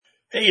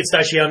Hey, it's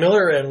Dashian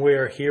Miller, and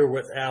we're here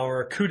with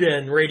our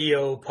KUDEN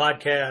radio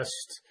podcast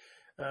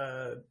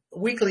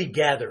weekly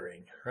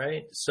gathering,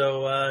 right?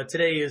 So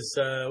today is,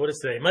 what is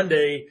today?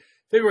 Monday,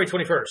 February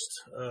 21st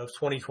of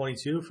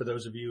 2022, for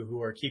those of you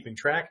who are keeping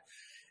track.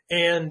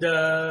 And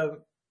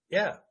so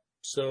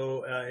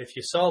if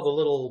you saw the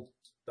little,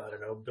 I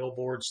don't know,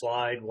 billboard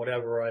slide,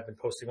 whatever I've been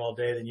posting all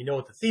day, then you know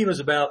what the theme is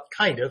about,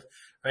 kind of,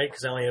 right?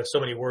 Because I only have so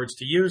many words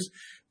to use.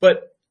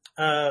 But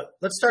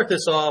let's start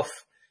this off.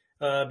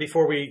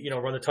 Before we,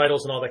 run the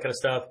titles and all that kind of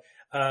stuff,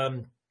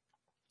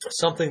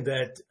 something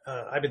that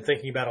I've been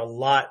thinking about a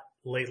lot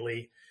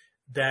lately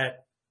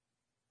that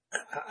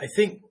I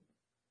think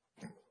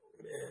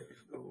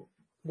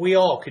we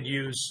all could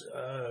use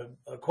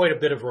quite a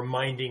bit of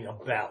reminding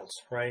about,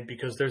 right?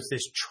 Because there's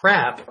this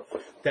trap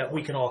that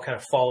we can all kind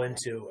of fall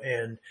into.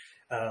 And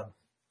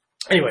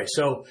anyway,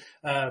 so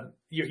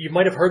you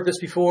might have heard this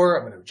before.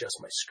 I'm going to adjust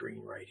my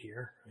screen right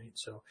here. Right?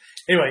 So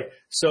anyway,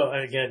 so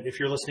again, if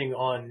you're listening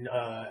on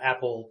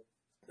Apple,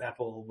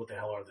 what the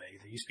hell are they?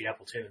 They used to be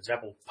Apple Tunes,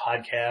 Apple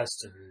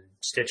Podcasts, and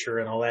Stitcher,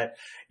 and all that.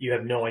 You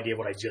have no idea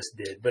what I just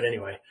did. But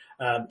anyway,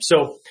 but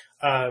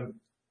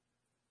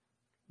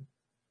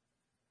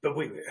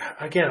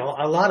again,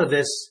 a lot of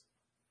this,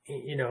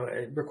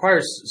 it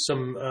requires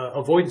some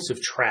avoidance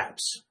of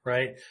traps,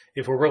 right?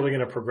 If we're really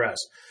going to progress.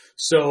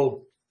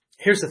 So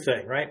here's the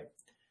thing, right?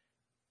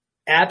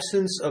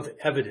 Absence of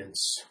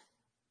evidence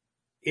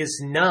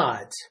is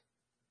not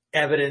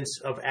evidence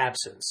of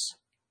absence,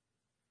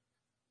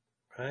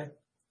 right?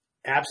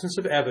 Absence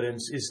of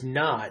evidence is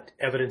not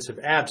evidence of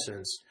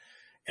absence,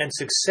 and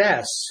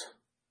success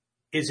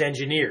is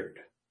engineered.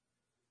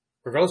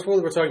 Regardless of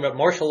whether we're talking about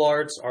martial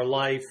arts, our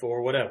life,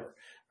 or whatever,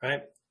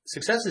 right?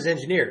 Success is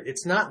engineered.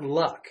 It's not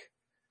luck,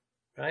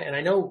 right? And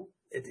I know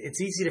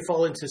it's easy to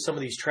fall into some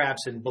of these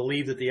traps and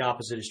believe that the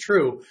opposite is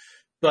true,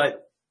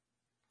 but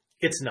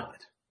it's not,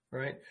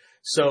 right?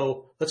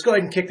 So let's go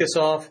ahead and kick this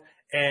off,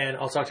 and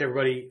I'll talk to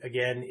everybody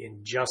again in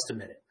just a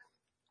minute.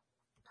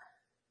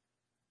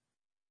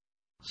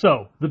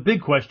 So, the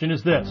big question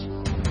is this.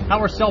 How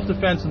are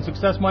self-defense and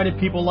success-minded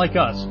people like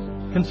us,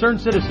 concerned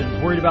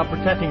citizens worried about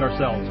protecting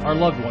ourselves, our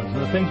loved ones,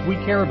 and the things we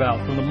care about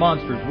from the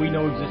monsters we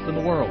know exist in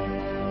the world?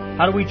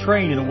 How do we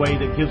train in a way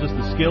that gives us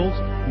the skills,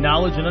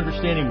 knowledge, and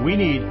understanding we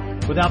need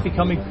without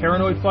becoming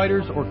paranoid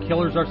fighters or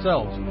killers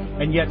ourselves,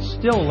 and yet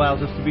still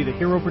allows us to be the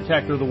hero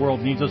protector the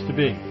world needs us to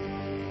be?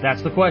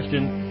 That's the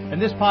question,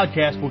 and this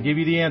podcast will give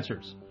you the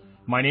answers.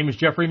 My name is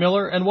Jeffrey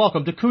Miller, and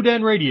welcome to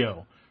KUDEN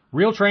Radio,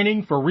 real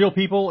training for real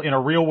people in a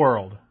real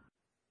world.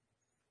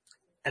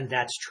 And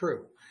that's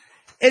true.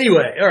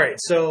 Anyway, all right,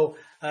 so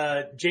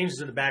James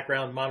is in the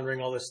background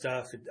monitoring all this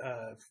stuff.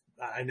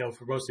 I know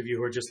for most of you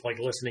who are just like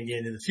listening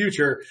in the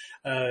future,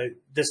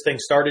 this thing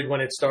started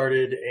when it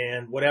started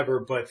and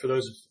whatever. But for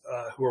those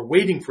who are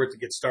waiting for it to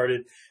get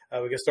started,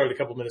 we got started a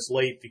couple minutes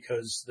late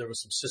because there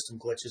was some system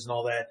glitches and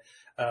all that.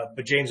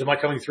 But James, am I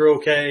coming through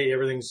okay?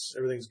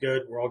 Everything's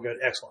good. We're all good.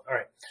 Excellent. All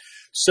right.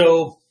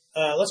 So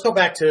let's go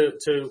back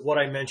to what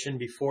I mentioned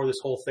before this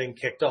whole thing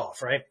kicked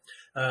off, right?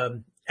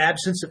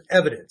 Absence of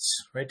evidence,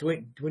 right? Do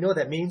we know what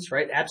that means,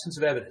 right? Absence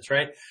of evidence,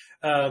 right?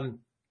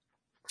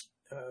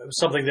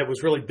 Something that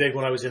was really big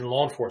when I was in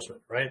law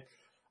enforcement, right?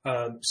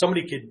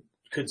 Somebody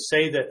could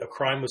say that a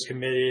crime was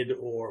committed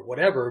or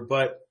whatever,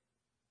 but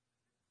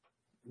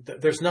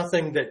there's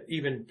nothing that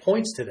even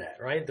points to that,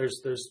 right?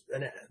 There's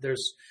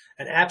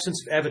an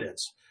absence of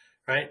evidence,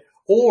 right?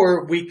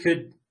 Or we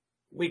could,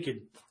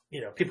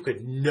 people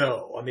could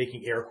know, I'm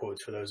making air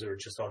quotes for those that are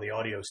just on the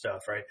audio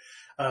stuff, right?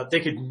 They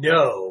could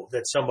know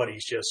that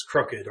somebody's just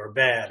crooked or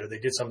bad, or they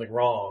did something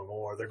wrong,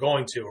 or they're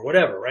going to, or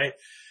whatever, right?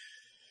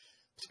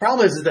 The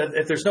problem is that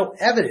if there's no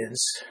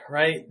evidence,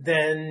 right,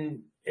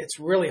 then it's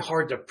really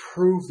hard to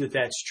prove that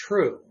that's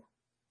true,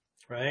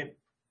 right?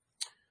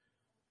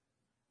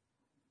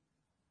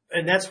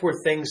 And that's where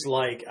things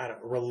like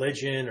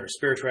religion or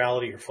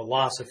spirituality or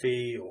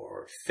philosophy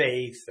or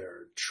faith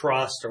or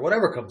trust or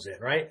whatever comes in,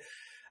 right?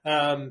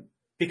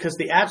 Because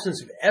the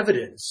absence of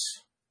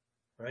evidence,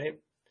 right,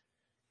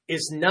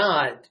 is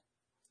not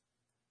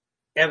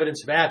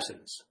evidence of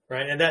absence,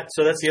 right? And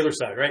so that's the other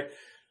side, right?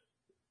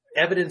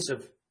 Evidence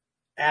of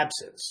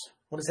absence.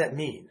 What does that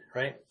mean,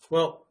 right?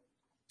 Well,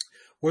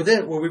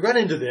 where we run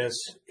into this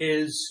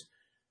is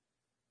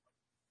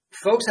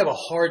folks have a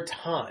hard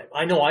time.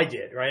 I know I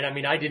did, right? I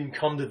mean, I didn't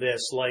come to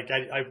this like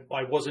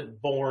I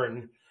wasn't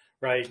born,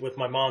 right, with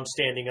my mom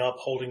standing up,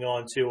 holding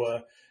on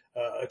to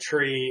a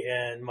tree,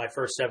 and my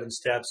first 7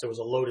 steps, there was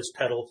a lotus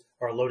petal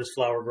or a lotus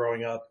flower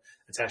growing up.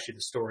 It's actually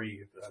the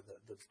story,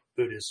 the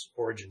Buddhist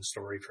origin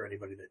story for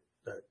anybody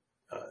that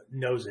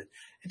knows it.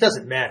 It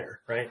doesn't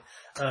matter, right?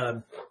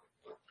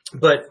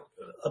 But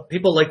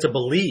people like to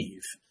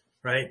believe,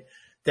 right,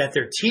 that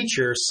their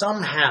teacher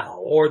somehow,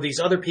 or these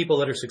other people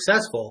that are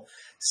successful,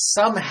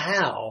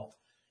 somehow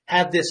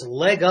have this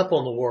leg up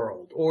on the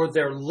world, or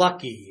they're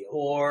lucky,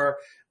 or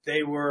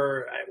they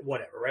were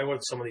whatever, right? What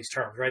are some of these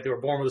terms, right? They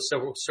were born with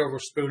a silver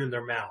spoon in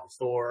their mouth,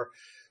 or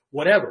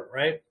whatever,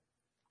 right?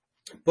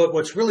 But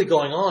what's really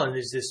going on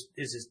is this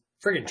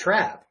friggin'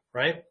 trap,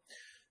 right?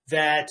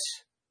 That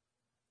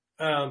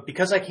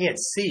because I can't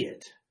see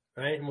it,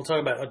 right? And we'll talk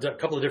about a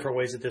couple of different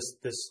ways that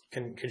this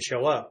can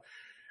show up.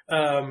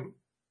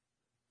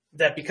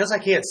 That because I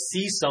can't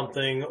see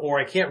something, or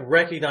I can't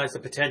recognize the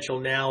potential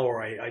now,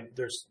 or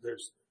there's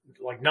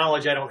like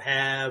knowledge I don't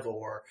have,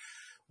 or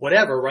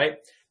whatever, right?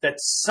 That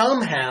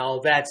somehow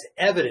that's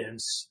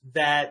evidence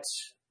that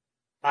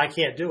I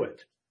can't do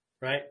it,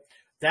 right?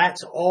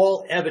 That's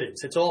all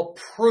evidence. It's all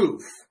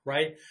proof,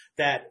 right?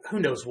 That who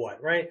knows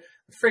what, right?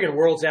 The friggin'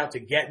 world's out to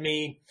get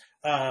me.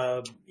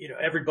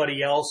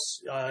 Everybody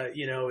else,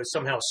 is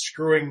somehow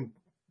screwing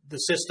the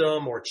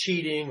system or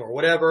cheating or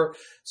whatever.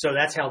 So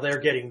that's how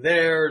they're getting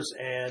theirs,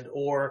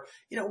 or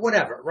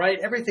whatever, right?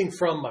 Everything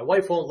from my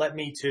wife won't let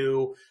me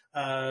to,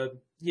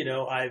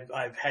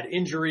 I've had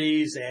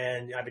injuries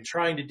and I've been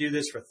trying to do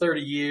this for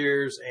 30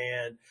 years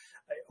and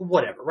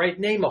whatever, right?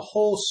 Name a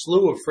whole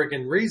slew of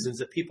friggin' reasons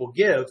that people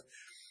give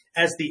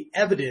as the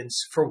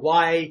evidence for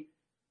why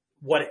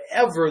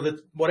whatever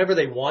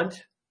they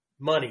want,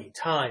 money,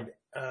 time,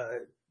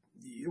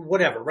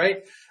 whatever,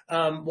 right?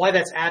 Why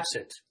that's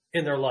absent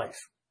in their life,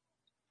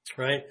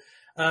 right?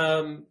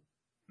 But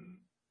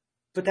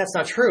that's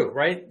not true,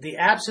 right? The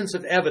absence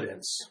of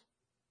evidence,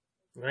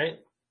 right?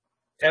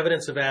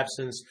 Evidence of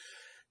absence.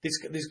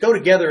 These go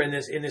together in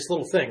this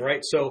little thing,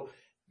 right? So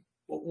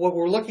what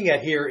we're looking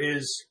at here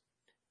is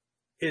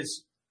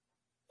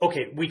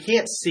okay, we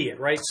can't see it,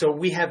 right? So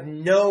we have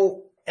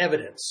no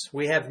evidence.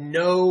 We have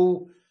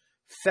no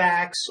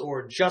facts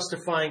or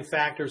justifying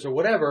factors or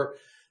whatever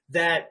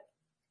that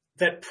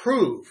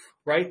prove,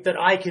 right, that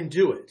I can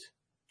do it,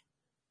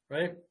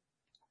 right?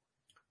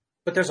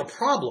 But there's a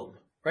problem,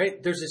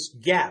 right? There's this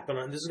gap,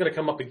 and this is going to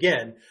come up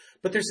again,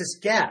 but there's this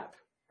gap,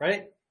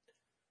 right?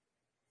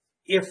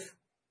 If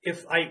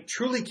I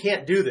truly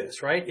can't do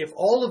this, right? If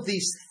all of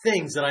these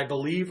things that I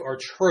believe are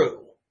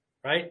true,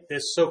 right?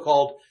 This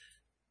so-called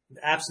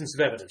absence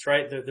of evidence,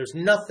 right? There's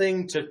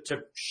nothing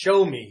to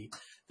show me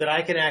that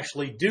I can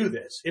actually do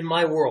this in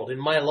my world, in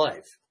my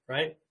life,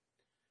 right?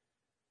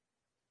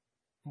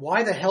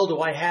 Why the hell do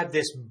I have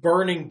this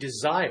burning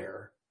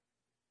desire,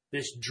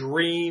 this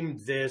dream,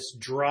 this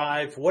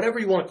drive, whatever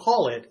you want to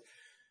call it,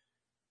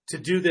 to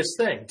do this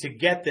thing, to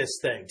get this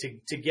thing,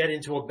 to get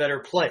into a better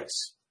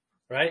place,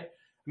 right?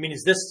 I mean,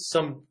 is this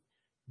some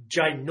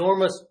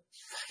ginormous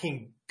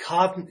fucking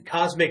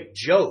cosmic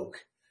joke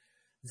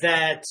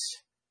that,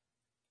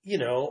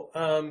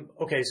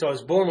 okay, so I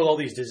was born with all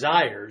these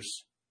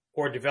desires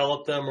or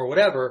developed them or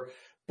whatever,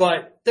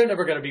 but they're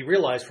never going to be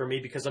realized for me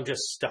because I'm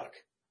just stuck,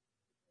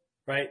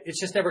 right? It's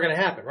just never going to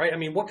happen, right? I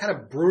mean, what kind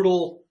of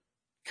brutal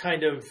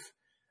kind of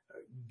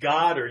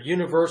God or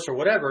universe or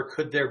whatever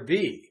could there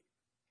be,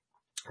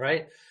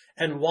 right?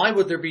 And why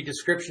would there be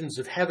descriptions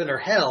of heaven or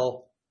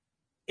hell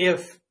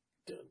if,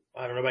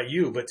 I don't know about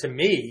you, but to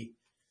me,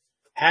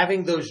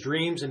 having those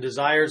dreams and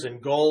desires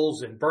and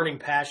goals and burning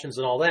passions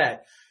and all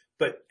that,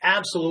 but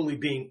absolutely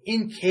being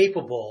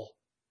incapable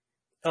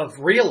of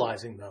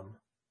realizing them,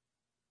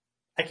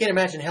 I can't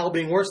imagine hell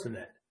being worse than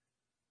that.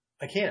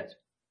 I can't.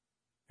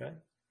 Okay?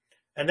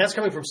 And that's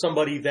coming from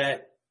somebody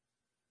that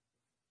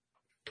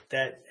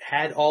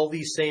had all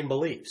these same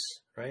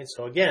beliefs, right?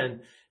 So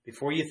again,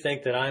 before you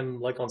think that I'm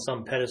like on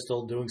some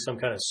pedestal doing some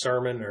kind of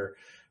sermon or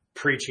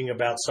preaching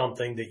about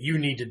something that you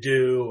need to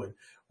do and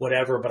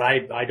whatever, but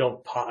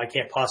I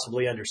can't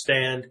possibly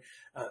understand.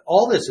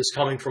 All this is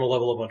coming from a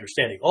level of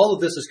understanding. All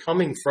of this is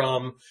coming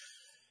from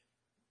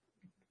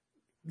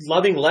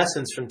loving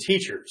lessons from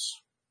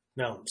teachers.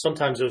 Now,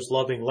 sometimes those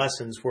loving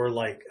lessons were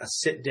like a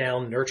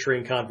sit-down,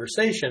 nurturing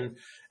conversation,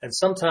 and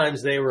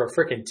sometimes they were a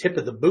freaking tip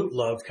of the boot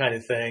love kind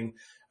of thing.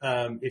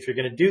 If you're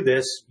going to do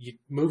this, you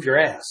move your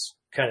ass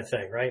kind of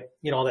thing, right?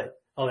 All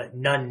that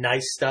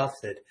non-nice stuff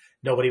that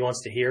nobody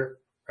wants to hear,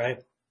 right?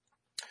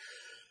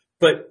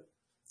 But,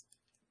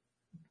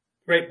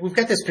 right, we've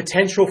got this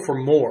potential for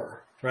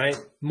more, right?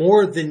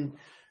 More than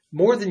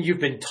you've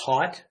been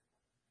taught,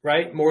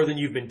 right? More than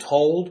you've been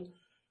told,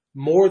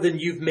 more than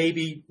you've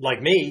maybe,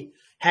 like me,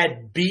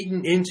 had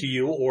beaten into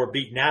you or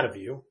beaten out of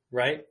you,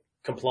 right?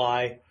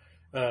 Comply.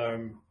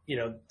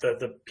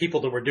 The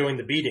people that were doing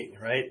the beating,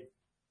 right?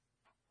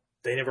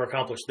 They never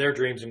accomplished their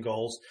dreams and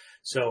goals.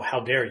 So how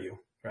dare you,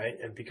 right?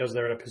 And because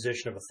they're in a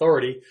position of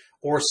authority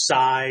or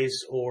size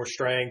or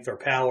strength or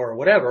power or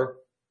whatever,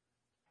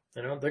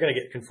 they're going to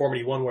get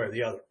conformity one way or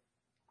the other.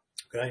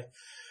 Okay.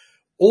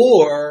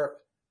 Or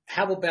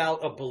how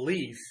about a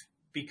belief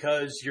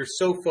because you're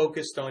so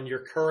focused on your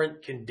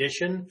current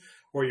condition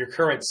or your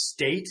current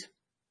state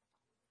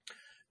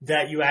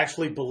that you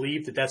actually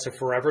believe that that's a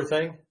forever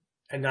thing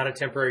and not a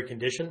temporary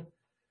condition,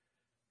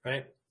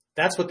 right?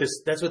 That's what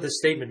this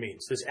statement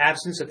means. This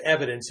absence of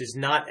evidence is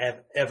not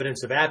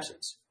evidence of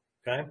absence.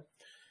 Okay.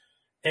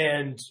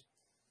 And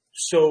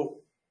so,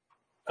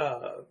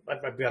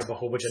 I've got a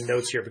whole bunch of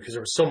notes here because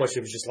there was so much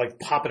that was just like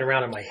popping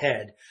around in my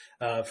head,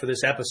 for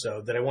this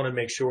episode that I want to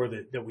make sure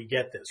that we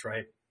get this,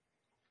 right?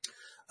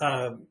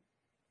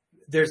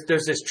 There's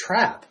this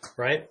trap,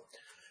 right?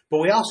 But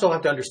we also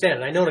have to understand,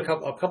 and I know in a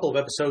couple of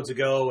episodes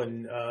ago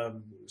and,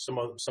 some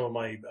of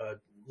my,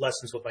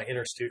 lessons with my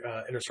inner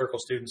circle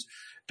students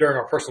during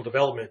our personal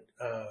development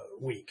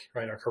week,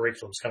 right? Our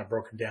curriculum is kind of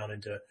broken down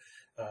into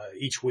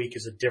each week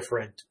is a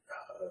different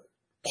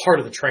part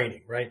of the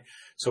training, right?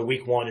 So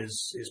week one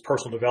is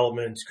personal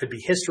development. Could be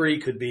history,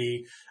 could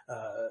be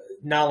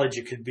knowledge,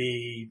 it could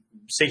be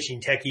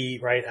Seichin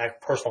Teki, right?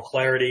 Personal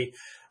clarity,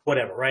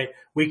 whatever, right?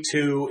 Week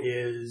two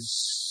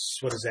is,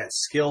 what is that?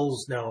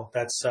 Skills? No,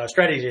 that's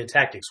strategy and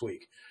tactics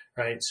week,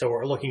 right? So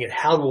we're looking at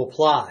how to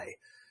apply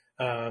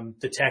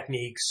the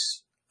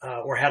techniques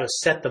or how to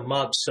set them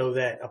up so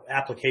that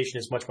application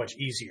is much, much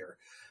easier.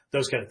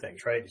 Those kind of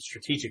things, right? It's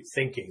strategic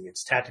thinking.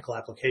 It's tactical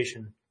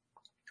application.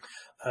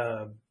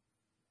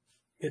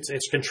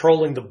 It's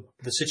controlling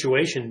the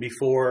situation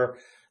before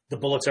the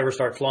bullets ever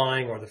start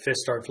flying or the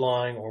fists start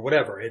flying or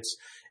whatever.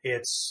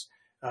 It's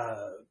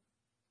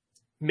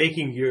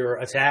making your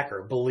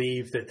attacker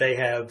believe that they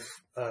have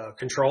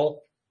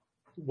control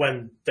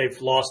when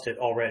they've lost it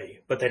already,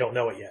 but they don't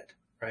know it yet,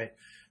 right?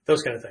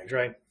 Those kind of things,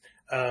 right?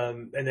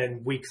 And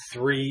then week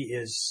three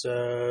is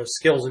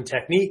skills and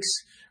techniques,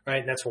 right?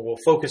 And that's where we'll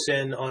focus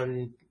in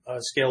on a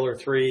skill or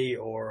three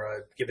or a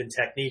given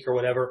technique or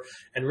whatever,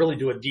 and really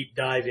do a deep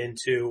dive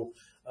into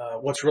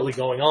what's really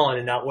going on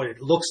and not what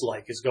it looks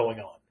like is going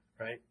on,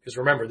 right? Because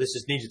remember, this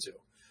is ninjutsu.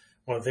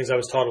 One of the things I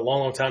was taught a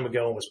long, long time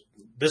ago was,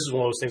 this is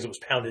one of those things that was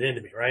pounded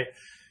into me, right?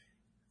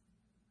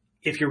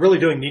 If you're really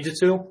doing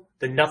ninjutsu,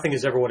 then nothing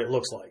is ever what it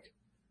looks like.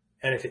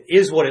 And if it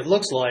is what it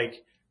looks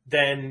like,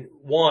 then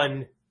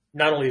one,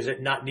 not only is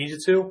it not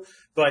ninjutsu,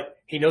 but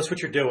he knows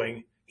what you're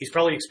doing. He's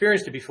probably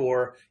experienced it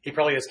before. He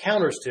probably has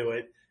counters to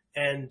it.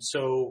 And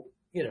so,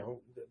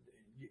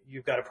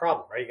 you've got a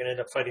problem, right? You're going to end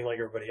up fighting like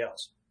everybody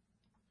else,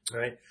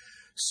 right?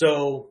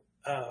 So,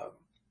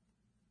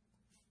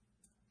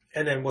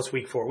 and then what's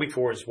week four? Week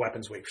four is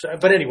weapons week.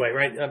 But anyway,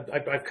 right?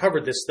 I've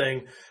covered this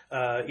thing,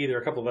 either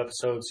a couple of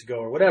episodes ago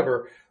or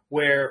whatever,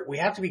 where we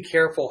have to be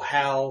careful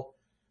how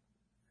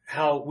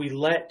we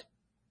let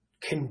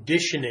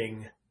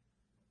conditioning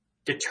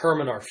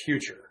determine our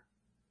future.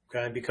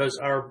 Okay. Because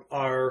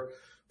our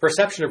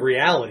perception of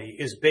reality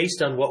is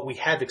based on what we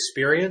have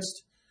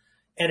experienced.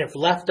 And if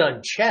left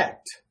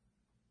unchecked,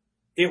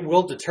 it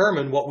will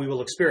determine what we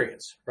will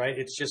experience, right?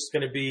 It's just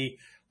going to be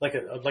like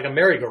a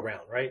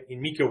merry-go-round, right?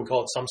 In Mikyo, we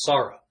call it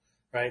samsara,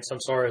 right?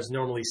 Samsara is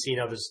normally seen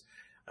of as,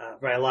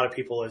 by a lot of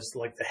people as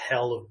like the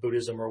hell of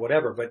Buddhism or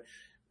whatever, but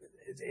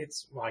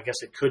well, I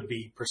guess it could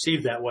be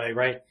perceived that way,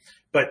 right?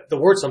 But the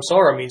word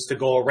samsara means to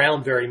go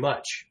around very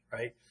much,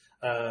 right?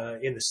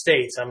 In the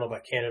States, I don't know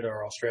about Canada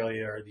or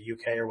Australia or the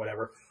UK or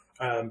whatever,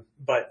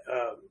 but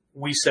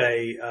we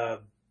say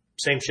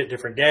same shit,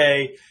 different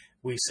day.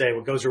 We say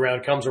what goes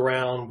around comes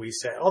around. We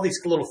say all these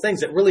little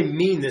things that really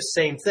mean the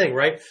same thing,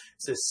 right?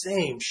 It's the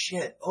same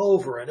shit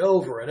over and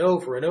over and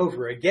over and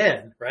over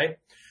again, right?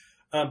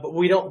 But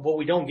what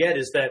we don't get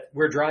is that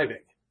we're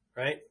driving,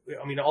 right?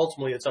 I mean,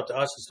 ultimately it's up to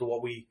us as to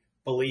what we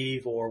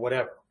believe or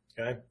whatever,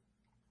 okay?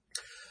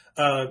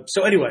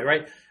 So anyway,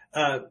 right?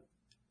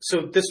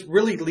 So this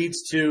really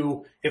leads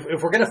to,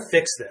 if we're going to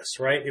fix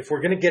this, right? If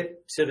we're going to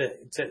get to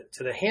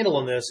the handle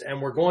on this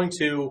and we're going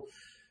to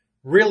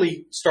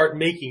really start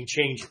making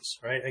changes,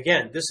 right?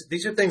 Again,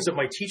 these are things that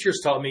my teachers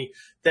taught me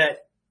that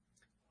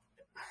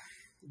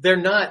they're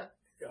not,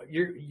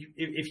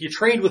 if you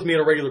trained with me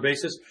on a regular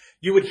basis,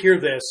 you would hear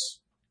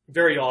this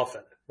very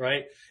often,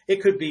 right?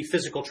 It could be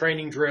physical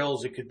training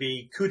drills. It could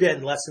be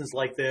KUDEN lessons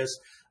like this,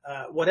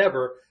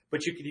 whatever.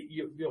 But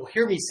you'll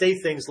hear me say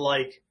things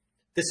like,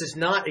 this is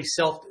not a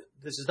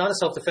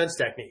self-defense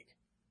technique,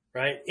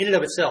 right? In and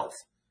of itself,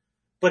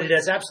 but it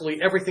has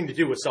absolutely everything to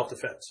do with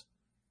self-defense.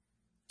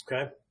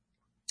 Okay.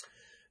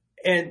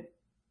 And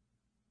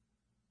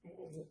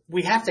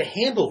we have to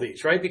handle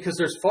these, right? Because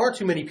there's far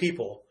too many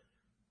people,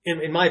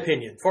 in my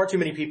opinion, far too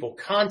many people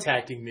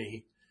contacting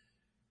me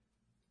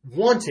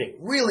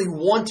really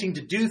wanting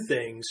to do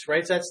things,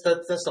 right? So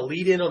that's the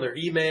lead in on their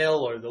email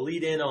or the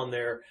lead in on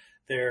their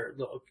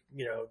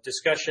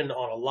discussion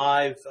on a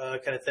live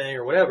kind of thing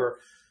or whatever.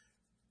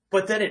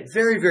 But then it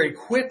very, very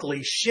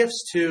quickly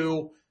shifts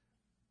to,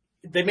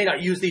 they may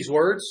not use these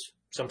words.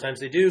 Sometimes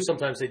they do,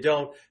 sometimes they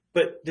don't.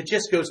 But the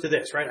gist goes to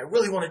this, right? I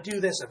really want to do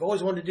this. I've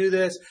always wanted to do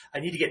this. I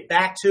need to get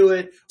back to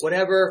it,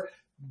 whatever,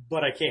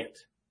 but I can't.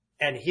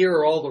 And here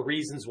are all the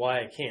reasons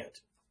why I can't,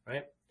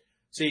 right?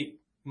 See,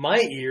 my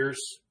ears,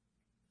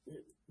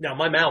 now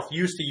my mouth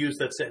used to use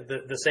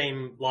the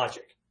same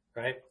logic,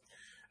 right?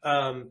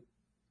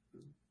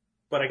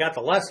 But I got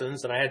the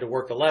lessons and I had to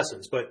work the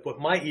lessons. But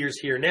what my ears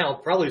hear now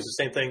probably is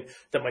the same thing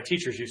that my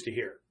teachers used to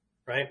hear,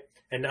 right?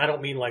 And I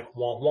don't mean like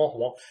wah, wah,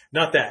 wah,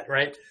 not that,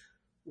 right?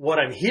 What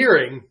I'm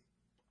hearing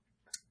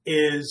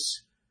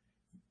is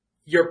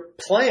your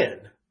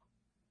plan,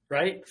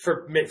 right?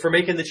 For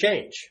making the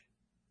change,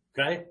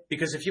 okay?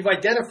 Because if you've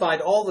identified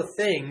all the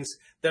things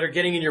that are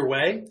getting in your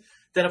way,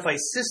 then if I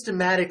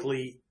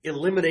systematically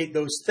eliminate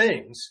those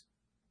things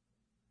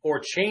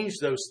or change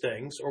those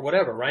things or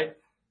whatever, right?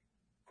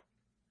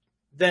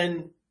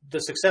 Then the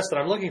success that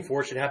I'm looking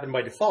for should happen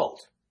by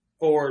default.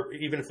 Or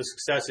even if the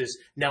success is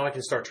now I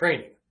can start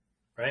training,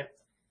 right?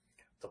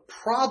 The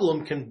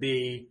problem can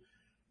be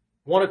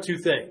one of two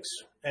things,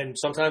 and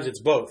sometimes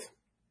it's both.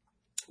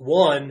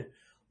 One,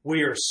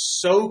 we are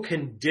so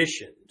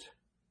conditioned.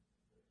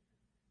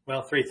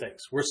 Well, three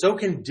things. We're so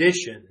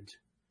conditioned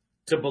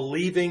to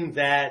believing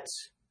that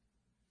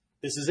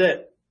this is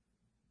it.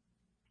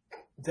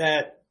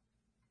 That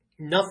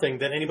nothing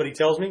that anybody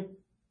tells me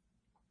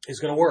is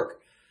going to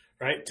work,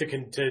 right? To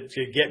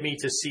get me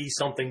to see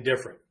something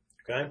different,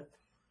 okay?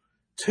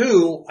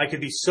 Two, I could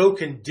be so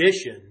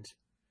conditioned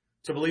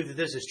to believe that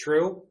this is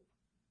true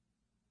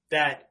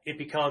that it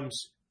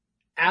becomes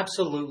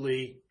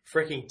absolutely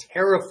freaking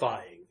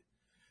terrifying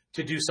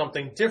to do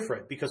something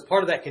different, because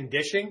part of that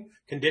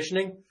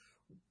conditioning,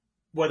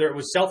 whether it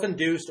was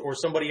self-induced or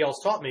somebody else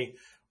taught me,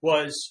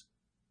 was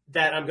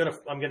that I'm going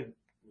to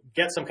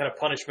get some kind of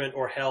punishment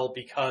or hell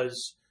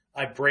because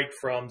I break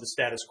from the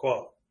status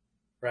quo,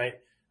 right?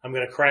 I'm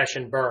going to crash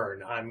and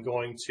burn. I'm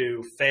going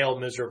to fail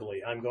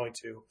miserably. I'm going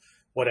to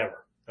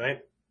whatever, right?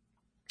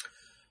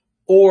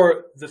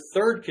 Or the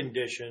third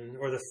condition,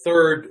 or the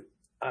third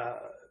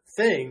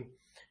thing,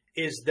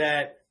 is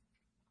that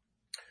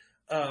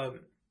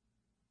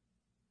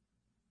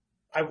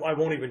I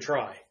won't even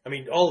try. I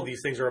mean, all of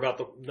these things are about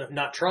the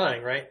not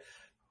trying, right?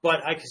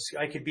 But I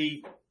could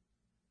be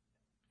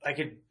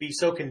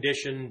so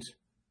conditioned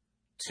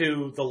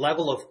to the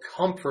level of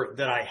comfort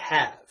that I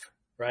have,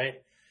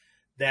 right?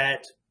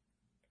 That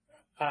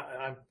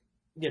I'm,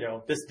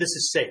 this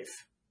is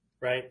safe,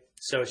 right?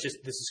 So it's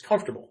just, this is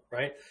comfortable,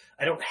 right?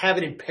 I don't have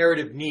an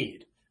imperative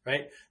need,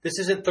 right? This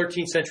isn't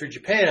 13th century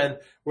Japan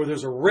where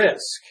there's a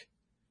risk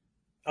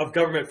of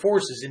government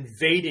forces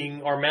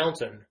invading our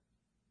mountain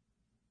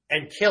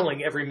and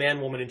killing every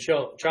man, woman, and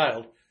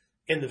child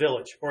in the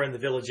village or in the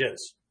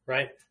villages,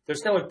 right?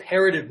 There's no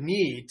imperative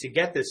need to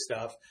get this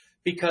stuff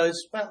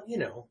because, well,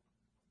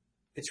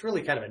 it's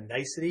really kind of a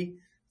nicety.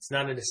 It's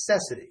not a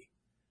necessity,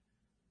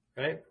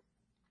 right?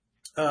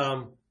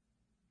 And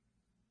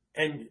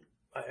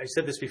I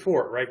said this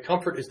before, right?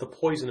 Comfort is the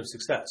poison of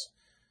success,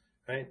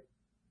 right?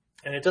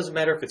 And it doesn't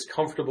matter if it's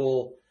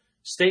comfortable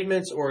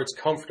statements or it's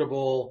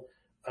comfortable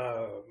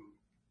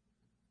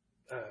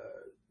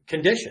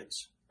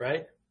conditions,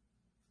 right?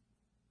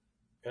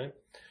 Okay.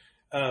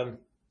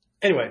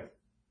 Anyway,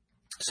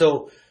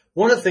 so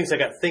one of the things I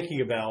got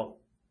thinking about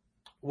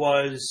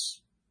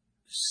was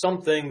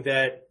something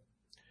that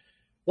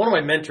one of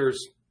my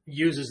mentors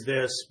uses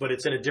this, but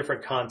it's in a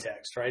different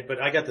context, right?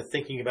 But I got to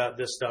thinking about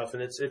this stuff,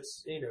 and it's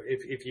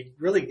if you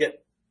really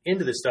get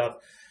into this stuff,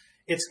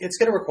 it's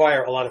going to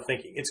require a lot of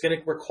thinking. It's going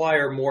to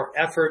require more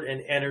effort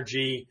and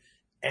energy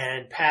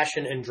and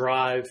passion and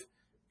drive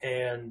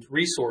and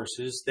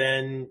resources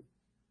than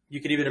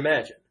you could even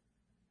imagine.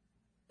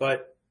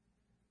 But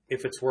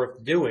if it's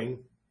worth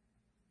doing,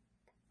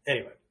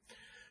 anyway.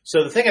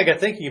 So the thing I got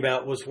thinking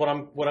about was what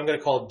I'm going to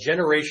call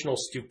generational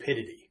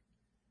stupidity.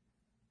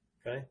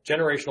 Okay?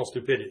 Generational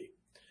stupidity.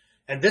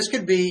 And this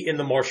could be in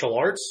the martial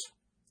arts.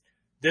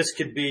 This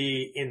could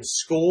be in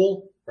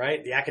school,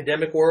 right? The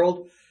academic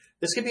world.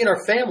 This could be in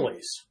our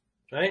families,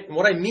 right? And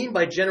what I mean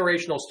by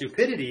generational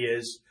stupidity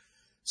is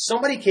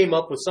somebody came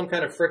up with some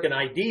kind of frickin'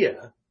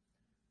 idea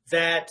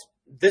that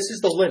this is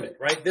the limit,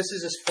 right? This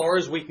is as far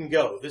as we can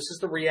go. This is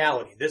the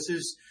reality. This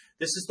is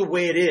the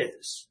way it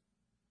is.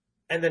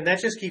 And then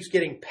that just keeps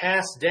getting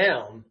passed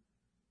down,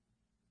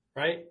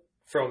 right?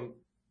 From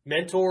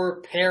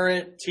mentor,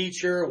 parent,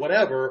 teacher,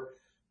 whatever,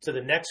 to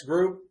the next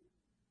group.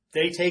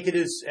 They take it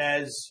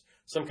as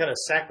some kind of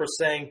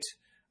sacrosanct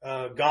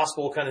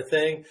gospel kind of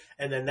thing.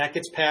 And then that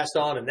gets passed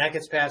on, and that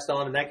gets passed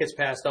on, and that gets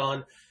passed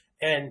on.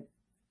 And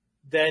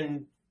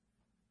then,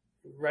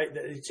 right,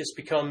 it just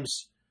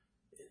becomes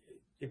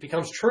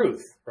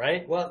truth,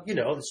 right? Well,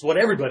 it's what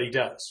everybody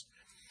does.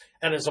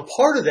 And as a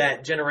part of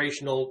that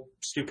generational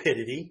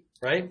stupidity,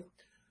 right,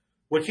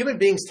 what human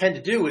beings tend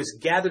to do is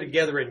gather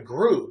together in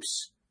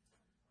groups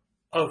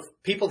of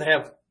people that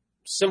have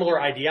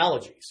similar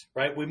ideologies,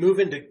 right? We move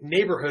into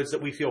neighborhoods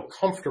that we feel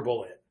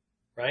comfortable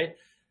in, right?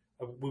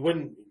 We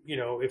wouldn't,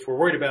 if we're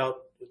worried about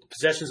the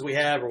possessions we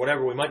have or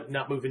whatever, we might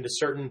not move into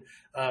certain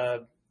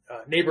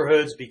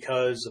neighborhoods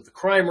because of the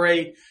crime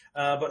rate,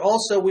 but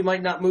also we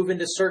might not move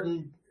into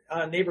certain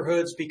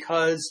neighborhoods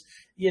because,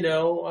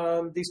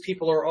 these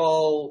people are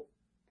all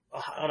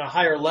on a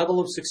higher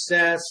level of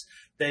success.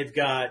 They've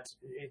got,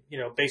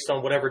 based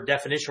on whatever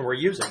definition we're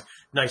using,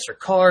 nicer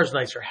cars,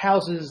 nicer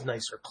houses,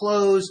 nicer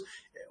clothes,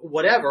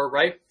 whatever,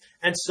 right?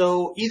 And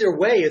so either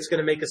way, it's going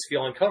to make us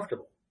feel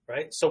uncomfortable,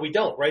 right? So we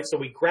don't, right? So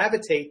we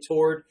gravitate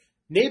toward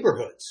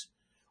neighborhoods.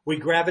 We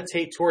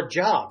gravitate toward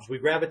jobs. We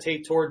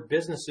gravitate toward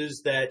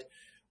businesses that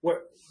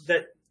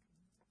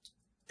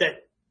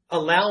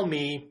allow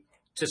me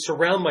to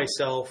surround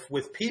myself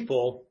with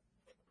people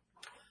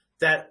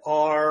that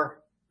are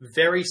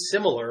very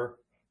similar,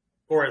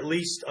 or at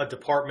least a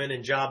department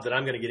and job that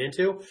I'm going to get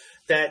into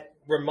that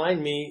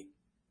remind me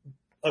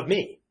of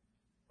me,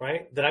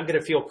 right? That I'm going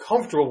to feel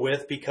comfortable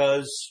with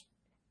because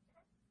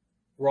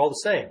we're all the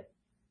same,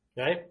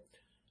 right?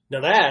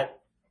 Now that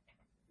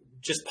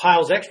just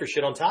piles extra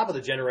shit on top of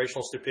the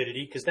generational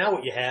stupidity, because now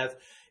what you have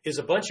is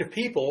a bunch of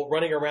people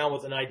running around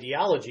with an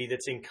ideology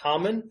that's in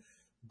common,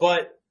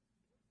 but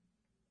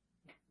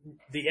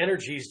the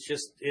energy is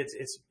just,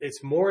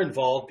 it's more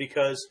involved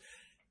because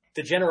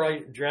the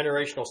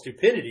generational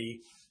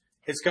stupidity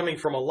is coming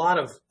from a lot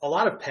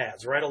of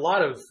paths, right? A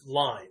lot of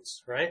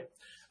lines, right?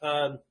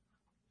 One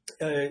of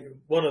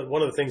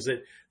the things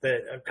that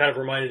I'm kind of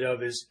reminded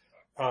of is,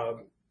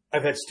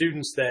 I've had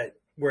students that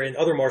were in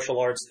other martial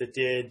arts that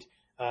did,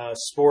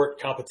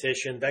 sport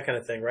competition, that kind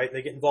of thing, right?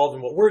 They get involved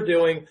in what we're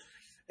doing.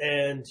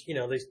 And,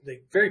 they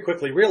very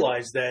quickly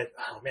realize that,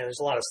 oh man, there's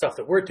a lot of stuff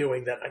that we're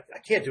doing that I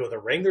can't do in the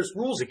ring. There's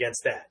rules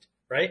against that,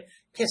 right?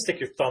 You can't stick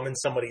your thumb in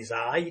somebody's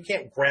eye. You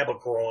can't grab a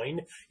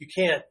groin. You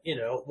can't,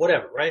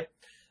 whatever, right?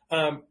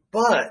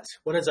 But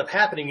what ends up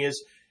happening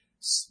is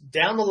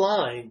down the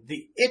line,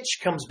 the itch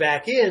comes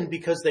back in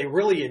because they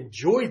really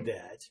enjoyed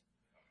that.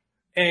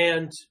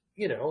 And,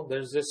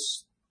 there's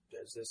this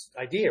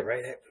idea,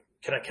 right?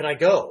 Can I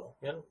go?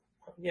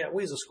 Yeah,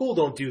 we as a school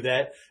don't do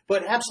that,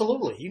 but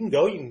absolutely, you can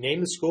go, you can name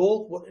the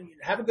school,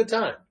 have a good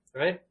time,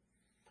 right?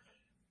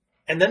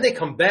 And then they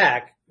come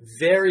back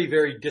very,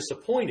 very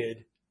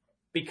disappointed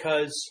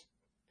because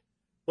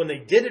when they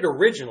did it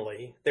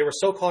originally, they were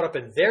so caught up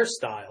in their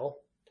style,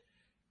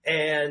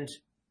 and,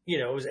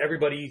 it was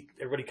everybody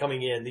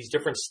coming in, these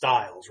different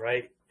styles,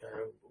 right?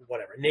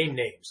 Whatever, name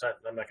names.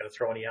 I'm not going to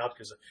throw any out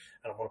because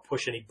I don't want to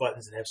push any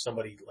buttons and have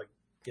somebody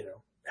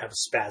have a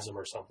spasm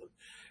or something,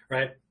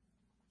 right?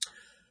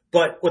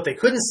 But what they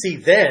couldn't see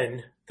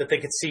then that they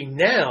could see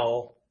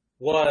now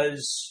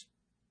was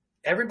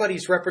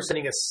everybody's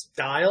representing a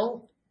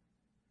style,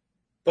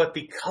 but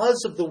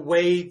because of the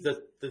way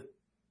the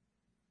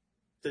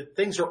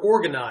things are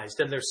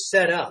organized and they're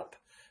set up,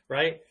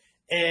 right?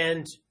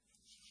 And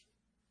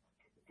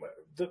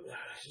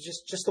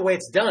just the way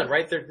it's done,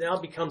 right? There now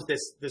becomes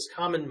this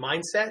common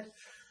mindset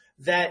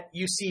that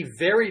you see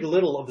very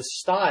little of the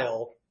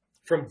style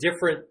from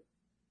different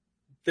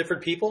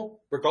people,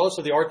 regardless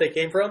of the art they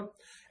came from.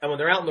 And when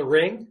they're out in the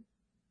ring,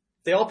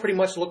 they all pretty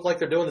much look like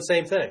they're doing the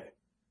same thing,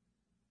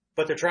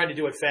 but they're trying to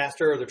do it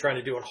faster, or they're trying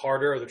to do it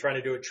harder, or they're trying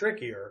to do it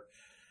trickier.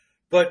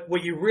 But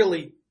what you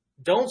really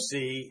don't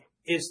see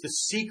is the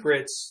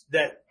secrets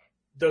that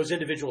those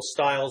individual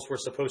styles were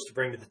supposed to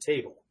bring to the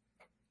table.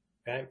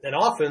 Okay? And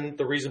often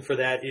the reason for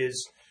that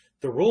is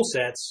the rule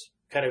sets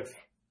kind of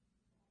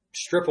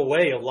strip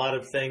away a lot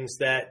of things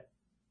that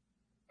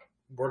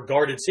were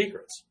guarded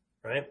secrets,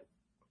 right?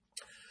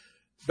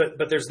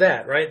 But there's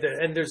that, right?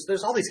 And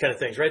there's all these kind of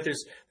things, right?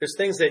 There's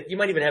things that you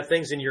might even have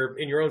things in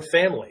your own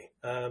family.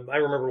 I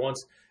remember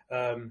once,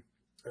 it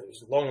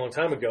was a long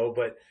time ago,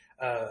 but,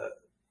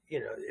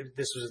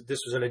 this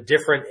was in a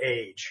different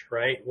age,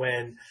 right?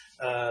 When,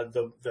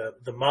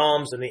 the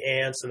moms and the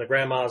aunts and the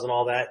grandmas and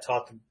all that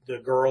taught the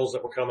girls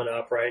that were coming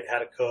up, right, how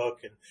to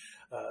cook and,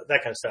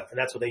 that kind of stuff. And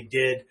that's what they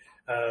did,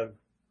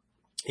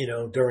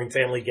 during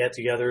family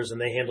get-togethers, and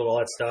they handled all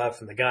that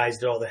stuff, and the guys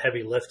did all the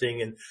heavy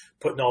lifting and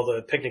putting all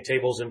the picnic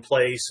tables in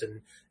place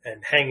and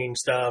hanging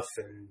stuff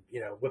and,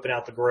 whipping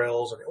out the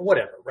grills and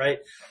whatever, right?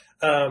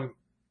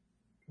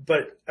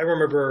 But I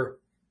remember,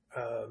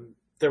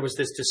 there was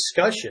this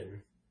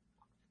discussion,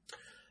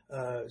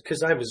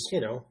 cause I was,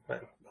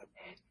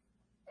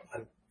 I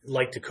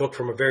like to cook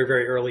from a very,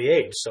 very early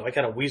age. So I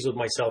kind of weaseled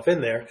myself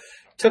in there,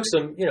 took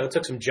some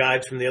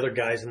jibes from the other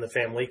guys in the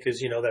family,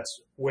 cause,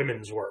 that's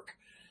women's work.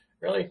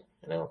 Really?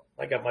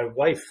 I got my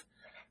wife,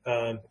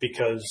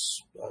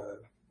 because,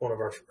 one of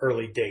our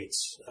early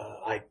dates,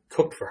 I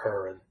cooked for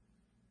her, and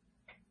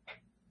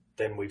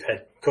then we've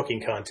had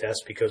cooking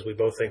contests because we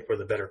both think we're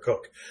the better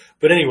cook.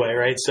 But anyway,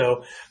 right?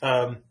 So,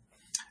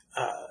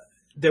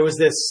 there was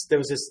this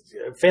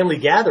family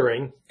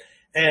gathering,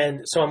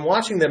 and so I'm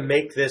watching them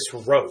make this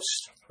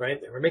roast,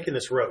 right? They were making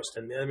this roast,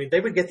 and I mean,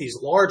 they would get these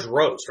large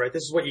roasts, right?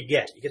 This is what you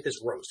get. You get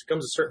this roast. It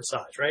comes a certain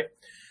size, right?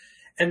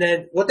 And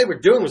then what they were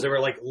doing was they were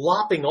like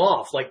lopping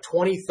off like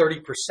 20,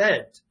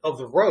 30% of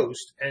the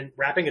roast and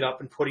wrapping it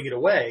up and putting it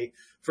away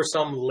for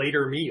some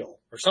later meal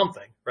or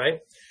something,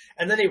 right?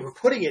 And then they were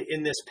putting it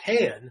in this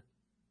pan.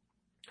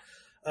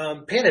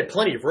 Pan had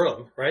plenty of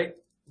room, right?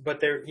 But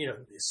they're,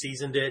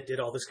 seasoned it, did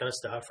all this kind of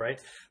stuff, right?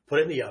 Put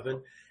it in the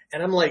oven.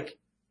 And I'm like,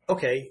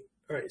 okay,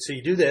 all right, so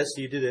you do this,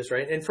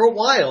 right? And for a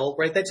while,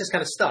 right, that just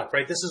kind of stuck,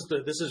 right? This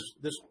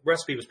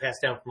recipe was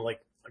passed down from like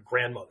a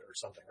grandmother or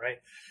something,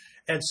 right?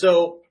 And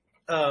so,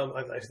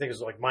 I think it was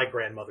like my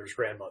grandmother's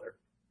grandmother.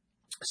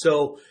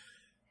 So,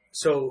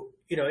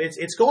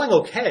 it's going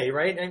okay,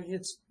 right?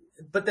 And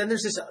but then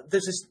there's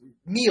this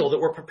meal that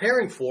we're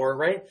preparing for,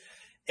 right?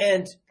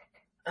 And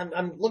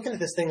I'm looking at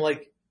this thing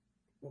like,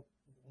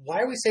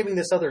 why are we saving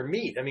this other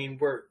meat? I mean,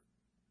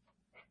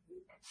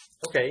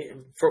 okay,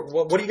 for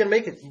what are you going to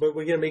make it? What are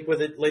we going to make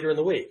with it later in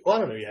the week? Well, I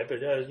don't know yet, but,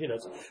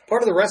 it's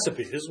part of the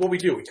recipe. This is what we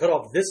do. We cut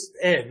off this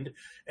end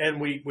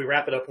and we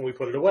wrap it up and we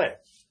put it away.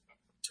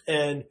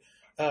 And,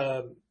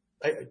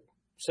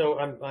 so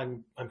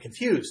I'm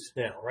confused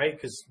now, right?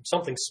 Because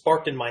something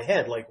sparked in my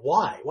head, like,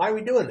 why? Why are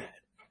we doing that,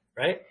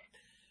 right?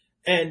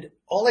 And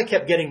all I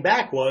kept getting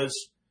back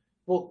was,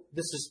 well,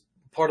 this is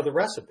part of the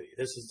recipe.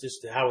 This is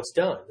just how it's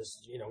done. This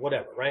is,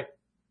 whatever, right?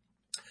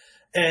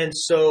 And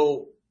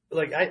so,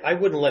 like, I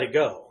wouldn't let it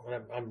go.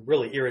 I'm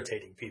really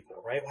irritating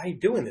people, right? Why are you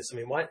doing this? I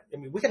mean,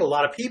 we got a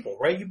lot of people,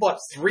 right? You bought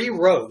 3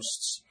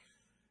 roasts.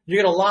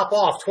 You're going to lop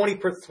off 20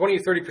 or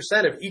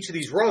 30% of each of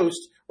these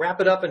roasts, wrap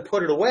it up and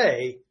put it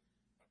away.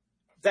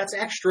 That's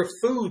extra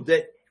food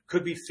that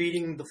could be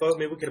feeding the folks.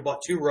 Maybe we could have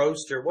bought 2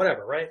 roasts or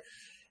whatever, right?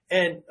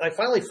 And I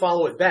finally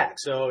follow it back.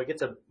 So I get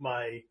to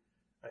I'm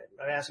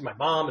asking my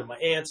mom and my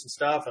aunts and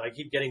stuff, and I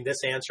keep getting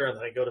this answer, and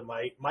then I go to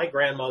my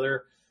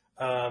grandmother.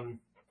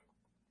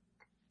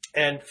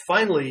 And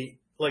finally,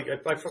 like, I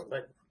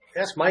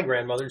asked my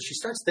grandmother, and she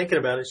starts thinking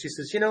about it. She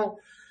says,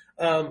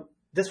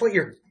 that's what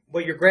your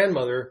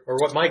grandmother, or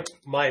what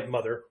my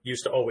mother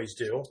used to always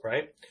do,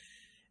 right?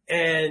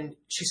 And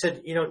she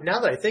said,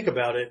 now that I think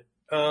about it,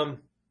 I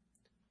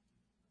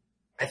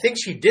think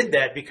she did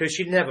that because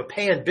she didn't have a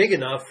pan big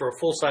enough for a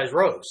full-size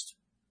roast.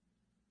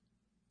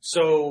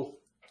 So,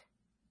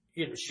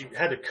 she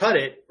had to cut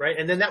it, right?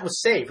 And then that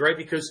was saved, right?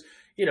 Because,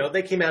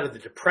 they came out of the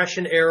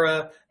Depression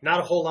era, not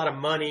a whole lot of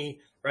money,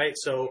 right?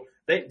 So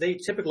they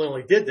typically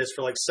only did this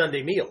for like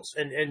Sunday meals.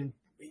 And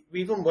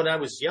even when I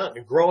was young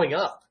and growing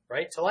up,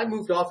 right? Till I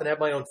moved off and had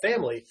my own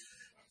family,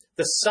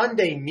 the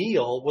Sunday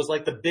meal was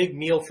like the big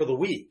meal for the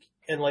week.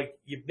 And like,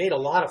 you made a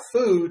lot of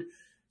food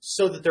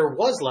so that there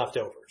was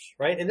leftovers,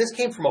 right? And this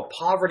came from a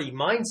poverty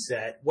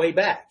mindset way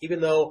back,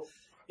 even though,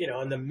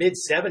 in the mid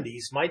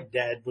 70s, my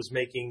dad was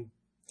making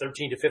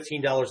 $13 to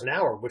 $15 an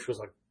hour, which was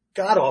a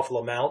god awful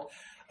amount,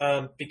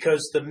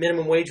 because the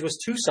minimum wage was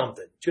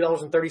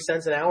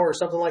 $2.30 an hour or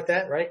something like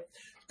that, right?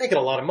 Making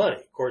a lot of money.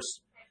 Of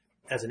course,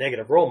 as a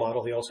negative role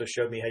model, he also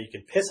showed me how you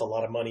can piss a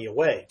lot of money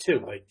away too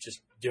by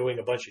just doing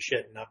a bunch of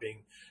shit and not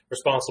being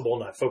responsible,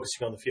 not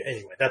focusing on the future.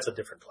 Anyway, that's a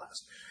different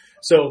class.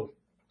 So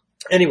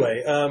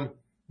anyway,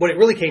 what it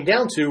really came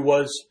down to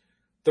was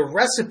the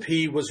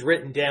recipe was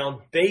written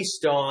down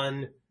based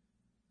on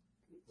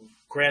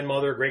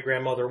grandmother,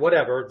 great-grandmother,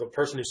 whatever, the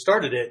person who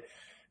started it,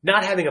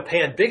 not having a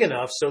pan big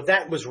enough. So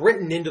that was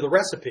written into the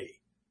recipe.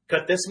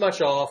 Cut this much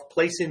off,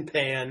 place in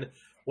pan,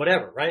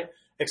 whatever, right?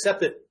 Except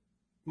that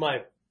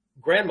my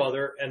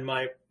grandmother and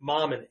my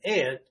mom and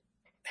aunt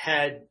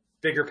had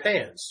bigger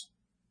pans,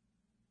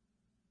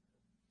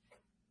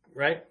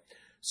 right?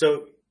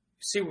 So,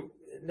 see,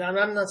 now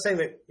I'm not saying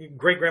that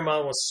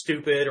great-grandma was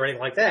stupid or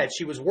anything like that.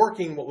 She was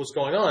working what was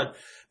going on.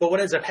 But what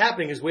ends up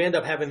happening is we end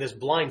up having this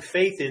blind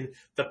faith in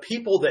the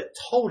people that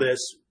told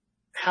us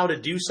how to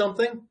do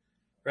something,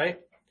 right?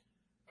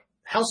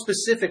 How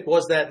specific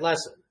was that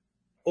lesson?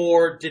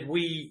 Or did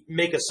we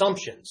make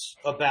assumptions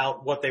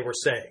about what they were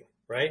saying,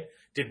 right?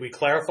 Did we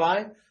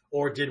clarify,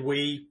 or did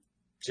we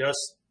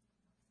just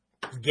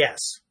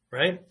guess,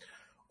 right?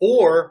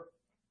 Or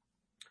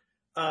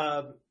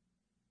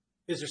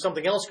is there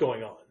something else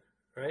going on,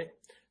 right?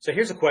 So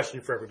here's a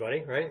question for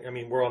everybody, right? I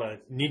mean, we're on a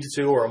Need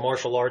to or a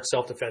martial arts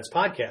self-defense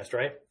podcast,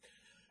 right?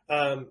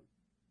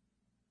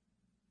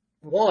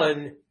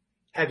 One,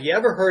 have you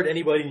ever heard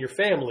anybody in your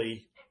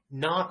family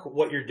knock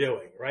what you're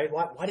doing, right?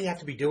 Why do you have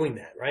to be doing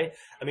that, right?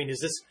 I mean, is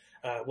this,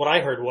 what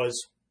I heard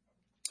was,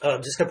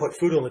 just going to put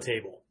food on the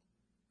table,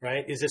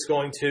 right? Is this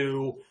going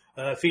to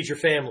feed your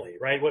family,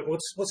 right?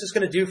 What's this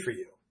going to do for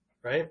you,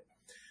 right?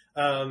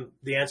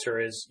 The answer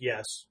is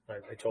yes.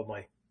 I told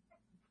my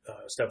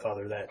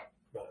stepfather that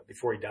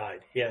before he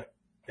died. Yeah,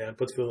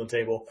 puts food on the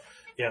table.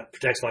 Yeah,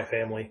 protects my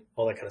family,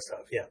 all that kind of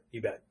stuff. Yeah,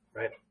 you bet,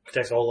 right?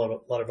 Protects a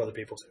whole lot of other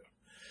people too.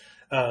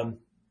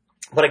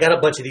 But I got a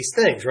bunch of these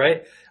things,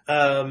 right?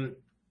 There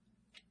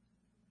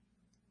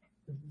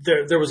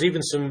was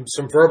even some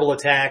verbal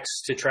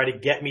attacks to try to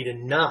get me to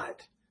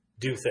not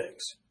do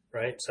things,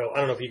 right? So I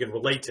don't know if you can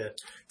relate to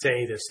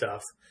any of this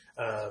stuff.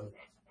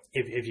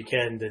 If you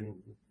can,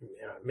 then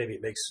maybe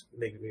it makes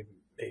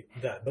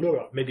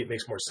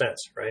more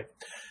sense, right?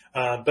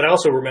 But I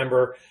also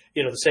remember,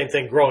 the same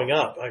thing growing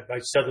up. I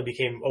suddenly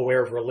became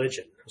aware of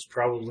religion. It was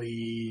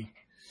probably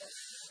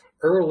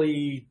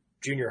early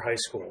junior high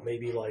school,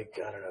 maybe like,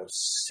 I don't know,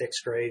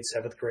 6th grade,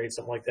 7th grade,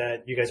 something like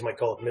that. You guys might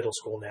call it middle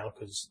school now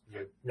because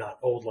you're not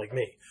old like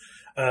me.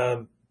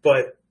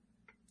 But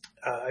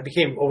I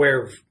became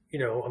aware of,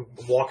 I'm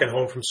walking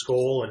home from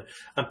school and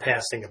I'm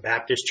passing a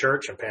Baptist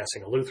church, I'm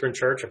passing a Lutheran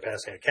church, I'm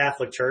passing a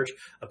Catholic church,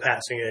 I'm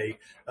passing a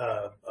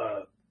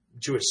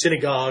Jewish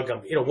synagogue,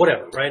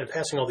 whatever, right? I'm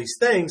passing all these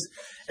things.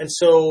 And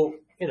so,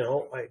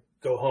 I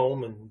go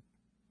home and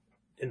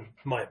in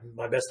my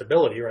best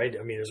ability, right?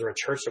 I mean, is there a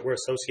church that we're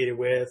associated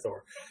with,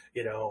 or,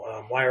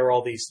 why are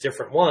all these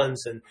different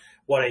ones? And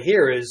what I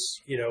hear is,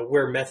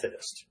 we're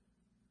Methodist.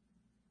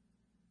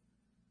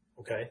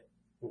 Okay.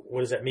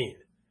 What does that mean?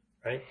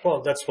 Right.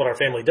 Well, that's what our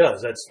family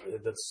does.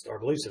 That's our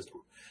belief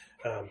system.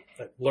 I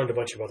learned a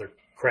bunch of other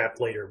crap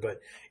later, but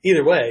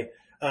either way,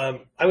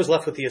 I was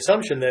left with the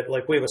assumption that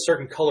like we have a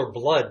certain color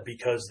blood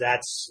because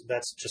that's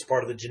just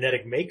part of the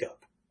genetic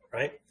makeup,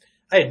 right?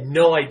 I had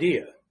no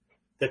idea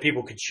that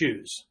people could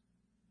choose.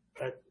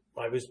 I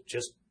was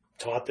just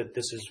taught that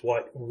this is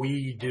what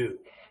we do,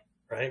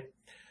 right?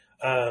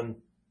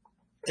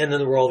 And then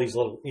there were all these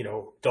little,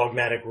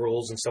 dogmatic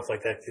rules and stuff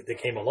like that that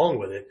came along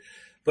with it.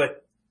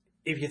 But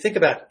if you think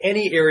about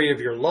any area of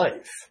your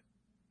life,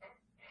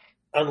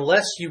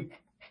 unless you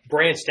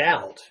branched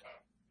out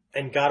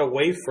and got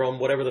away from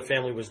whatever the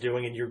family was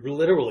doing and you're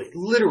literally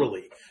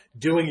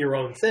doing your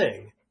own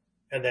thing,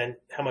 and then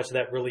how much of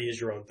that really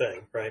is your own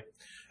thing, right?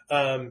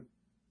 How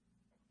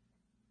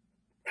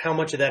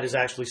much of that is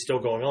actually still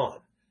going on?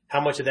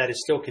 How much of that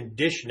is still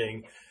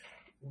conditioning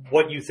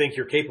what you think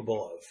you're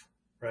capable of,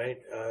 right?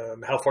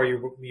 How far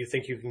you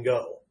think you can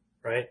go,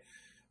 right?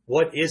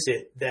 What is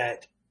it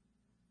that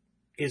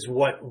is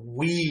what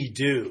we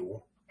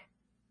do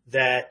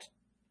that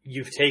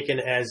you've taken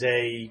as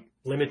a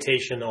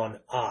limitation on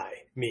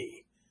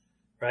me,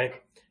 right?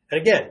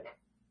 And again,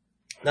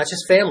 not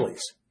just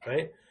families,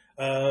 right?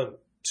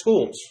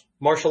 Schools,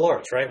 martial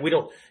arts, right? We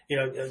don't,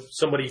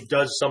 somebody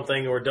does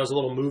something or does a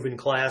little move in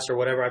class or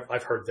whatever.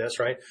 I've heard this,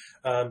 right?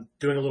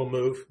 Doing a little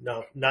move.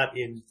 No, not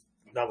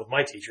with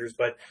my teachers,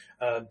 but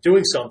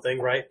doing something,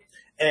 right?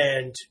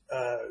 And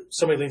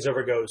somebody leans over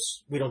and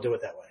goes, "We don't do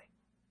it that way.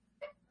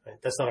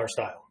 Right? That's not our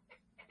style,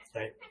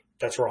 right?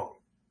 That's wrong."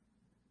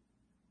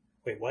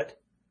 Wait, what?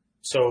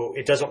 So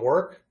it doesn't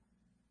work?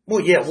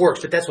 Well, yeah, it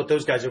works, but that's what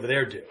those guys over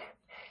there do.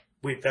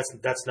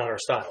 That's not our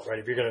style, right?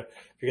 If you're gonna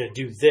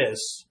do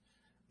this,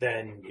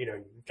 then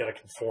you've got to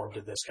conform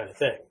to this kind of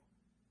thing.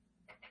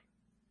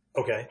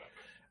 Okay.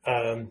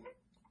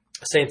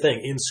 Same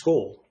thing in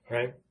school,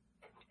 right?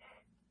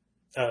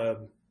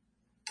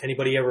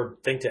 Anybody ever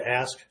think to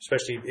ask,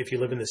 especially if you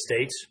live in the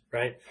States,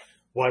 right?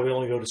 Why we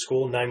only go to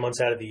school 9 months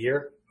out of the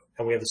year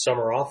and we have the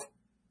summer off?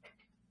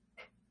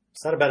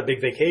 It's not about a big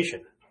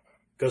vacation.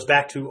 It goes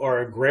back to our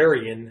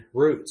agrarian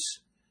roots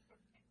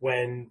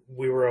when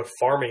we were a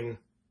farming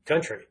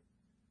country,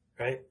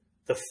 right?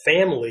 The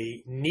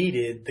family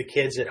needed the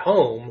kids at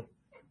home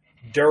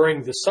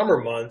during the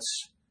summer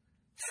months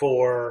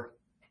for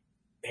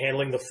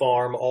handling the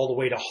farm all the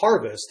way to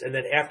harvest. And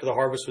then after the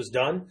harvest was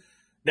done,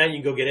 now you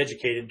can go get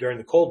educated during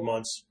the cold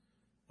months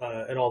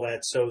and all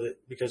that. So that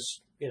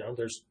because,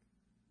 there's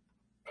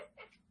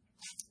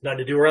nothing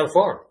to do around the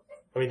farm.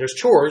 I mean, there's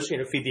chores,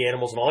 feed the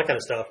animals and all that kind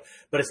of stuff,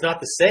 but it's not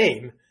the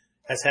same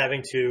as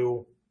having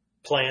to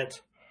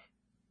plant,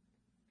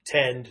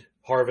 tend,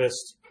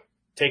 harvest,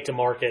 take to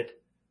market,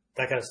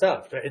 that kind of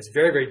stuff. It's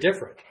very, very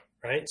different,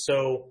 right?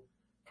 So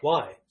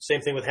why?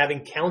 Same thing with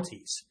having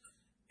counties.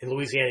 In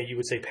Louisiana, you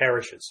would say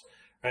parishes,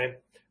 right?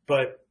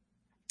 But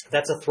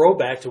that's a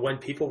throwback to when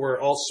people were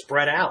all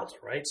spread out,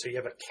 right? So you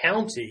have a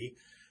county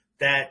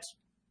that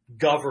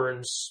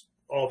governs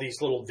all these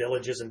little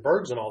villages and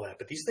burgs and all that.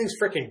 But these things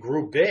freaking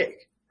grew big,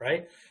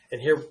 right?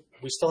 And here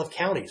we still have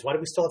counties. Why do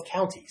we still have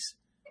counties,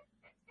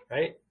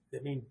 right? I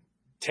mean,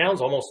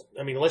 towns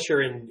unless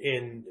you're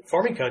in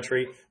farming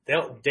country,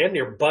 they'll damn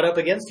near butt up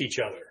against each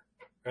other,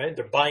 right?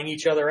 They're buying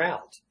each other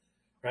out,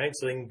 right?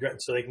 So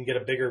they can get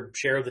a bigger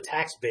share of the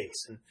tax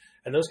base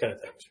and those kind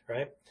of things,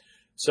 right?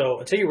 So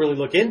until you really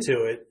look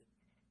into it,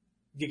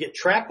 you get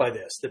trapped by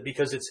this, that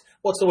because it's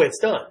the way it's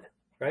done,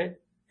 right?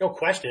 You don't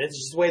question it. It's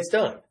just the way it's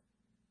done,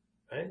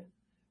 right?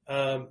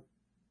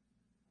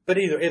 But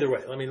either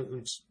way, I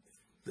mean,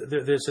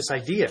 there's this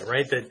idea,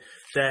 right?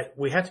 That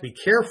we have to be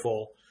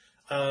careful,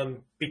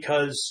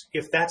 because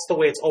if that's the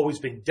way it's always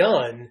been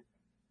done,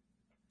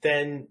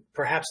 then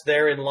perhaps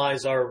therein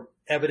lies our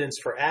evidence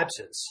for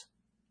absence,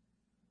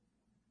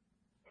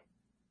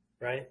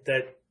 right?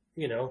 That,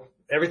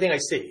 everything I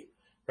see,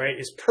 right,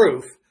 is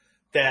proof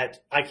that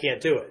I can't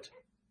do it.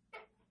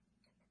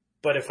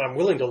 But if I'm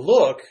willing to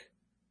look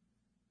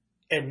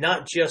and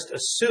not just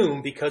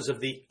assume because of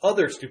the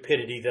other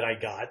stupidity that I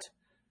got,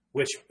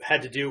 which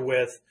had to do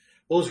with,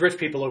 well, those rich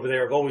people over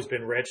there have always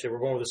been rich. They were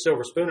born with a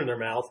silver spoon in their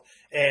mouth,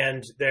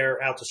 and they're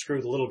out to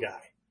screw the little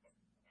guy.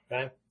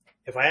 Right?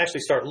 If I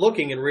actually start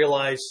looking and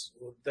realize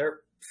they're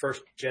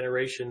first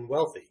generation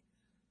wealthy,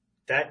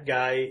 that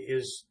guy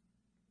is,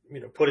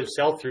 put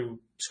himself through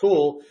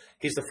school.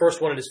 He's the first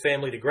one in his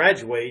family to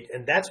graduate,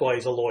 and that's why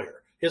he's a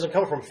lawyer. He doesn't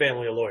come from a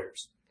family of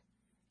lawyers.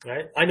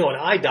 Right? I know an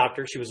eye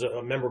doctor. She was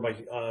a member of my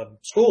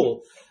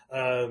school.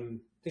 I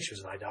think she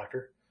was an eye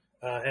doctor,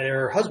 and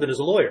her husband is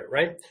a lawyer.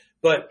 Right?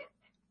 But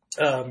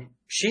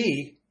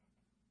she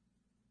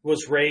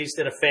was raised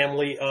in a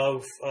family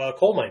of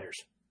coal miners.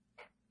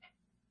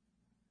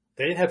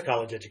 They didn't have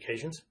college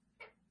educations,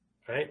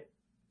 right?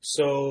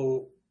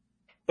 So,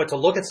 but to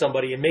look at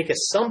somebody and make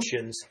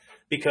assumptions,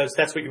 because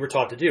that's what you were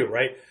taught to do,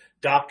 right?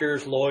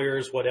 Doctors,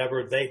 lawyers,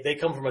 whatever, they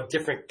come from a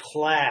different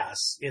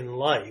class in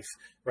life,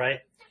 right?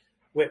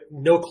 With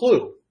no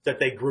clue that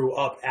they grew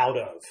up out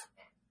of,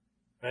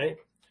 right?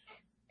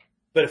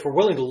 But if we're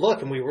willing to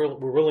look and we're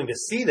willing to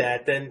see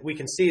that, then we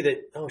can see that,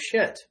 oh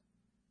shit,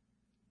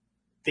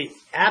 the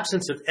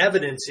absence of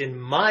evidence in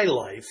my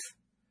life,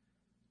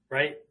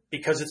 right,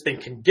 because it's been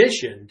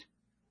conditioned,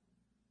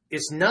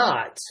 is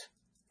not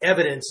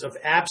evidence of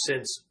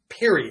absence,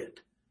 period,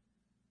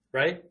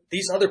 right?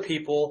 These other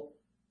people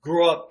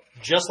grew up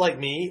just like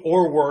me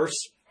or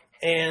worse,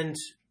 and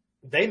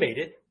they made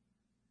it.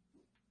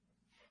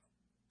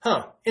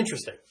 Huh,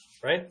 interesting,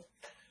 right?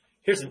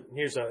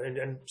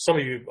 and some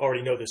of you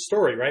already know this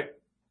story, right?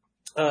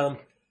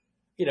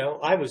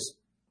 I was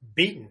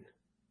beaten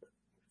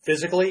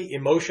physically,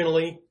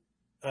 emotionally,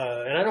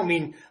 and I don't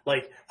mean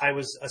like I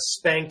was a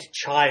spanked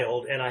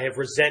child and I have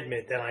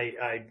resentment and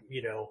I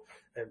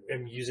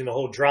am using the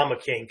whole drama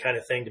king kind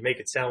of thing to make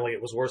it sound like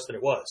it was worse than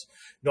it was.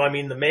 No, I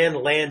mean the man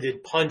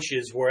landed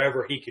punches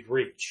wherever he could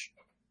reach,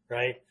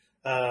 right?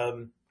 I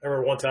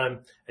remember one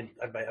time, and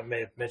I may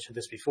have mentioned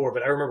this before,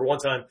 but I remember one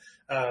time,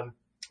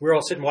 we were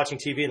all sitting watching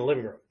TV in the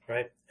living room,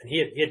 right? And he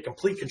had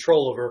complete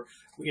control over,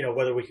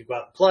 whether we could go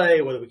out and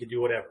play, whether we could do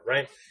whatever,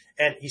 right?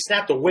 And he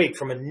snapped awake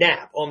from a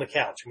nap on the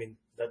couch. I mean,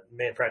 that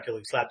man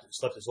practically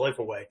slept his life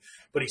away,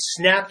 but he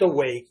snapped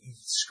awake. He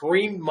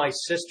screamed my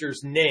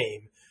sister's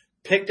name,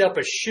 picked up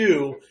a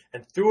shoe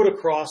and threw it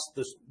across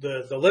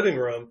the living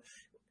room,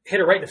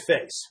 hit her right in the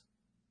face,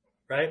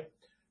 right?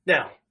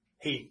 Now,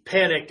 he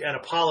panicked and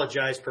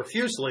apologized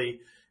profusely,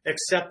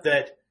 except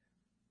that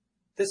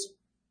this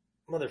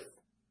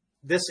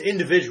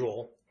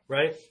individual,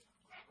 right,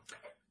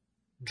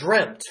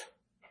 dreamt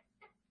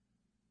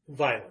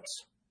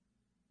violence.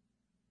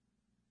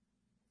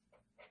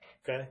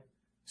 Okay?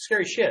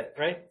 Scary shit,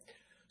 right?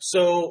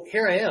 So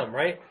here I am,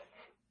 right?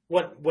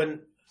 When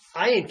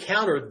I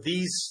encountered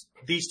these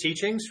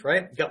teachings,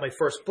 right? Got my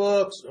first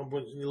books,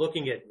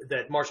 looking at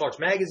that martial arts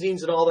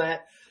magazines and all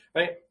that,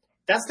 right?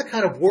 That's the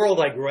kind of world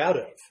I grew out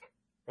of,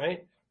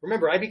 right?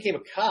 Remember, I became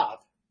a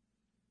cop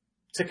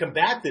to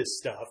combat this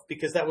stuff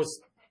because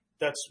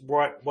that's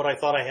what I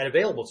thought I had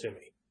available to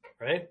me,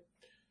 right?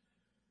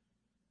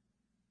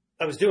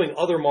 I was doing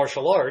other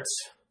martial arts,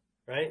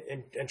 right?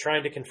 And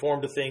trying to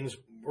conform to things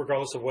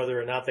regardless of whether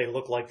or not they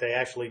looked like they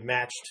actually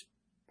matched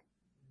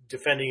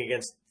defending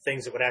against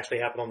things that would actually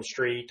happen on the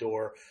street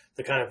or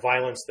the kind of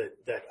violence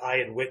that I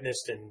had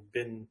witnessed and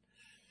been,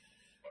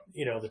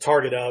 the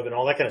target of and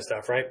all that kind of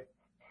stuff, right?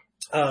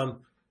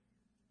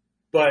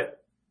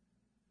 But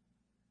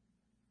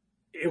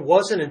it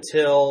wasn't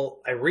until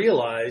I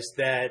realized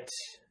that,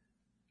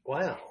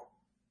 wow,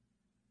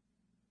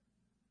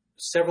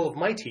 several of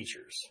my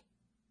teachers,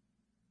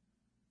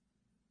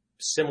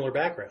 similar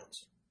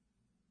backgrounds.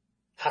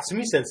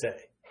 Hatsumi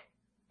Sensei,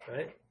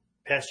 right?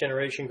 Past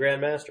generation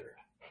grandmaster.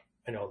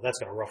 I know that's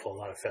going to ruffle a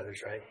lot of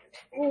feathers, right?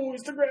 Oh,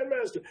 he's the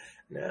grandmaster.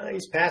 No,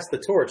 he's passed the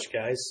torch,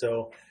 guys.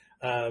 So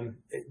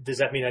does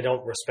that mean I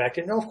don't respect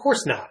it? No, of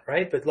course not,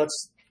 right? But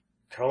let's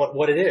call it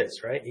what it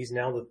is, right? He's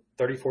now the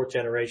 34th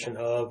generation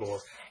of, or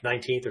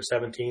 19th or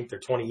 17th or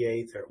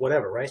 28th or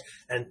whatever, right?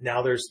 And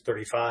now there's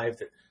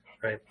 35,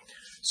 right?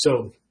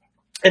 So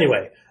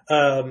anyway,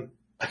 I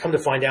come to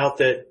find out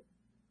that,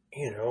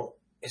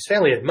 his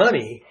family had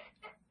money,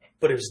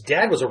 but his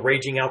dad was a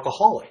raging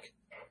alcoholic.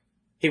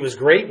 He was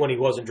great when he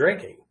wasn't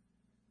drinking,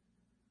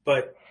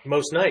 but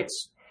most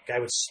nights, guy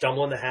would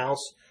stumble in the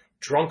house,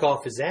 drunk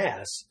off his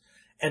ass,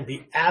 and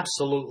be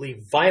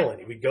absolutely violent.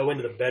 He would go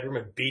into the bedroom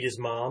and beat his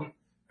mom,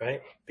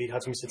 right? Beat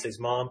Hatsumi Sensei's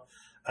mom.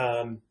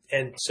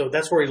 And so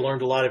that's where he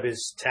learned a lot of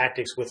his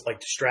tactics with like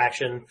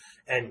distraction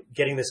and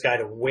getting this guy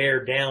to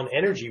wear down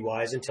energy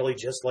wise until he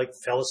just like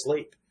fell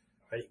asleep,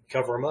 right?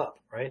 Cover him up,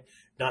 right?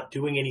 Not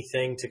doing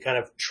anything to kind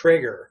of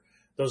trigger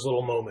those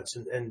little moments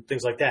and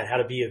things like that. How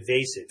to be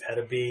evasive, how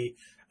to be,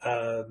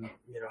 how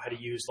to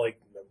use like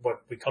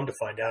what we come to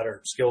find out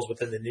are skills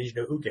within the Ninja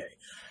no Uge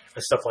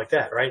and stuff like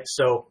that, right?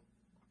 So,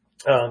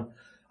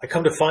 I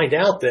come to find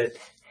out that,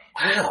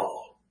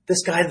 wow,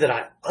 this guy that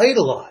I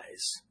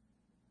idolize,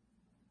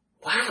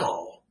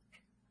 wow,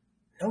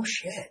 no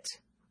shit.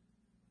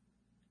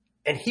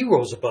 And he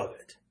rose above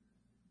it.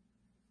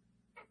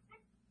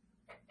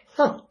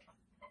 Huh.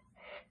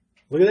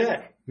 Look at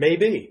that.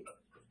 Maybe,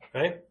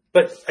 right?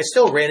 But I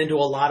still ran into a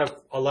lot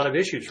of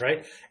issues,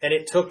 right? And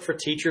it took for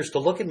teachers to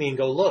look at me and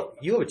go, look,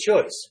 you have a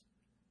choice.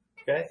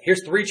 Okay?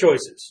 Here's 3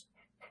 choices.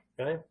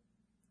 Okay?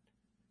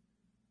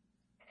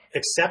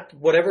 Accept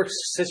whatever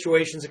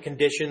situations and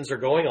conditions are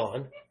going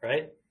on,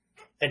 right?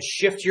 And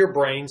shift your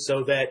brain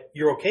so that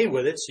you're okay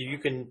with it so you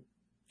can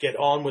get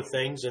on with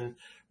things and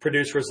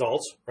produce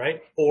results,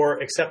 right? Or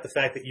accept the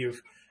fact that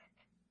you've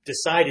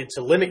decided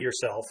to limit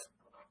yourself.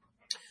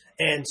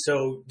 And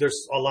so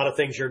there's a lot of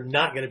things you're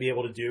not going to be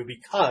able to do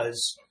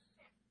because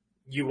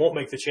you won't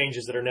make the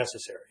changes that are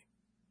necessary.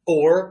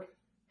 Or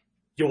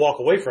you walk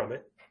away from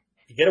it,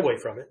 you get away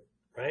from it,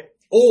 right?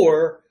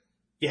 Or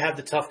you have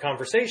the tough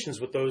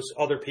conversations with those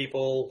other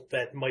people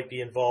that might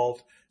be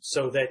involved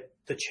so that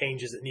the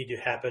changes that need to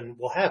happen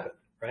will happen,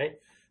 right?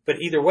 But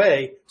either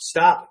way,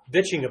 stop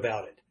bitching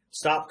about it.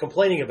 Stop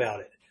complaining about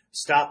it.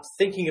 Stop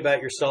thinking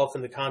about yourself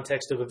in the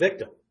context of a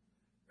victim,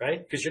 right?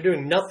 Because you're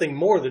doing nothing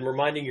more than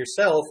reminding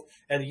yourself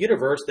and the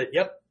universe that,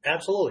 yep,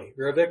 absolutely,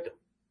 you're a victim,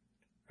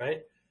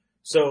 right?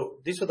 So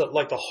these were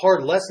the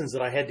hard lessons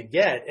that I had to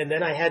get. And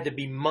then I had to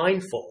be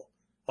mindful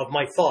of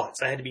my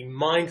thoughts. I had to be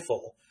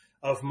mindful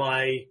of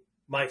my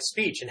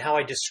speech and how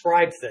I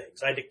describe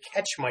things. I had to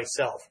catch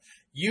myself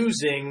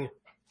using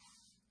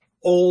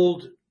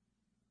old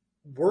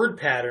word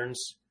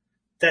patterns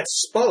that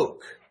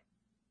spoke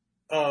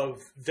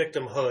of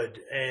victimhood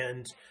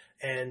and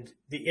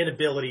the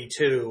inability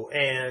to,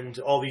 and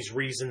all these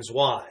reasons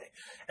why.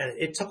 And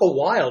it took a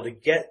while to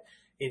get,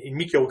 in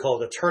Mikyo we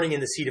call it a turning in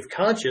the seat of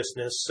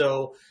consciousness.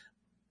 So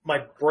my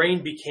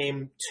brain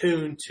became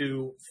tuned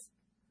to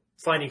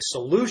finding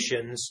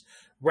solutions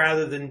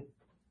rather than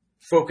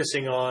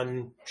focusing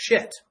on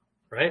shit,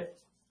 right?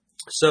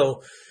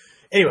 So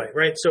anyway,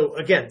 right? So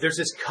again, there's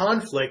this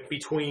conflict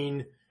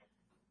between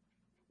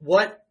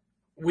what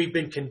we've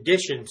been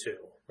conditioned to,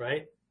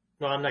 right?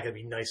 Well, I'm not going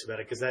to be nice about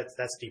it because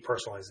that's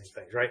depersonalizing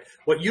things, right?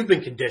 What you've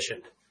been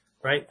conditioned,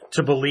 right?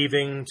 To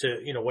believing,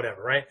 to,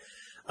 whatever, right?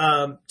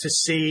 To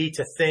see,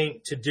 to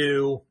think, to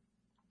do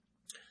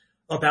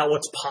about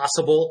what's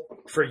possible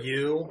for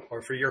you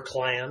or for your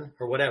clan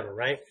or whatever,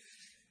 right?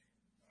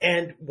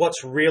 And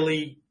what's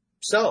really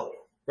so,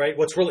 right?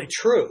 What's really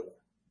true.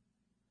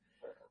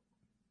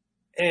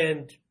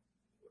 And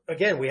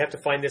again, we have to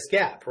find this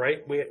gap,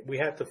 right? We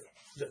have to,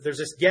 there's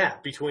this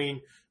gap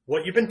between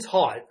what you've been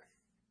taught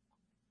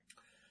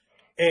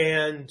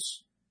and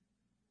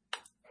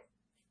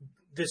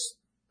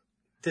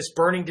this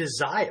burning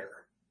desire,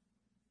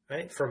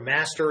 right? For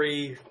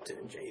mastery.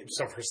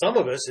 So for some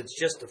of us, it's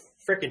just a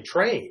freaking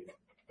train,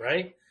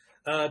 right?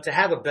 To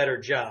have a better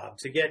job,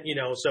 to get,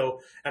 so,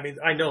 I mean,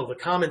 I know the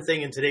common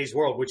thing in today's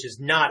world, which is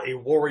not a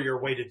warrior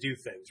way to do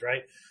things,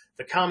 right?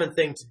 The common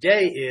thing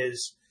today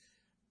is,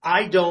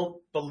 I don't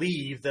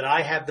believe that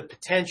I have the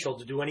potential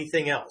to do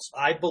anything else.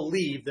 I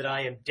believe that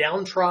I am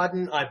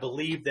downtrodden. I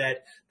believe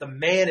that the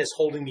man is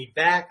holding me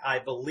back. I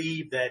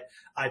believe that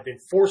I've been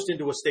forced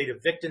into a state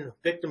of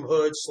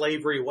victimhood,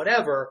 slavery,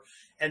 whatever.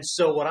 And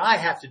so what I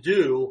have to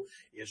do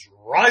is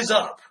rise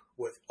up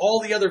with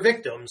all the other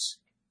victims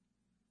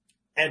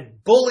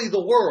and bully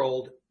the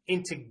world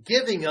into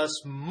giving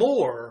us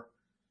more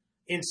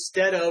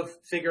instead of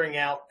figuring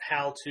out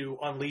how to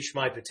unleash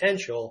my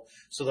potential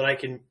so that I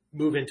can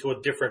move into a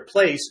different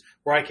place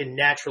where I can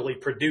naturally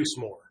produce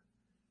more.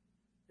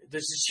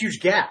 There's this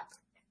huge gap,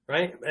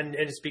 right? And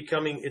it's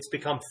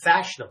become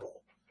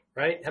fashionable,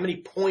 right? How many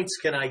points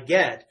can I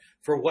get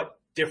for what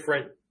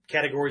different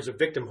categories of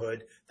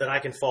victimhood that I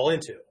can fall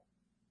into,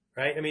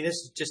 right? I mean,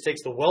 this just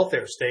takes the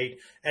welfare state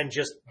and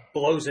just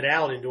blows it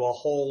out into a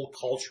whole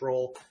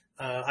cultural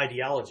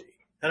ideology.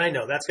 And I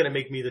know that's going to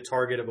make me the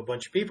target of a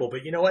bunch of people,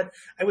 but you know what?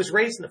 I was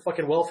raised in a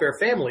fucking welfare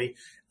family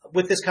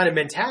with this kind of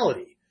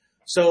mentality.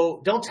 So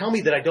don't tell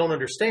me that I don't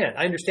understand.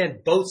 I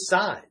understand both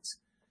sides.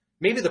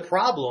 Maybe the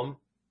problem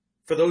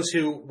for those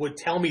who would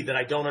tell me that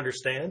I don't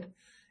understand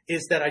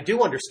is that I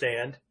do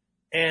understand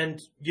and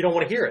you don't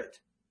want to hear it.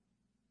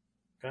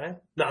 Okay?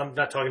 No, I'm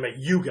not talking about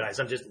you guys.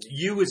 I'm just,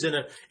 you is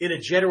in a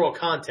general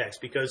context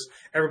because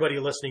everybody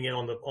listening in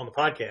on the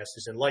podcast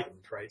is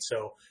enlightened, right?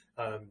 So,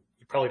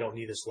 you probably don't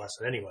need this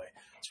lesson anyway.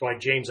 That's why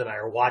James and I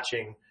are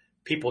watching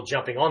people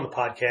jumping on the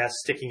podcast,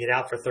 sticking it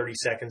out for 30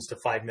 seconds to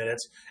 5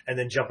 minutes, and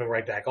then jumping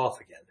right back off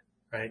again,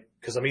 right?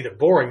 Because I'm either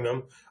boring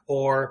them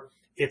or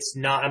it's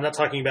not, I'm not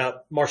talking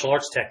about martial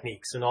arts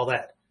techniques and all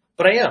that,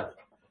 but I am,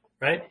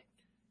 right?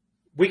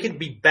 We could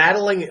be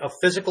battling a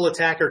physical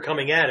attacker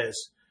coming at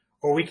us,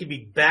 or we could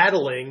be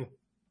battling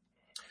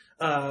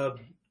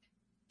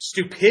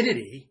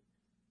stupidity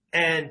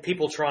and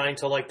people trying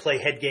to like play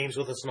head games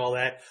with us and all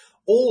that.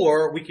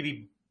 Or we could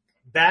be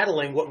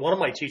battling what one of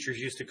my teachers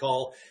used to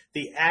call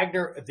the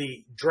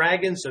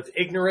dragons of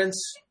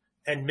ignorance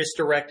and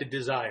misdirected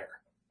desire.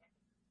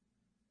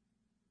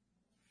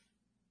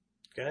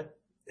 Okay?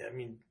 I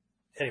mean,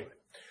 anyway.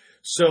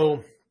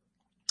 So,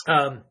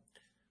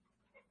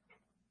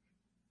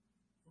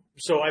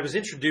 so I was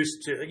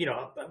introduced to,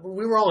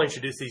 we were all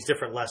introduced to these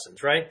different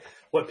lessons, right?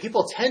 What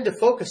people tend to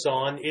focus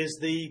on is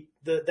the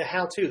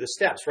how-to, the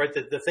steps, right?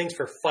 The things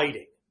for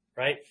fighting,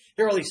 right?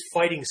 Here are all these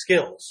fighting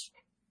skills.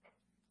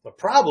 The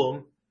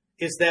problem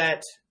is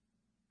that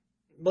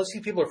most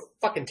of these people are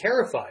fucking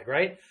terrified,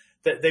 right?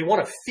 That they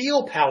want to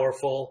feel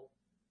powerful,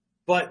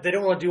 but they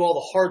don't want to do all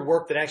the hard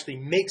work that actually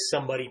makes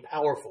somebody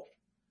powerful,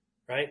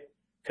 right?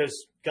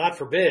 Because God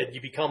forbid you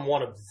become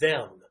one of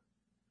them,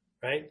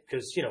 right?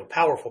 Because,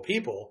 powerful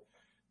people,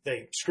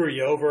 they screw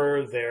you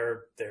over,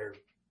 they're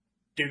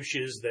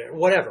douches, they're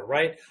whatever,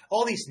 right?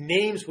 All these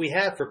names we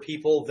have for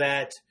people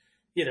that,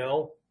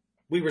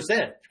 we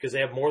resent because they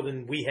have more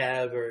than we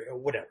have or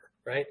whatever,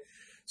 right?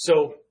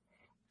 So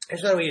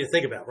here's what I want you to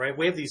think about, right?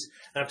 We have these,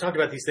 and I've talked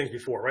about these things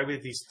before, right? We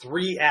have these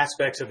three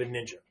aspects of a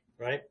ninja,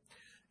 right?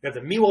 You have the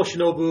Miwo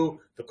Shinobu,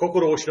 the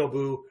Kokoro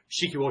Shinobu,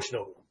 Shikiwo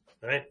Shinobu,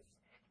 right?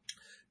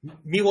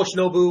 Miwo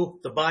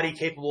Shinobu, the body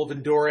capable of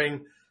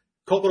enduring.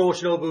 Kokoro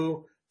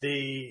Shinobu,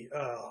 the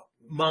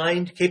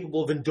mind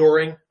capable of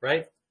enduring,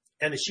 right?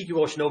 And the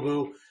Shikiwo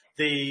Shinobu,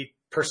 the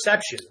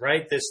perception,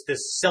 right? This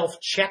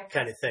self-check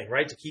kind of thing,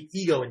 right? To keep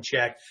ego in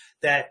check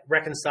that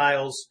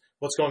reconciles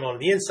what's going on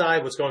the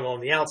inside, what's going on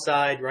the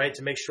outside, right?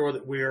 To make sure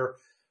that we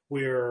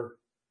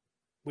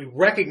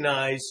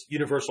recognize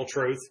universal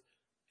truth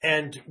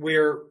and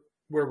we're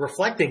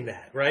reflecting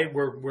that, right?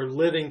 We're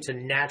living to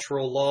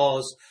natural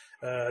laws,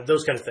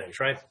 those kind of things,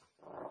 right?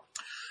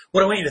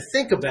 What I want you to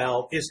think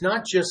about is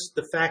not just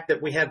the fact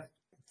that we have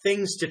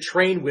things to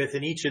train with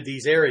in each of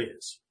these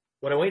areas.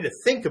 What I want you to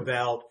think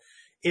about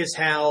is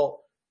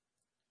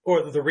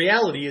the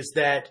reality is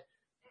that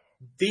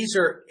these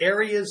are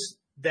areas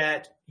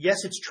that,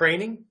 yes, it's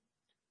training,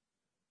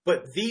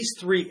 but these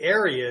three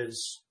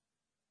areas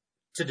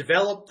to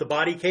develop the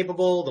body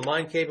capable, the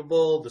mind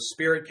capable, the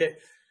spirit,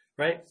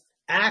 right,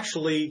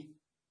 actually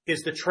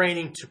is the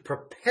training to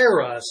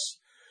prepare us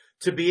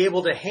to be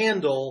able to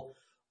handle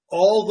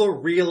all the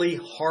really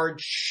hard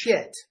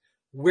shit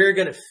we're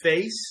going to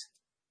face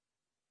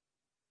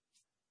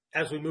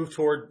as we move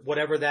toward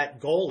whatever that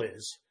goal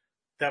is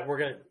that we're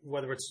going to,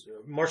 whether it's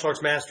martial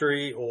arts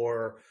mastery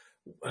or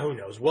who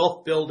knows,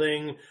 wealth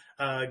building,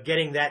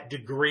 getting that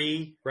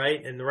degree,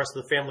 right? And the rest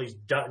of the family's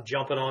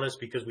jumping on us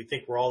because we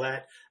think we're all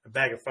that, a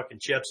bag of fucking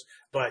chips.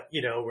 But,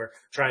 we're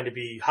trying to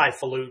be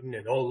highfalutin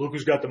and, oh, look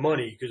who's got the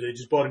money because they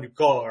just bought a new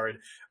car and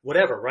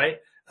whatever, right?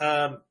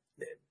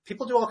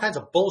 People do all kinds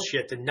of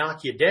bullshit to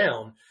knock you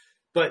down.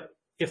 But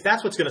if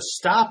that's what's going to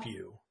stop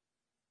you,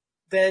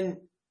 then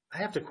I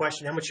have to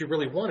question how much you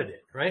really wanted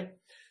it, right?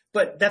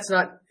 But that's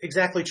not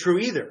exactly true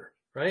either,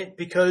 right?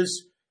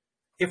 Because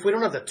if we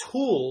don't have the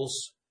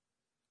tools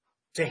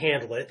to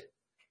handle it,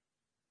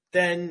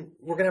 then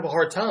we're going to have a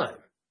hard time,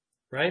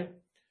 right?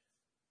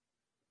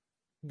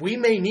 We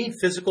may need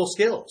physical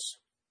skills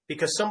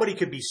because somebody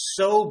could be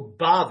so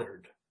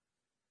bothered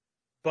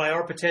by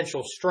our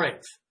potential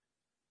strength.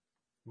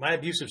 My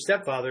abusive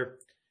stepfather,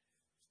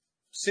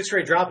 6th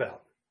grade dropout,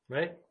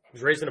 right?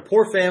 Was raised in a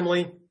poor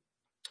family,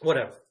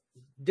 whatever.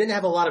 Didn't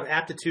have a lot of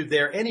aptitude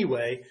there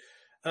anyway,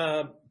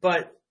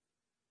 but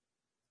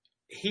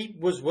he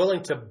was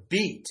willing to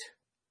beat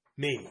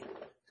me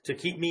to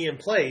keep me in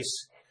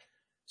place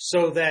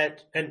so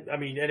that, and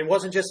it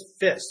wasn't just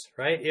fists,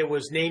 right? It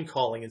was name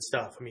calling and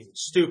stuff.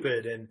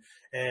 Stupid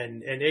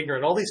and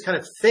ignorant, all these kind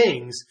of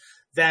things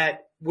that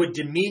would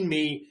demean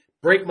me,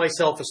 break my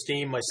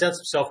self-esteem, my sense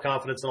of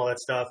self-confidence and all that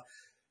stuff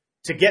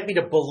to get me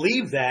to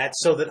believe that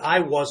so that I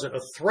wasn't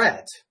a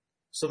threat,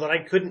 so that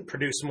I couldn't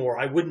produce more.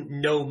 I wouldn't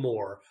know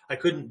more. I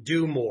couldn't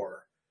do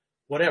more,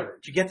 whatever.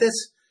 Do you get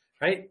this?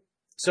 Right?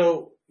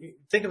 So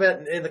think of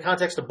it in the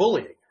context of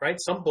bullying, right?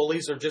 Some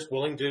bullies are just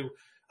willing to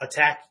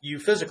attack you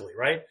physically,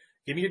 right?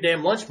 Give me your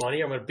damn lunch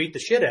money. I'm going to beat the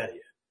shit out of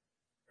you,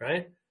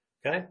 right?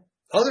 Okay.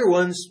 Other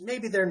ones,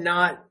 maybe they're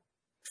not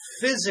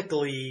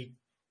physically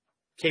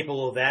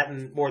capable of that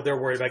and more they're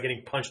worried about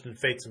getting punched in the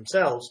face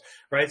themselves,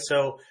 right?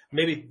 So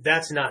maybe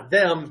that's not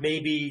them.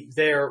 Maybe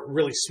they're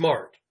really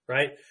smart,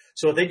 right?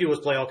 So what they do is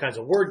play all kinds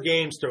of word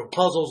games, throw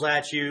puzzles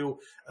at you,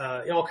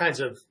 all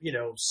kinds of,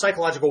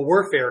 psychological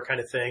warfare kind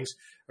of things,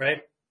 right?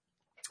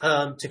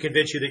 To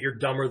convince you that you're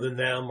dumber than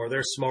them or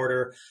they're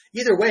smarter.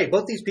 Either way,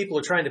 both these people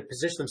are trying to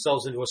position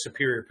themselves into a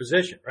superior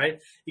position, right?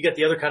 You got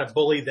the other kind of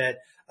bully that,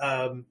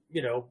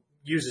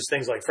 uses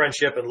things like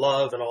friendship and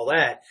love and all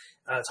that.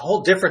 It's a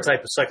whole different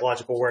type of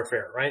psychological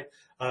warfare, right?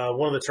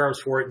 One of the terms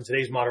for it in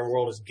today's modern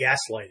world is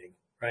gaslighting,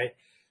 right?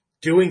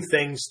 Doing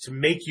things to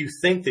make you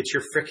think that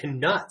you're freaking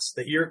nuts,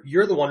 that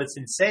you're the one that's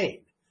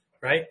insane,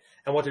 right?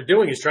 And what they're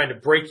doing is trying to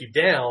break you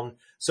down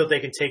so they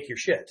can take your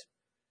shit,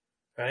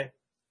 right?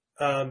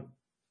 You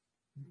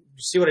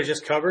see what I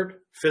just covered?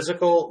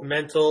 Physical,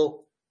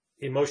 mental,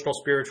 emotional,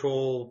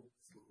 spiritual,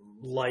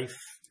 life,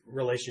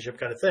 relationship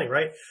kind of thing,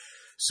 right?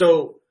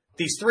 So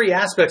these three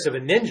aspects of a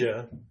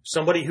ninja,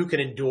 somebody who can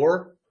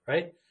endure,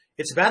 right?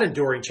 It's about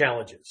enduring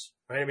challenges,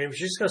 right? If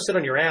you're just going to sit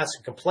on your ass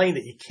and complain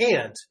that you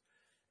can't,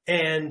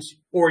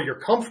 or you're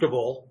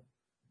comfortable,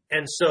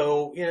 and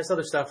so, this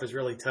other stuff is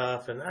really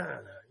tough, and I don't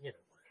know,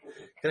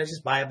 can I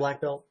just buy a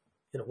black belt?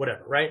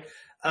 Whatever, right?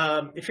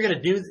 If you're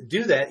going to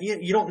do that,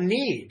 you don't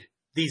need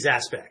these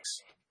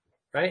aspects,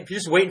 right? If you're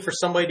just waiting for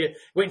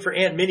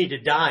Aunt Minnie to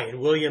die and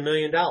will you $1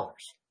 million,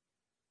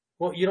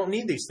 well, you don't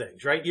need these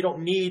things, right? You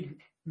don't need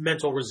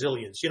mental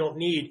resilience. You don't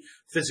need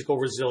physical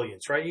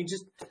resilience, right? You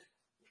just,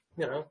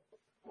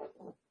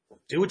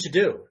 do what you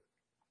do,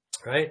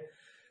 right?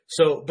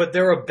 So, but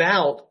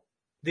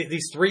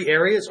these three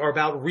areas are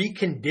about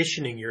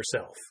reconditioning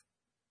yourself,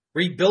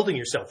 rebuilding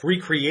yourself,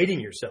 recreating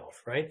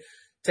yourself, right?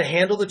 To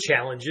handle the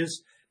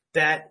challenges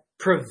that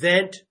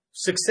prevent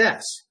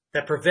success,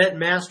 that prevent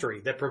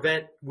mastery, that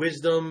prevent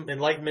wisdom,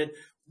 enlightenment,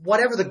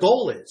 whatever the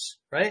goal is,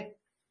 right?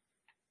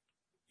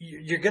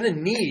 You're going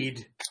to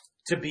need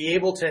to be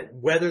able to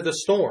weather the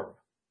storm,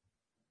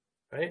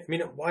 right?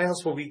 Why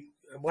else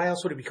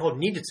would it be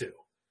called ninjutsu,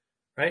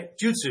 right?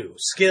 Jutsu,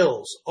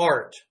 skills,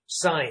 art,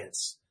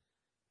 science,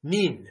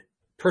 nin,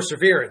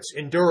 perseverance,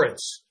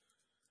 endurance.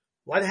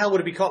 Why the hell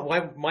would it be called?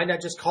 Why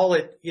not just call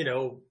it,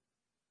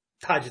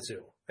 taijutsu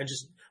and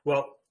just,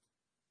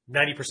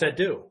 90%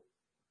 do.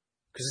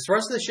 Because the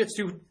rest of the shit's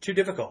too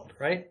difficult,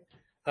 right?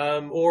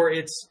 Or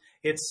it's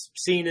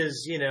seen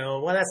as,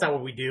 that's not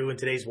what we do in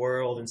today's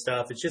world and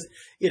stuff. It's just,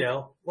 you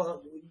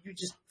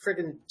just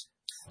freaking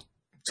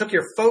took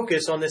your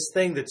focus on this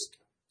thing that's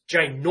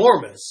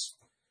ginormous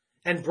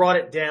and brought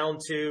it down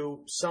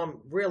to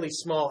some really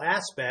small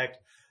aspect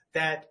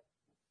that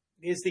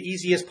is the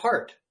easiest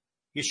part.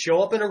 You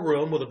show up in a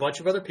room with a bunch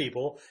of other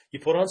people, you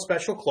put on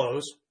special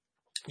clothes,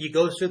 You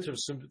go through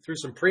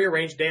some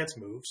prearranged dance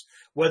moves,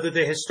 whether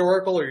they're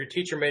historical or your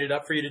teacher made it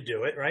up for you to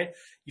do it, right?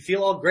 You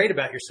feel all great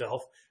about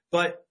yourself,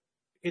 but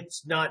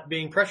it's not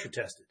being pressure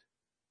tested.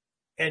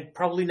 And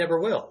probably never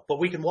will. But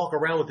we can walk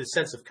around with this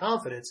sense of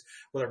confidence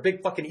with our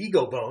big fucking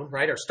ego bone,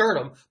 right? Our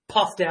sternum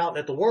puffed out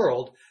at the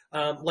world,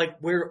 like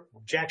we're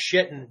jack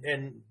shit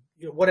and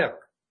you know, whatever,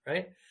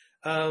 right?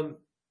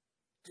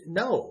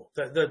 No,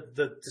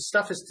 the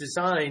stuff is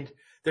designed.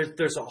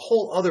 There's a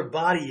whole other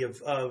body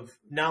of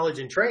knowledge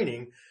and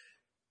training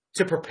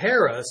to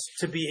prepare us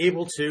to be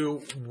able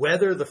to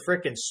weather the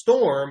frickin'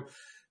 storm,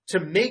 to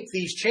make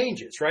these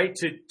changes, right?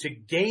 To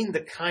gain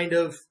the kind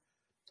of,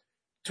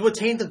 to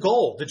attain the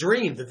goal, the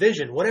dream, the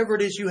vision, whatever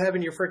it is you have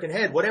in your frickin'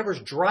 head, whatever's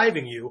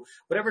driving you,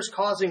 whatever's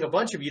causing a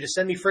bunch of you to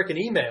send me frickin'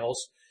 emails.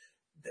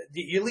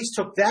 You at least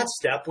took that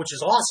step, which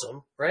is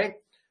awesome, right?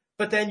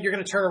 But then you're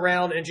going to turn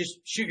around and just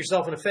shoot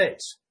yourself in the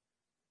face,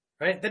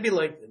 right? That'd be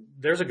like,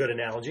 there's a good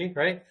analogy,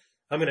 right?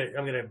 I'm going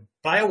to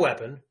buy a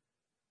weapon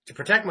to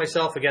protect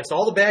myself against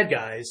all the bad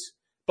guys.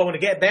 But when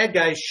the bad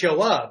guys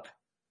show up,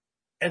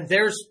 and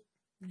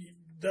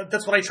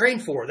that's what I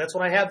trained for. That's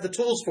what I have the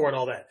tools for and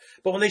all that.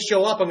 But when they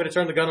show up, I'm going to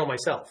turn the gun on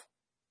myself.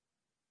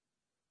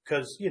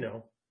 Because, you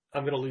know,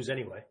 I'm going to lose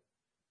anyway.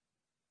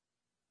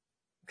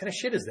 What kind of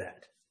shit is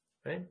that,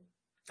 right?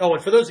 Oh,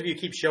 and for those of you who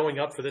keep showing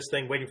up for this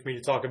thing, waiting for me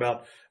to talk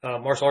about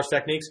martial arts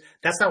techniques,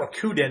 that's not what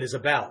KUDEN is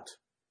about.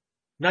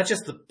 Not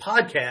just the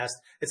podcast.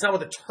 It's not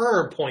what the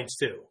term points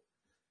to.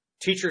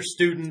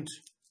 Teacher-student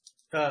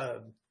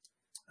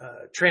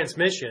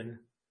transmission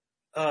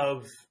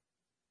of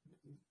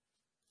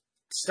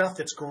stuff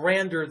that's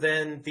grander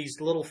than these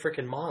little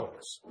freaking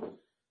models,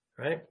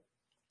 right?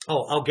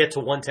 Oh, I'll get to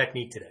one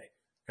technique today,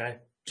 right?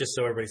 Just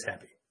so everybody's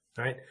happy,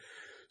 all right?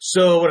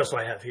 So what else do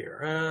I have here?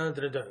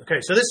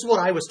 Okay, so this is what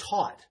I was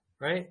taught,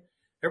 right?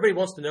 Everybody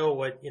wants to know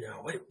what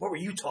were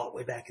you taught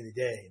way back in the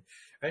day,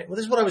 right? Well,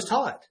 this is what I was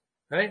taught,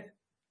 right?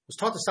 I was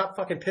taught to stop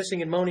fucking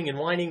pissing and moaning and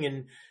whining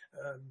and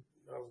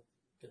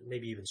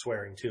maybe even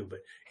swearing too, but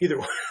either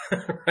way,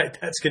 right?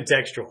 That's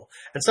contextual.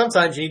 And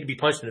sometimes you need to be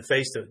punched in the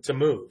face to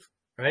move,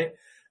 right?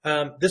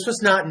 This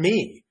was not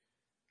me,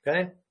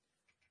 okay?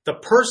 The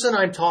person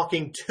I'm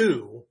talking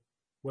to,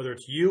 whether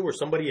it's you or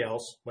somebody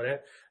else,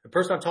 whatever, the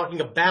person I'm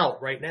talking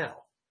about right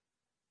now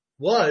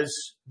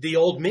was the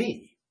old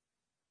me.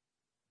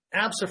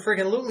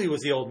 Abso-freaking-lutely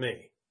was the old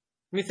me.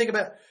 I mean, think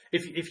about,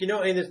 if you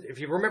know, if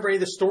you remember any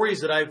of the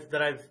stories that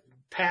I've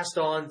passed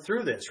on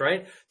through this,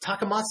 right?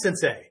 Takamatsu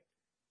Sensei,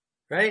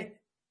 right?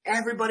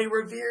 Everybody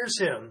reveres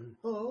him.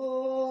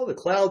 Oh, the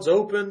clouds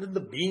opened and the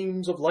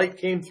beams of light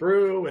came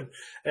through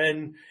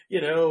and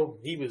you know,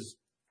 he was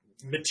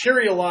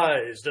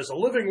materialized as a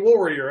living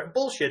warrior and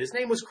bullshit. His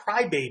name was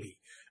Crybaby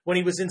when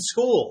he was in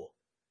school.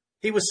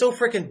 He was so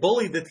freaking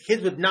bullied that the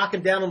kids would knock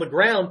him down on the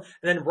ground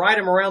and then ride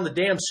him around the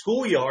damn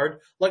schoolyard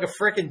like a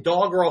freaking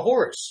dog or a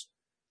horse.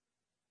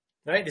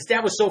 Right? His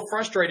dad was so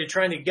frustrated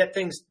trying to get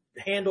things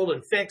handled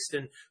and fixed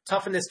and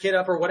toughen this kid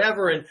up or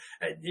whatever, and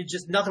it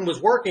just nothing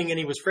was working, and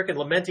he was freaking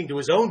lamenting to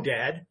his own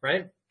dad,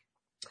 right?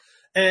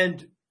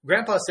 And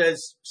Grandpa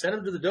says, send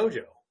him to the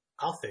dojo.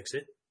 I'll fix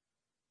it.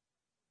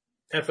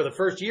 And for the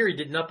first year, he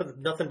did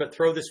nothing but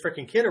throw this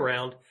freaking kid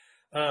around,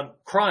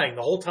 crying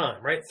the whole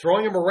time, right?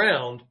 Throwing him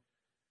around,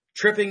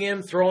 tripping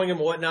him, throwing him,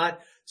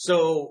 whatnot.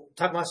 So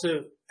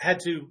Takamatsu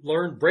had to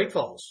learn break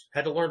falls,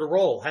 had to learn to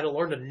roll, had to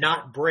learn to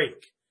not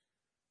break.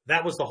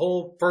 That was the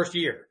whole first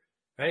year,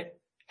 right?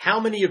 How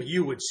many of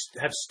you would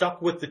have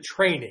stuck with the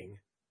training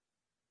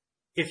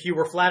if you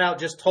were flat out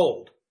just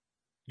told,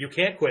 you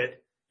can't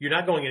quit, you're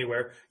not going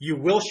anywhere, you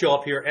will show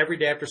up here every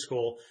day after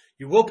school,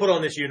 you will put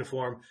on this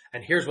uniform,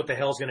 and here's what the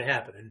hell's going to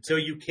happen. Until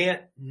you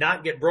can't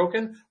not get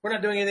broken, we're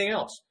not doing anything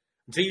else.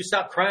 Until you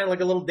stop crying like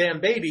a little damn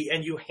baby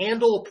and you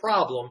handle a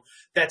problem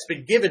that's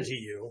been given to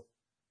you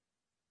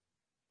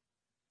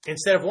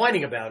instead of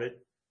whining about it,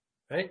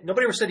 right?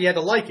 Nobody ever said you had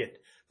to like it,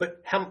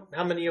 but how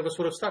many of us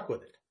would have stuck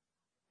with it?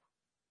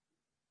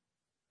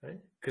 Right?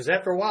 Because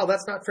after a while,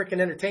 that's not freaking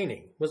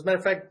entertaining. As a matter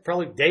of fact,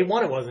 probably day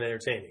one, it wasn't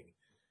entertaining.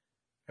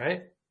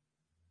 Right?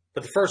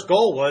 But the first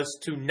goal was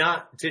to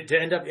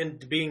end up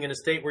being in a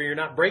state where you're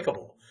not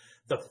breakable.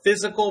 The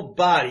physical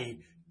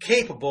body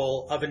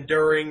capable of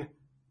enduring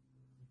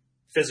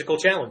physical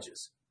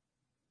challenges.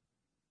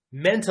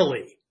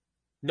 Mentally.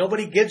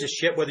 Nobody gives a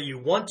shit whether you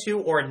want to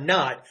or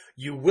not.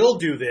 You will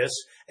do this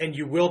and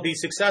you will be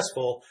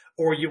successful,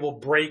 or you will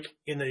break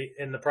in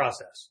the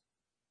process.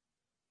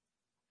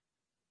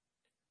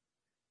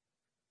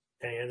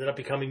 And he ended up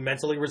becoming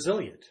mentally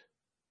resilient.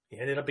 He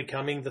ended up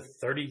becoming the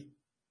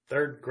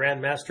 33rd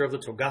Grandmaster of the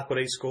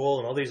Togakure school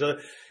and all these other,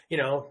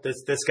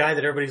 this guy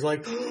that everybody's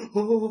like,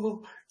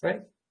 oh,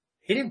 right?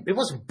 He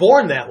wasn't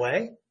born that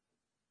way.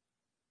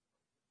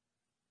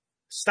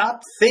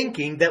 Stop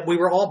thinking that we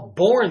were all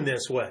born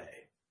this way.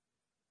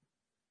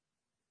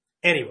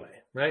 Anyway,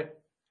 right?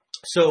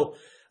 So,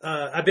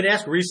 I've been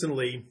asked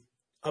recently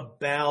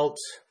about,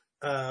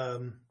 I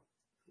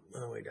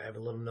have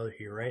a little note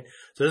here, right?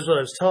 So this is what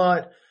I was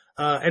taught.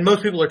 And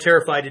most people are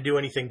terrified to do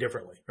anything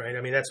differently, right?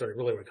 I mean, that's what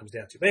it comes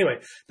down to. But anyway,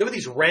 there were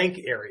these rank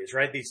areas,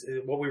 right?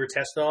 What we were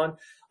tested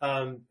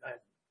on.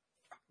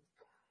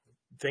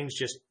 Things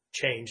just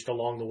changed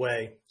along the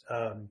way,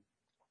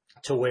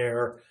 to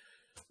where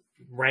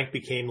rank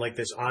became like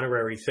this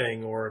honorary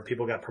thing, or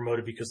people got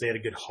promoted because they had a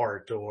good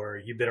heart, or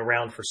you've been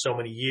around for so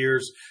many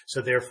years,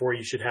 so therefore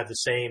you should have the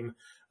same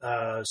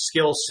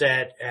skill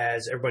set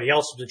as everybody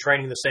else who's been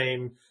training the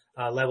same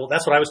level.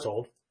 That's what I was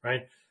told,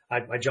 right?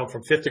 I jumped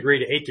from 5th degree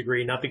to 8th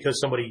degree, not because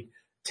somebody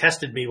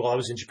tested me while I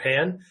was in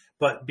Japan,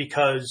 but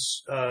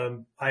because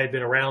I had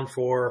been around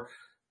for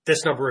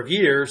this number of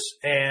years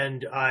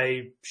and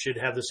I should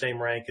have the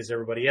same rank as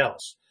everybody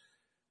else.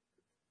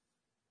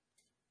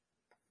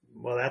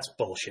 Well, that's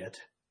bullshit.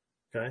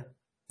 Okay.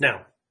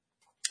 Now,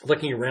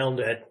 looking around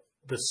at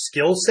the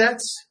skill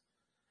sets,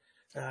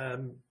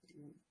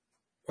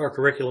 our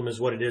curriculum is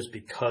what it is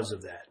because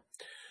of that.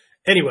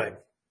 Anyway,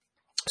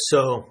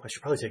 so I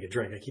should probably take a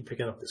drink. I keep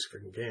picking up this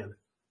freaking can.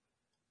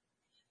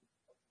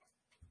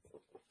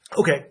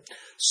 Okay.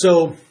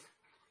 So,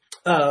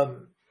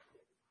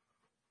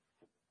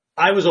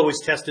 I was always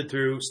tested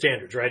through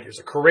standards, right? There's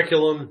a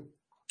curriculum.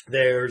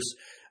 There's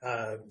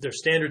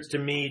standards to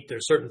meet.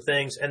 There's certain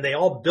things, and they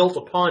all built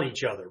upon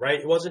each other, right?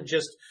 It wasn't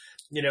just,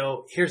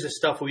 here's the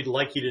stuff we'd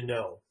like you to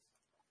know.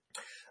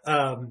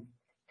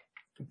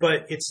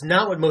 But it's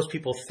not what most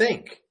people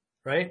think,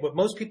 right? What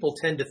most people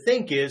tend to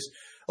think is,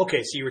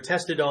 okay, so you were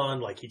tested on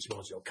like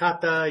Ichimonji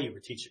Kata, you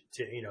were teaching,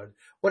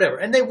 whatever.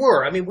 And they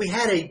were. I mean, we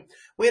had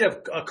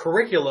a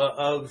curricula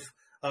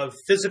of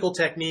physical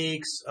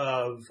techniques,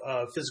 of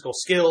physical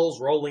skills,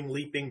 rolling,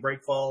 leaping, break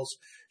falls,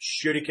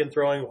 shuriken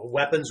throwing,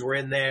 weapons were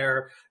in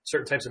there,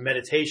 certain types of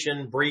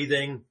meditation,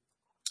 breathing.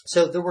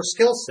 So there were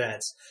skill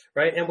sets,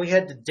 right? And we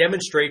had to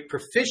demonstrate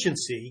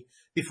proficiency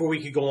before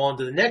we could go on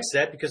to the next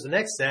set, because the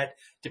next set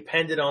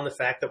depended on the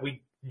fact that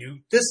we knew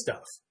this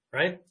stuff,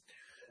 right?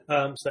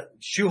 So that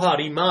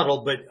Shuhari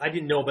model, but I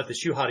didn't know about the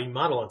Shuhari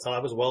model until I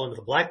was well into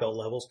the black belt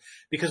levels,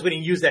 because we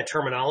didn't use that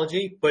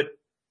terminology, but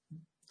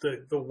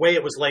the way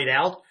it was laid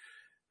out,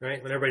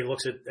 right? When everybody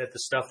looks at the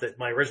stuff that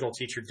my original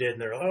teacher did,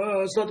 and they're like,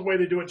 oh, it's not the way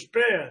they do it in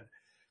Japan.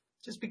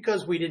 Just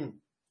because we didn't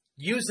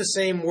use the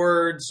same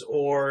words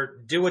or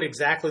do it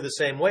exactly the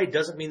same way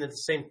doesn't mean that the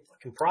same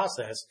fucking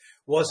process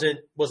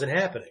wasn't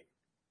happening,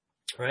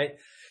 right?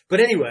 But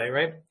anyway,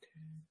 right?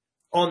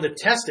 On the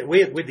test, we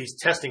have with these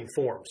testing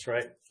forms,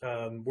 right?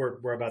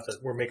 We're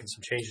making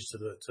some changes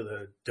to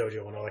the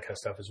dojo and all that kind of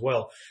stuff as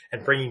well,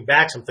 and bringing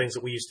back some things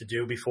that we used to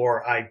do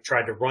before I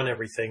tried to run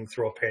everything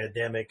through a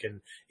pandemic,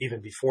 and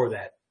even before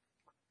that.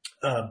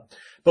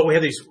 But we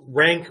have these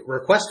rank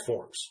request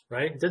forms,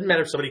 right? It didn't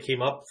matter if somebody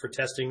came up for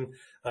testing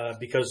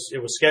because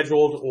it was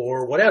scheduled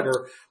or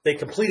whatever. They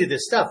completed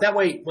this stuff. That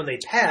way, when they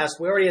passed,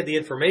 we already had the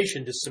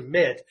information to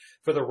submit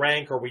for the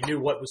rank, or we knew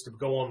what was to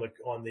go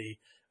on the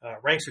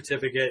rank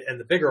certificate. And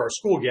the bigger our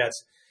school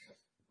gets,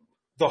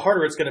 the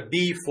harder it's going to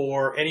be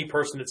for any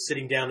person that's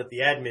sitting down at the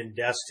admin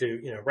desk to,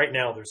 right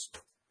now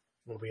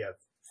we have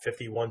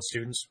 51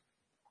 students.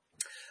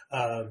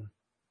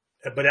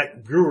 But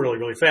that grew really,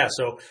 really fast.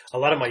 So a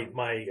lot of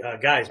my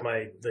guys,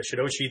 the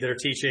Shidoshi that are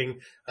teaching,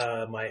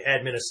 my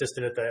admin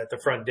assistant at the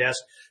front desk,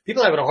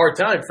 people are having a hard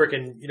time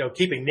freaking,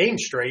 keeping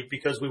names straight,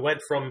 because we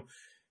went from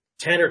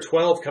 10 or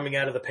 12 coming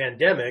out of the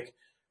pandemic,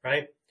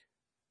 right?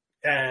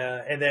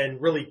 And then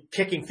really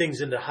kicking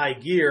things into high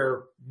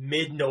gear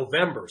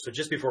mid-November. So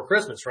just before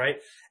Christmas, right?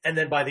 And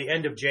then by the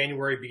end of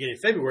January, beginning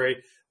of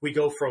February, we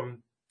go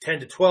from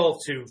 10 to 12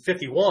 to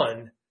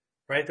 51,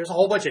 right? There's a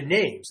whole bunch of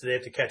names that they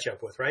have to catch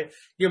up with, right? Can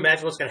you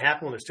imagine what's going to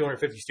happen when there's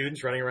 250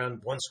 students running around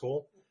one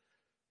school?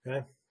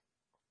 Okay.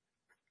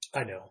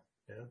 I know.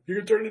 Yeah. You're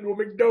going to turn it into a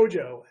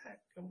McDojo.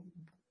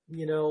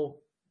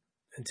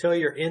 Until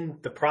you're in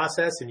the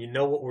process and you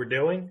know what we're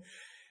doing,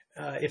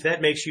 if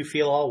that makes you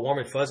feel all warm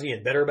and fuzzy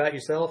and better about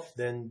yourself,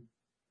 then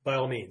by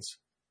all means,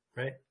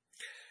 right?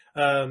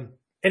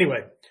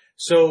 Anyway,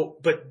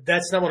 but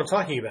that's not what I'm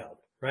talking about,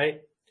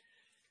 right?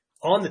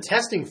 On the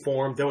testing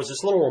form, there was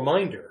this little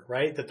reminder,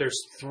 right, that there's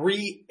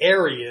 3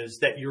 areas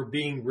that you're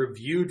being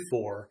reviewed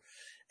for.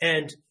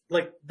 And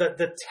like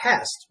the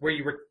test where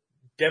you were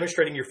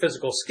demonstrating your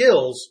physical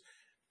skills,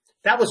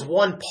 that was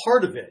one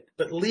part of it.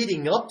 But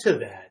leading up to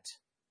that,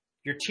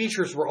 your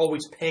teachers were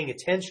always paying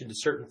attention to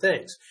certain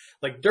things.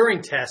 Like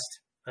during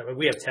test, I mean,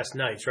 we have test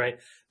nights, right?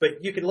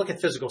 But you can look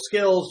at physical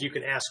skills. You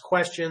can ask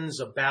questions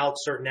about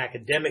certain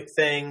academic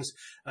things.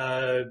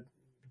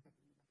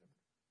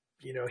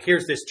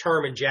 Here's this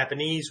term in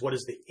Japanese. What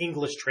is the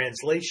English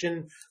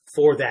translation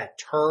for that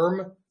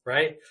term,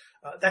 right?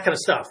 That kind of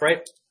stuff, right?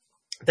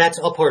 That's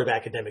all part of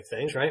academic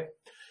things, right?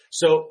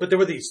 So, but there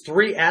were these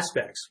 3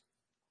 aspects,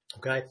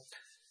 okay?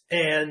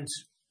 And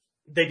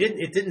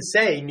it didn't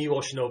say Ni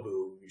wo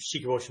shinobu,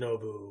 Shiki wo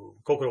shinobu,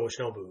 Kokoro wo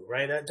shinobu,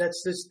 right?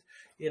 That's just,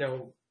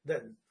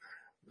 that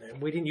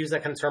we didn't use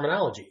that kind of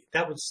terminology.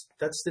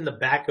 That's in the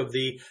back of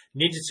the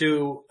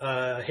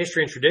Nijutsu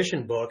History and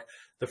Tradition book,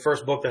 the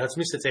first book that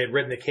Hatsumi Sensei had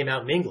written that came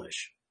out in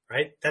English,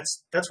 right?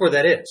 That's where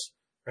that is,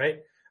 right?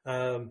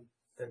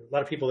 and a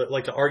lot of people that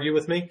like to argue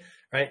with me,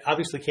 right,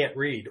 obviously can't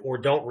read or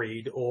don't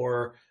read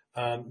or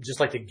just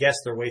like to guess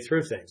their way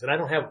through things. And I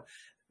don't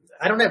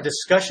have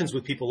discussions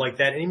with people like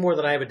that any more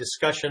than I have a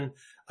discussion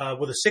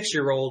with a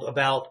 6-year-old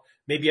about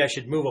maybe I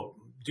should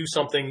do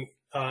something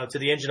to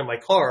the engine of my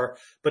car,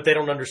 but they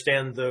don't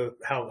understand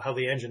how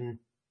the engine,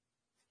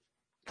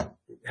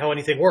 how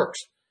anything works,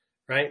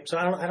 right? So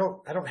I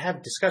don't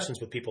have discussions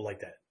with people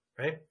like that,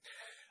 right?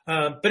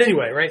 But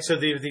anyway, right? So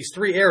these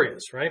 3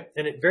 areas, right?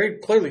 And it very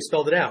clearly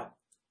spelled it out.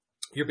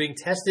 You're being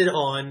tested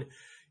on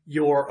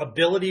your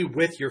ability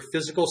with your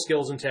physical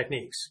skills and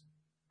techniques.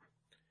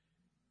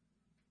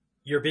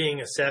 You're being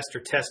assessed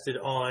or tested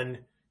on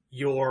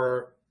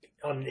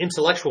an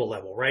intellectual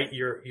level, right?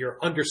 Your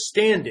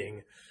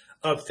understanding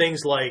of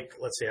things like,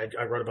 let's say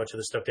I wrote a bunch of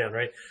this stuff down,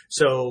 right?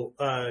 So,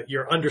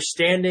 your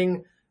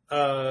understanding,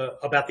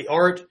 about the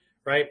art,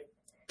 right?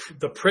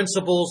 The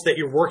principles that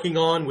you're working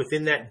on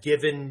within that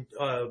given,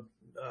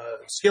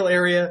 skill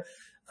area,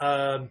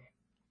 an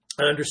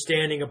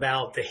understanding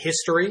about the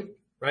history,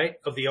 right,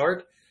 of the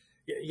art.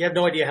 You have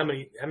no idea how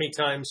many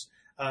times,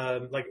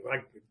 like I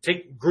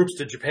take groups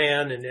to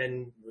Japan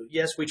and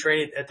yes, we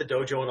train at the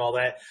dojo and all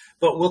that,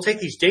 but we'll take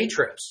these day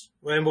trips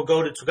and we'll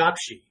go to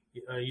Togakushi.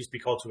 It used to be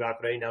called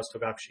Togakure, now it's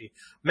Togakushi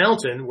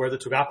Mountain, where the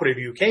Togakure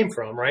view came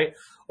from, right?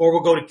 Or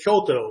we'll go to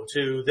Kyoto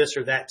to this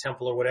or that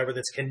temple or whatever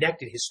that's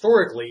connected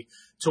historically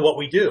to what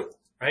we do,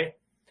 right?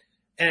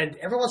 And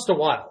every once in a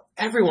while,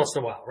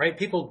 right?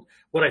 People,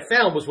 what I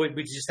found was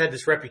we just had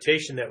this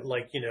reputation that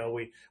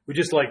we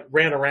just like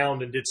ran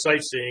around and did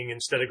sightseeing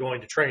instead of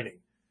going to training.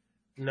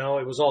 No,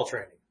 it was all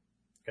training.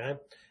 Okay.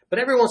 But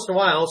every once in a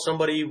while,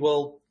 somebody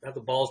will have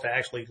the balls to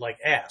actually like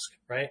ask,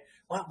 right?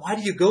 Why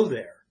do you go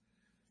there?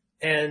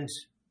 And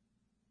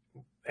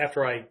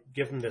after I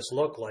give them this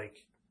look,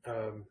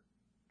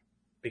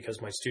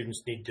 because my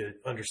students need to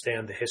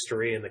understand the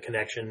history and the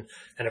connection,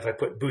 and if I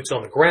put boots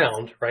on the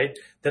ground, right,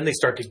 then they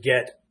start to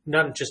get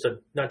not just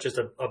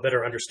a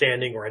better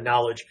understanding or a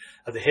knowledge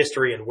of the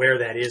history and where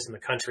that is in the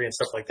country and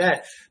stuff like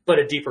that, but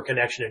a deeper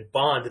connection and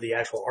bond to the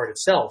actual art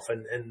itself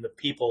and the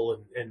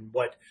people and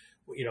what,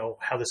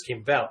 how this came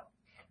about.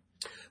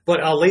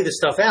 But I'll lay this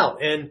stuff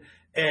out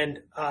and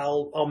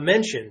I'll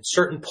mention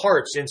certain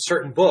parts in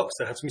certain books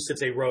that Hatsumi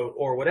Sensei wrote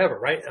or whatever,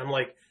 right? And I'm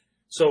like,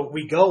 so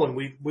we go and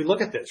we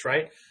look at this,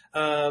 right?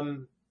 I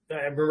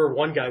remember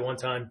one guy one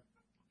time,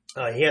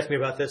 he asked me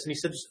about this and he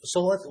said,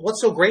 so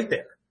what's so great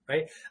there,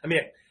 right? I mean,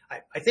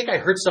 I think I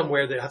heard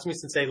somewhere that Hatsumi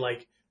Sensei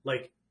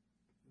like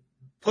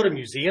put a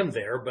museum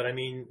there, but I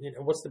mean,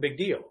 what's the big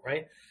deal,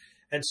 right?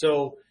 And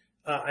so,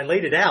 I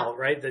laid it out,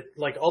 right? That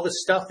like all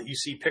this stuff that you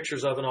see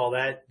pictures of and all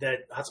that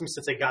Hatsumi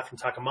Sensei got from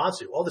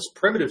Takamatsu, all this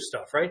primitive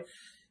stuff, right?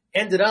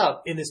 Ended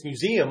up in this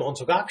museum on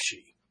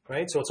Togakushi,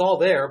 right? So it's all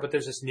there, but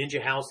there's this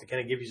ninja house that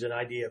kind of gives you an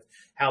idea of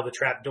how the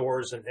trap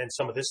doors and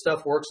some of this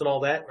stuff works and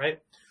all that, right?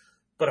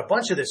 But a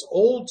bunch of this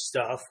old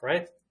stuff,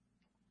 right?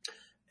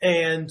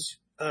 And,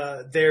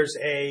 there's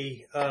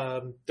a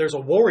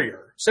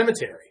warrior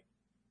cemetery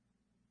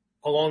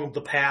along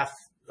the path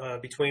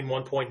between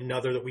one point and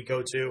another that we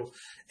go to,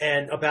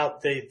 and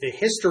about the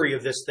history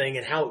of this thing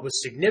and how it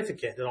was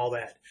significant and all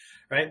that,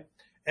 right?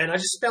 And I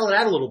just spell it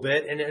out a little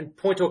bit and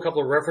point to a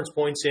couple of reference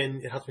points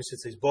in Hatsumi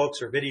Sensei's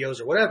books or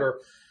videos or whatever,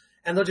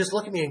 and they'll just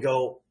look at me and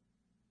go,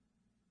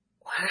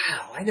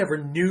 wow, I never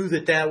knew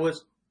that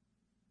was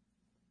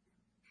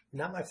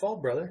not my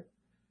fault, brother.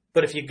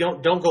 But if you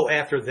don't go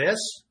after this,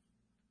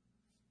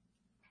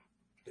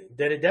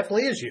 then it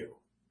definitely is you,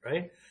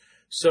 right?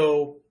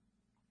 So,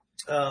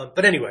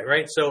 but anyway,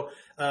 right? So,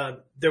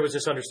 there was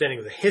this understanding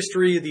of the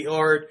history of the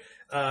art,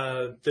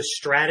 the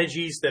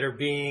strategies that are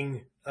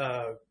being,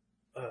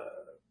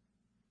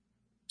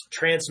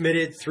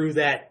 transmitted through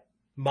that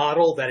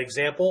model, that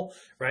example,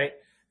 right?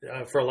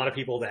 For a lot of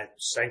people, that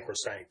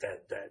sacrosanct,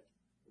 that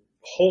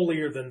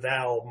holier than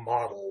thou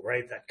model,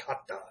 right? That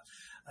kata.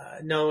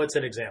 No, it's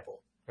an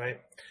example, right?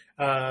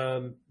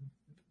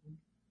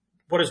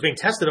 What is being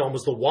tested on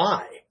was the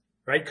why,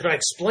 right? Could I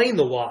explain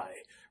the why,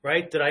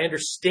 right? Did I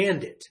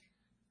understand it,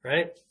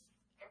 right?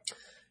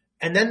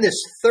 And then this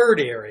third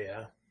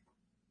area,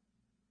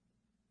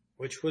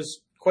 which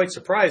was quite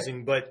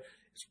surprising, but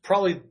it's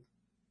probably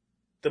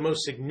the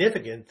most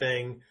significant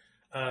thing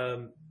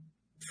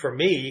for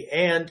me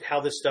and how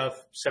this stuff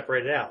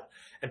separated out.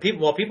 And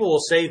while people will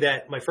say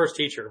that my first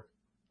teacher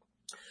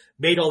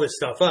made all this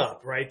stuff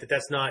up, right?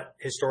 That's not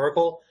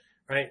historical,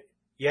 right?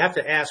 You have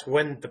to ask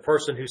when the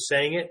person who's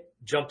saying it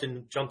jumped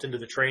into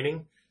the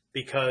training,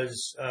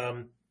 because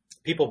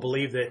people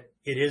believe that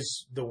it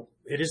is the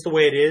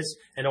way it is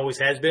and always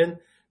has been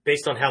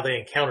based on how they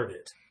encountered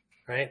it,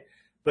 right?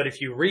 But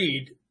if you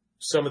read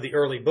some of the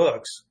early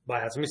books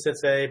by Hatsumi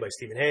Sensei, by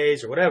Stephen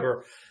Hayes or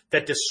whatever,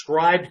 that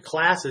described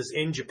classes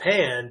in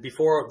Japan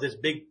before this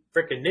big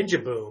frickin'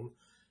 ninja boom,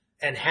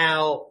 and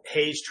how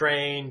Hayes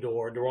trained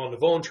or Doron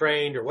Navon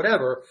trained or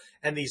whatever,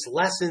 and these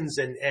lessons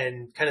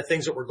and kind of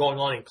things that were going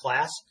on in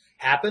class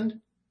happened,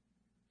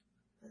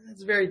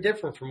 it's very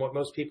different from what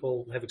most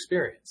people have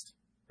experienced,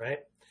 right?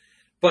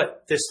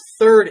 But this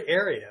third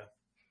area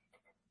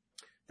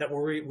that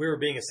we were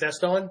being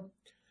assessed on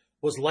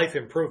was life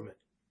improvement.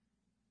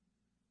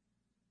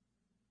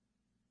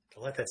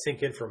 So let that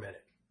sink in for a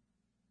minute.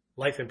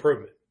 Life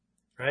improvement,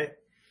 right?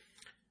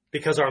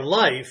 Because our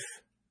life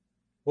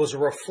was a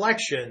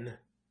reflection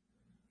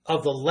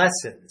of the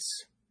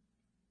lessons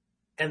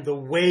and the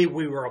way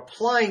we were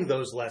applying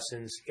those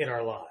lessons in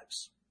our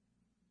lives.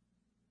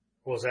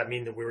 Well, does that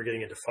mean that we were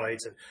getting into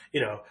fights? And,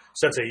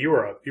 Sensei, you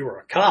were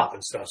a cop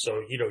and stuff.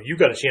 So, you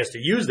got a chance to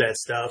use that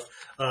stuff.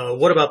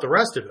 What about the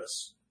rest of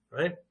us?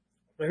 Right?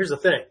 Well, here's the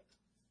thing.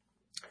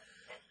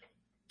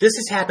 This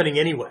is happening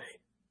anyway,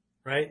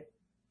 right?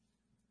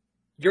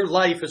 Your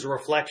life is a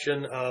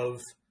reflection of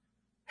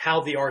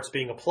how the art's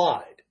being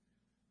applied.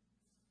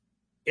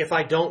 If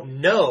I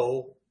don't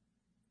know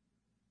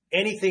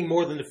anything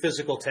more than the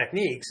physical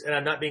techniques and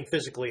I'm not being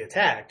physically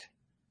attacked,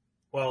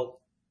 well,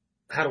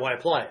 how do I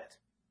apply it?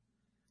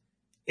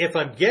 If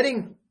I'm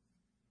getting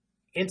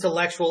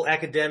intellectual,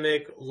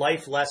 academic,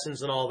 life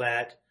lessons and all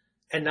that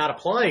and not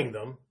applying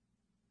them,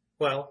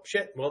 well,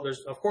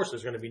 of course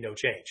there's going to be no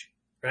change,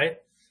 right?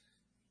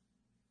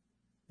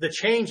 The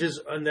change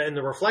is, and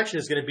the reflection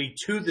is going to be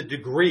to the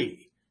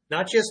degree,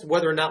 not just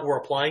whether or not we're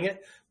applying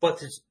it,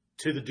 but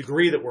to the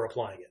degree that we're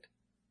applying it,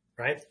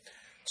 right?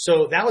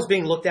 So that was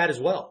being looked at as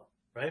well,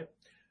 right?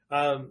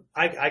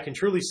 I can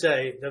truly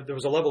say that there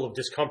was a level of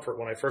discomfort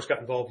when I first got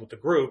involved with the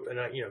group, and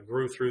I,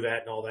 grew through that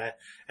and all that,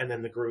 and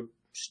then the group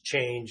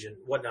change and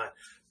whatnot.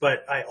 But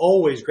I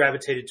always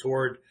gravitated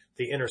toward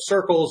the inner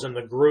circles and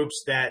the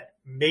groups that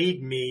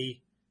made me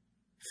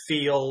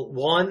feel,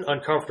 one,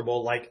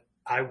 uncomfortable, like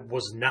I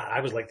was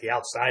like the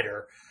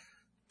outsider,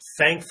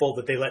 thankful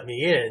that they let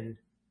me in,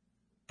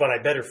 but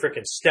I better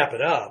frickin' step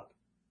it up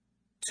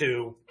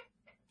to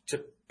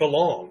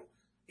belong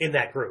in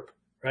that group,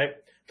 right?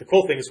 The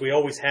cool thing is we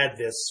always had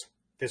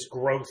this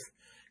growth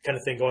kind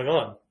of thing going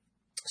on.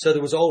 So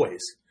there was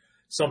always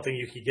something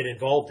you could get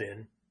involved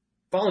in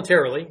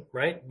voluntarily,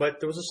 right? But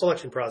there was a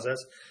selection process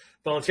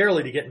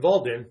voluntarily to get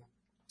involved in.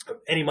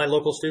 Any of my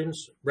local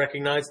students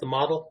recognize the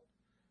model,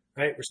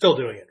 right? We're still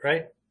doing it,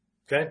 right?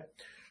 Okay.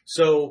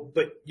 So,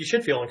 but you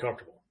should feel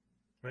uncomfortable,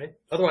 right?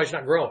 Otherwise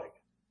you're not growing,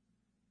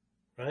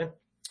 right?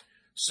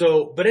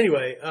 So, but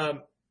anyway,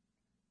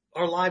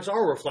 our lives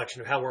are a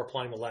reflection of how we're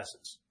applying the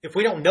lessons. If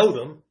we don't know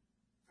them,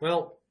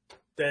 well,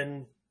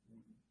 then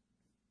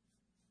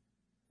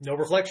no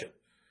reflection,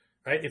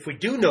 right? If we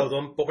do know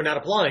them, but we're not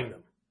applying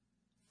them,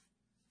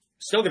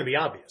 still going to be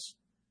obvious,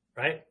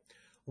 right?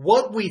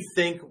 What we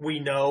think we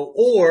know,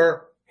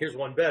 or here's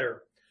one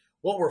better,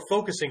 what we're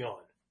focusing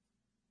on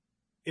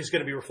is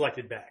going to be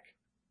reflected back,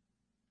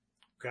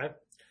 okay?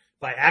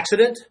 By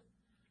accident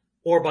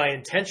or by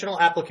intentional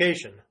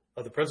application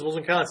of the principles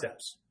and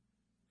concepts,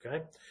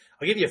 okay?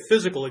 I'll give you a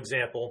physical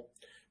example,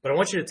 but I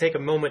want you to take a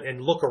moment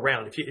and look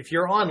around. If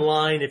you're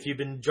online, if you've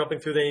been jumping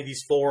through any of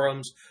these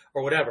forums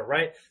or whatever,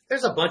 right?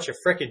 There's a bunch of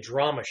frickin'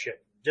 drama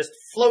shit just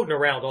floating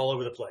around all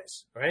over the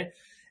place, right?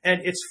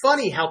 And it's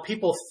funny how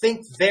people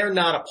think they're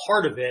not a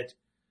part of it,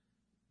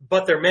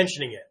 but they're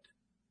mentioning it.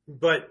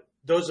 But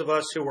those of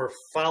us who are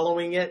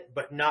following it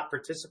but not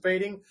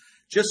participating,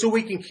 just so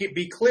we can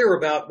be clear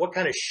about what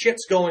kind of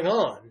shit's going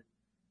on,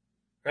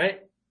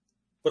 right?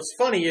 What's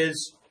funny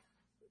is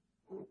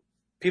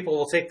people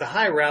will take the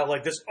high route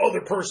like this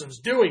other person's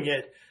doing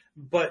it,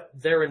 but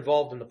they're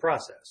involved in the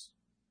process.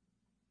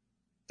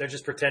 They're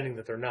just pretending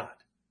that they're not,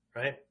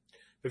 right?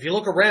 If you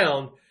look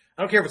around,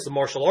 I don't care if it's the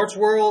martial arts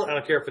world. I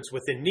don't care if it's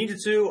within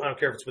Ninjutsu. I don't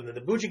care if it's within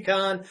the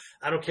Bujinkan.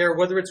 I don't care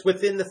whether it's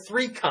within the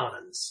three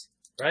Kans,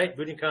 right?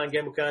 Bujinkan,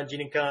 Genbukan,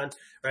 Jininkan,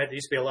 right? There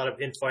used to be a lot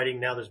of infighting.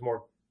 Now there's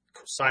more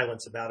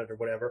silence about it or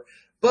whatever.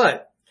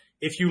 But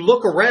if you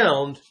look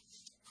around,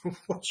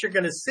 what you're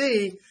going to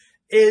see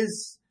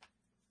is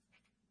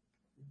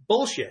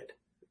bullshit.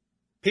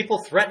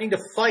 People threatening to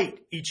fight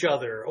each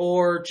other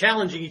or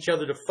challenging each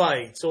other to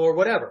fights or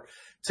whatever.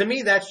 To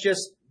me, that's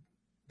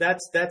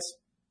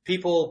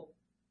people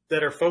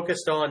that are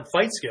focused on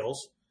fight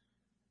skills,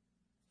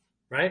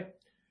 right?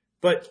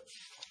 But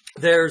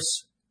this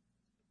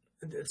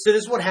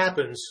is what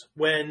happens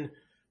when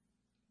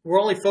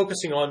we're only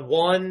focusing on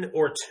one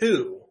or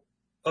two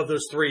of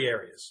those three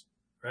areas,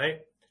 right?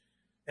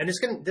 And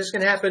this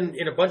can happen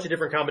in a bunch of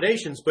different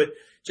combinations, but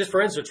just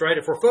for instance, right?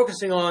 If we're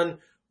focusing on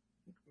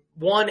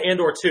one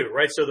and or two,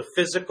 right? So the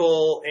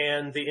physical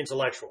and the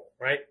intellectual,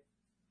 right?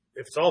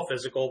 If it's all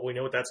physical, we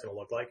know what that's going to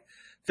look like.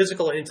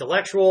 Physical and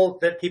intellectual,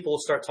 that people will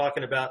start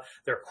talking about,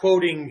 they're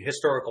quoting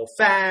historical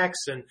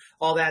facts and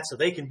all that so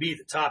they can be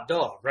the top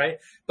dog, right?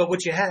 But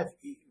what you have,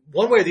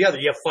 one way or the other,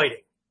 you have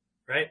fighting,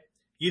 right?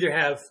 You either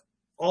have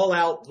all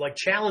out, like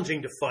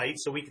challenging to fight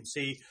so we can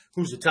see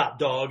who's the top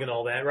dog and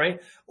all that,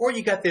 right? Or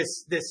you got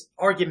this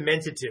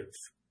argumentative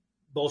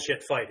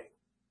bullshit fighting,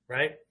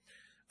 right?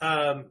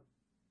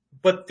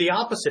 But the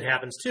opposite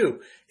happens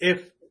too.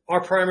 If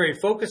our primary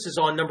focus is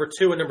on number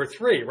two and number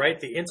three, right?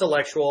 The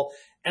intellectual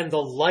and the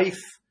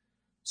life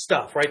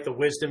stuff, right? The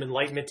wisdom,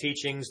 enlightenment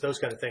teachings, those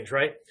kind of things,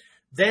 right?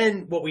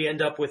 Then what we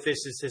end up with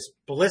is this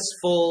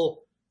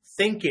blissful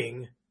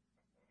thinking,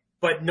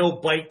 but no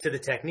bite to the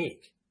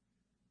technique,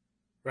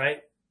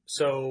 right?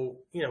 So,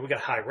 we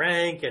got high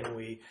rank and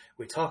we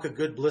talk a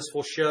good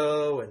blissful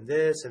show and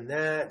this and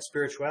that,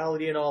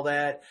 spirituality and all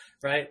that,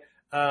 right?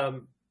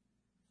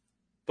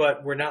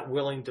 But we're not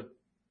willing to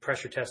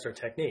pressure test our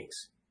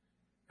techniques,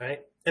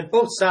 right? And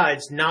both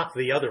sides knock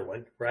the other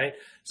one, right?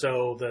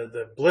 So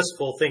the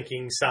blissful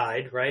thinking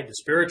side, right? The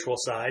spiritual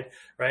side,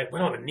 right? We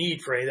don't have a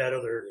need for any of that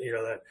other,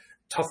 that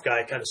tough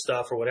guy kind of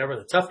stuff or whatever.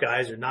 The tough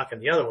guys are knocking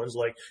the other ones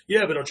like,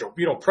 yeah, but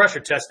you don't pressure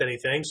test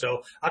anything,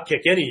 so I'll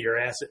kick any of your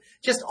ass.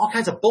 Just all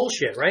kinds of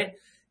bullshit, right?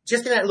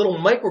 Just in that little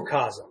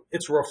microcosm,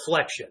 it's a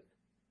reflection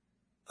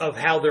of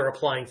how they're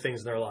applying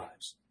things in their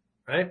lives,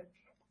 right?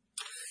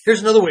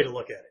 Here's another way to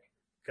look at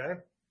it,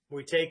 okay?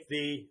 We take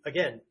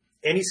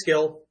any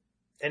skill,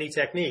 any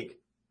technique,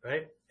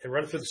 right? And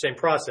run it through the same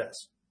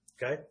process,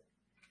 okay?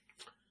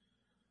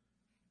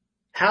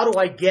 How do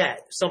I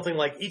get something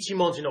like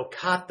Ichimonji no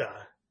Kata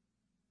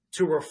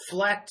to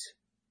reflect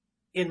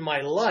in my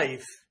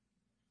life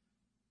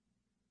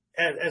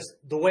as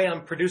the way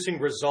I'm producing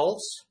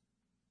results,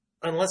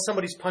 unless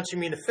somebody's punching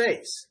me in the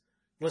face,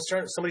 unless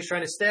somebody's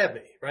trying to stab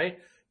me, right?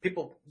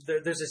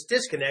 There's this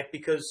disconnect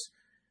because,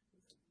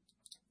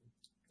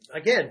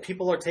 again,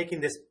 people are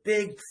taking this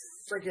big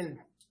freaking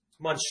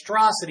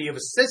monstrosity of a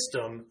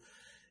system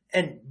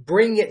and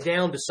bringing it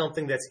down to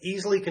something that's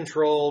easily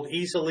controlled,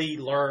 easily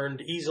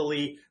learned,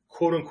 easily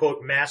quote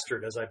unquote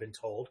mastered, as I've been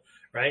told,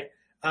 right?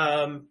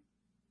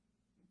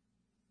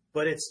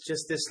 But it's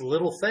just this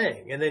little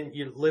thing. And then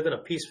you live in a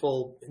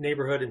peaceful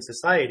neighborhood and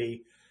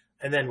society.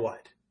 And then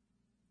what?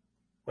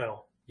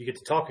 Well, you get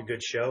to talk a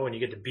good show and you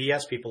get to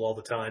BS people all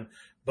the time,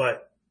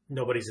 but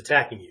nobody's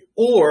attacking you.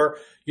 Or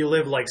you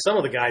live like some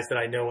of the guys that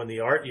I know in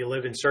the art. You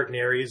live in certain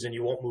areas and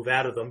you won't move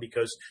out of them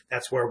because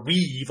that's where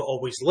we've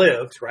always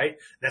lived, right?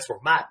 That's where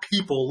my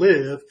people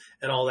live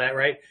and all that,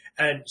 right?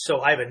 And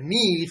so I have a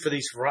need for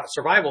these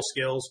survival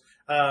skills.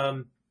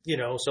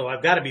 So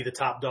I've got to be the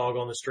top dog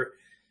on the street.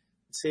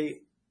 See,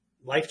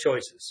 life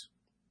choices,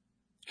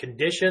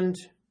 conditioned,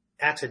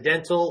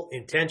 accidental,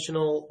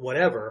 intentional,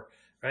 whatever,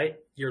 right?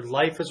 Your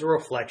life is a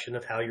reflection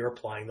of how you're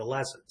applying the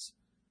lessons,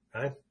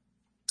 right?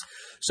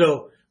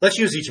 So let's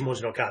use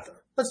Ichimonji no Kata.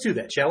 Let's do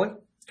that, shall we?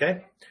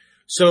 Okay.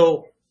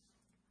 So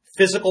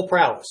physical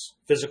prowess,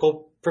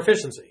 physical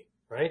proficiency,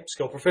 right?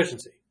 Skill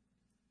proficiency.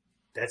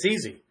 That's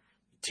easy.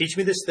 Teach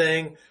me this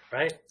thing,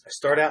 right? I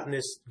start out in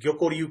this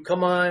Gyokoryu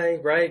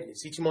Kamae, right?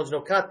 It's Ichimonji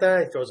no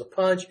Kata. He throws a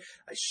punch.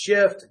 I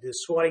shift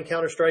this squatting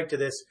counter strike to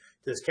this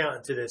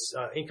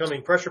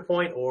incoming pressure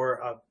point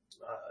or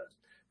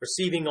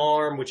receiving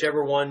arm,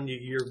 whichever one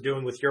you're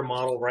doing with your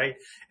model, right?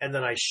 And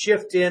then I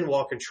shift in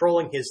while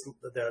controlling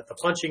the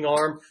punching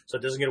arm so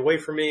it doesn't get away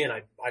from me, and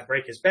I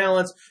break his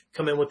balance,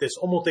 come in with this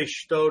omote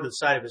shito to the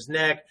side of his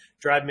neck,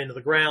 drive him into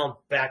the ground,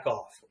 back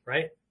off,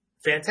 right?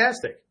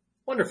 Fantastic.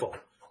 Wonderful.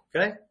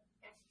 Okay?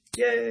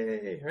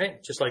 Yay,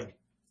 right? Just like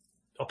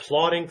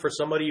applauding for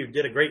somebody who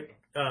did a great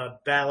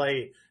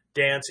ballet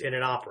dance in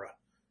an opera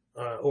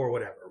or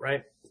whatever,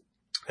 right?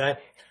 Okay?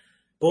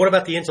 But what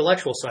about the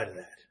intellectual side of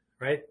that,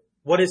 right?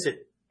 What is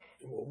it?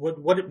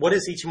 What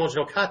is Ichimonji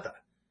no Kata?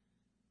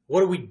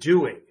 What are we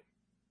doing?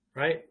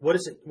 Right? What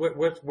is it?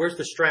 Where's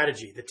the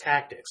strategy, the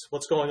tactics?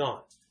 What's going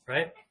on?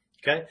 Right?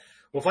 Okay.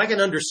 Well, if I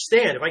can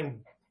understand, if I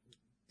can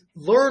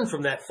learn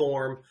from that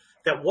form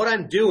that what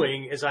I'm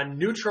doing is I'm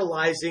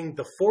neutralizing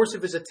the force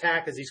of his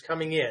attack as he's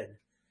coming in.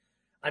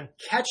 I'm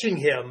catching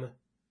him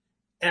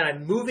and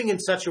I'm moving in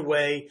such a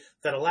way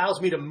that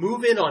allows me to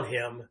move in on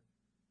him,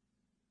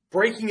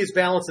 breaking his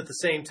balance at the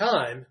same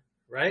time,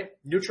 right?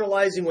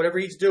 Neutralizing whatever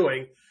he's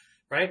doing,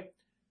 right?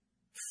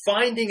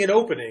 Finding an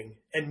opening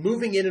and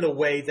moving in a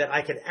way that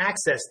I can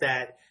access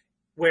that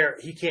where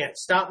he can't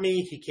stop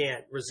me, he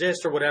can't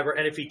resist or whatever.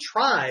 And if he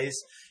tries,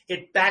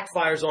 it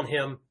backfires on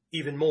him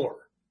even more.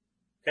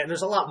 Okay? And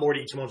there's a lot more to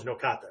Ichimonji no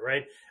Kata,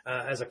 right?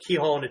 As a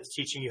Kihon, it's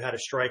teaching you how to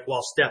strike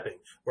while stepping,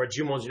 where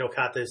Jumonji no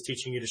Kata is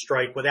teaching you to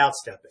strike without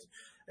stepping.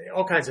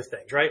 All kinds of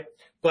things, right?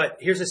 But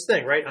here's this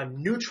thing, right?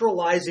 I'm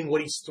neutralizing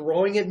what he's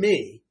throwing at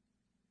me,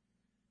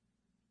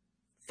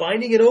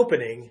 finding an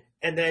opening,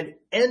 and then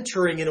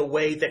entering in a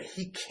way that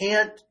he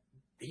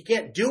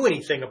can't do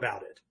anything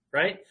about it,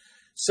 right?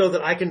 So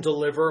that I can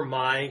deliver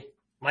my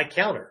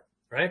counter,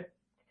 right?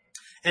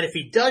 And if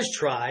he does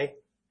try,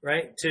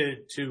 right,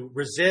 to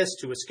resist,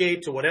 to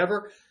escape, to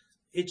whatever,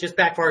 it just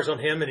backfires on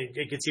him and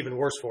it gets even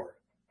worse for him,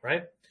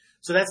 right?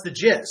 So that's the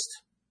gist,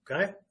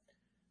 okay?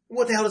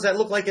 What the hell does that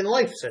look like in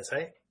life,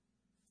 Sensei?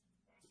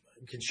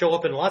 It can show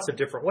up in lots of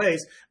different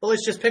ways, but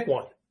let's just pick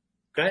one,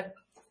 okay?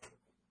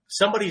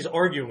 Somebody's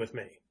arguing with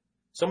me.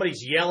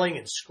 Somebody's yelling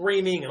and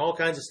screaming and all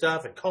kinds of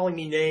stuff and calling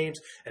me names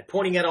and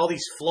pointing out all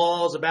these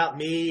flaws about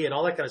me and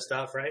all that kind of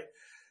stuff, right?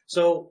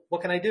 So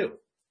what can I do?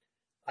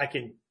 I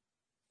can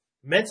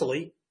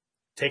mentally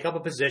take up a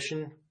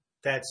position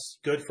that's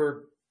good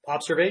for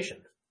observation,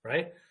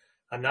 right?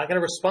 I'm not going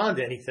to respond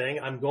to anything.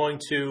 I'm going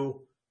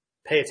to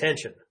pay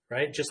attention,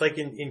 right? Just like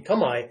in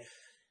Kamae,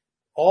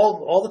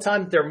 all the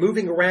time they're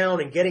moving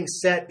around and getting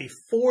set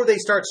before they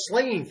start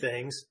slinging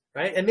things,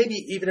 right? And maybe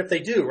even if they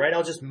do, right,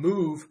 I'll just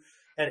move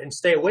and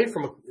stay away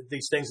from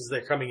these things as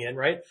they're coming in,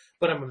 right?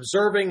 But I'm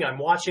observing, I'm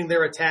watching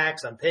their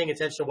attacks, I'm paying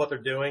attention to what they're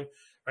doing,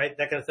 right?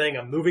 That kind of thing.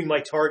 I'm moving my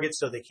targets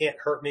so they can't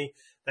hurt me,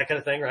 that kind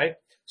of thing, right?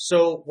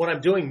 So what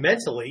I'm doing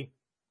mentally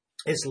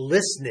is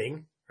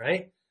listening,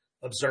 right?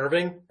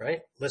 Observing,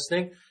 right?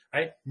 Listening,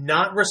 right?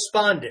 Not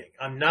responding.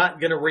 I'm not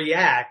going to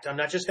react. I'm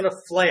not just going to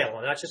flail.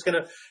 I'm not just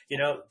going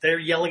to, they're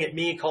yelling at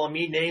me, calling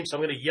me names. So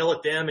I'm going to yell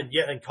at them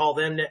and call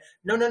them.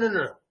 No.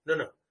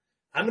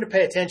 I'm going to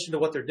pay attention to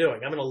what they're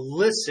doing. I'm going to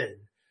listen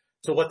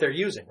to what they're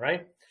using,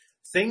 right?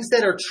 Things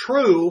that are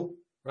true,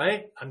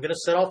 right? I'm going to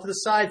set off to the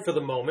side for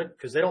the moment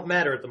because they don't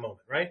matter at the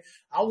moment, right?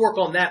 I'll work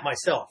on that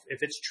myself.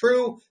 If it's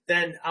true,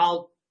 then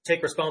I'll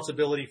take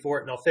responsibility for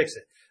it and I'll fix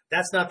it.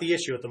 That's not the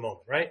issue at the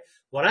moment, right?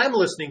 What I'm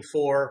listening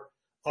for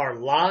are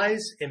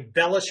lies,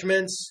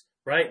 embellishments,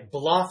 right?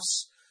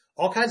 Bluffs,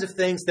 all kinds of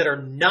things that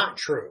are not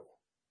true.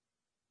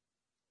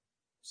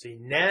 See,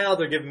 now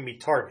they're giving me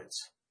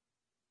targets.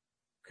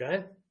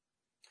 Okay?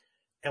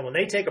 And when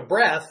they take a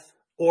breath,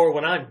 or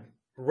when I'm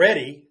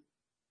ready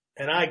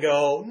and I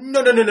go,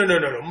 no,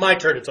 my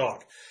turn to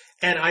talk.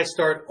 And I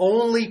start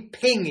only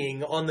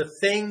pinging on the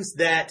things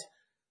that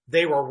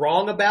they were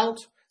wrong about,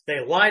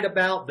 they lied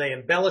about, they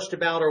embellished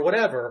about, or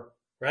whatever,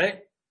 right?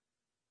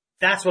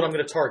 That's what I'm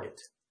going to target.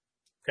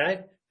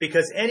 Okay?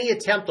 Because any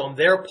attempt on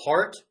their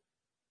part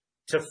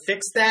to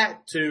fix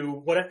that,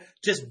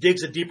 just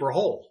digs a deeper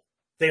hole.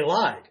 They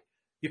lied.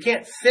 You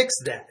can't fix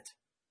that,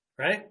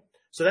 right?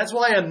 So that's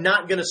why I'm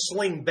not going to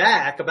sling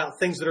back about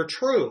things that are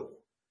true,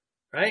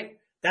 right?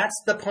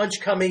 That's the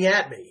punch coming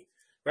at me,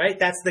 right?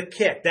 That's the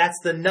kick. That's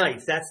the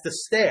knife. That's the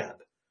stab,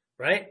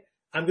 right?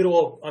 I'm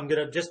going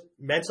to just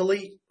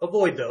mentally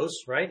avoid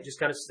those, right? Just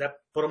kind of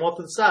put them off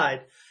to the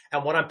side.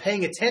 And what I'm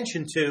paying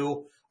attention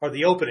to are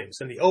the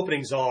openings. And the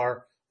openings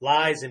are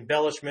lies,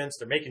 embellishments.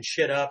 They're making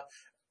shit up,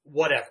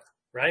 whatever,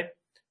 right?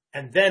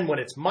 And then when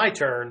it's my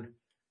turn,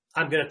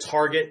 I'm going to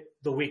target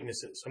the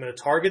weaknesses. I'm going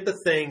to target the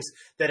things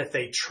that if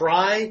they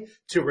try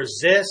to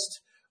resist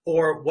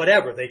or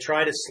whatever, they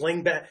try to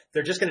sling back,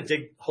 they're just going to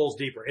dig holes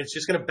deeper. It's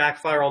just going to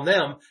backfire on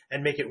them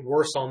and make it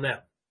worse on them,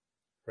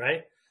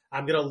 right?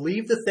 I'm going to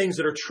leave the things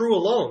that are true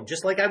alone,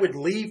 just like I would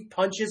leave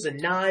punches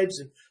and knives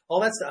and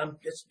all that stuff.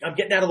 I'm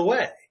getting out of the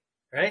way,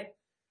 right?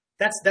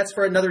 That's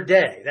for another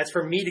day. That's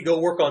for me to go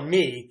work on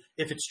me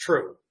if it's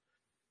true,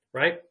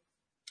 right?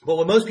 But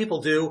what most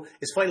people do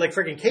is fight like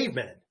freaking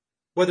cavemen,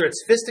 whether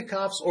it's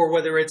fisticuffs or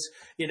whether it's,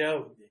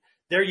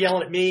 they're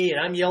yelling at me and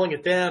I'm yelling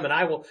at them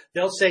and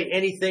they'll say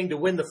anything to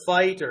win the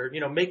fight or,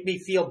 make me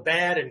feel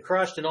bad and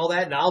crushed and all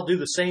that. And I'll do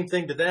the same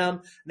thing to them.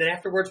 And then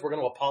afterwards, we're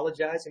going to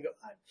apologize and go,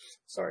 I'm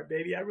sorry,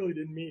 baby. I really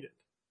didn't mean it.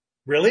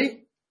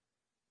 Really?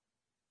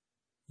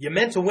 You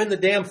meant to win the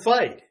damn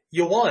fight.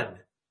 You won.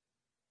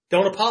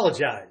 Don't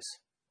apologize.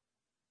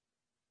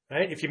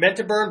 Right? If you meant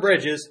to burn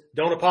bridges,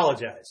 don't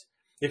apologize.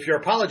 If you're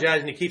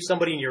apologizing to keep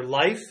somebody in your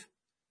life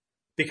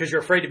because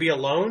you're afraid to be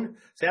alone,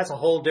 see, that's a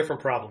whole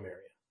different problem area.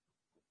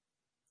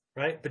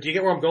 Right? But do you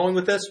get where I'm going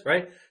with this?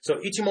 Right? So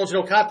Ichimoji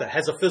no kata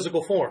has a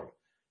physical form.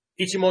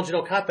 Ichimoji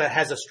no kata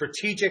has a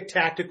strategic,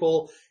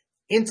 tactical,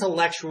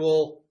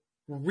 intellectual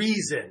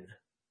reason,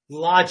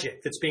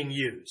 logic that's being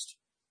used.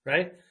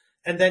 Right?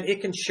 And then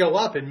it can show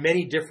up in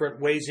many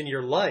different ways in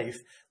your life,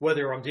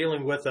 whether I'm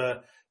dealing with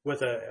a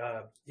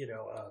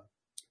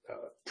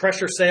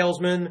pressure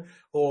salesman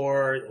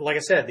or, like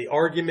I said, the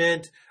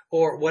argument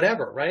or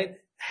whatever, right?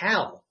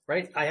 How,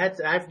 right? I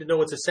have to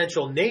know its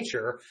essential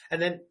nature.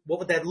 And then what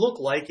would that look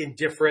like in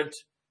different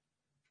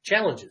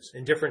challenges,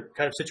 in different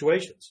kind of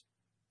situations,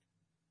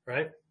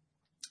 right?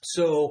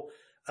 So,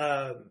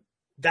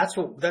 that's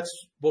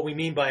what we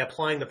mean by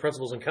applying the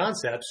principles and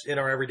concepts in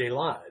our everyday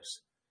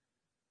lives.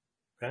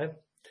 Okay.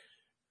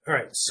 All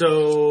right.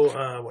 So,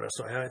 what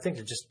else? I think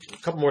just a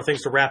couple more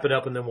things to wrap it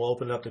up and then we'll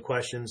open it up to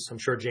questions. I'm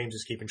sure James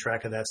is keeping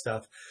track of that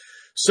stuff.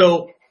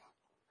 So,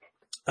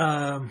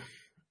 like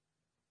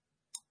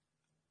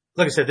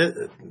I said,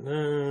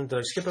 did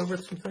I skip over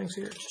some things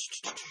here?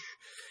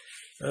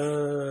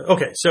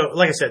 Okay. So,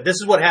 like I said, this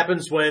is what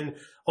happens when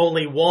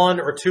only one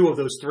or two of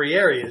those three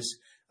areas,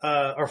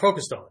 are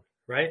focused on,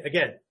 right?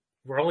 Again,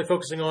 we're only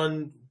focusing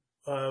on,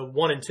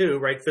 1 and 2,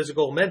 right?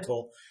 Physical,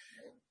 mental.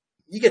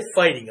 You get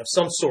fighting of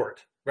some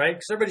sort, right?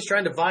 Because everybody's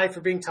trying to vie for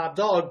being top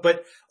dog,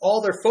 but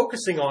all they're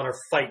focusing on are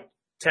fight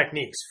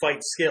techniques,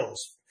 fight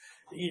skills,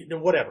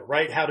 whatever,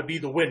 right? How to be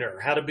the winner,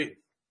 how to be,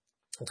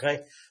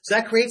 okay? So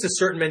that creates a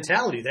certain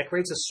mentality. That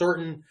creates a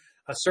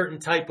certain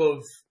type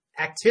of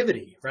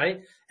activity,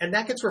 right? And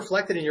that gets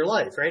reflected in your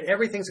life, right?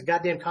 Everything's a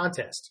goddamn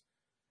contest,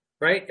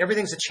 right?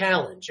 Everything's a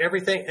challenge,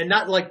 everything, and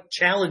not like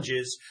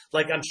challenges,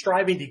 like I'm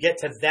striving to get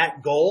to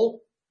that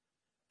goal.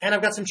 And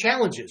I've got some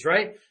challenges,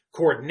 right?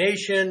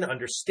 Coordination,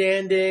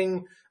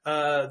 understanding,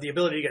 the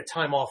ability to get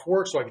time off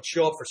work so I could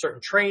show up for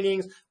certain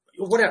trainings,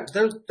 whatever.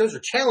 Those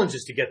are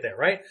challenges to get there,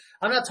 right?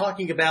 I'm not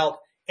talking about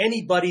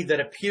anybody that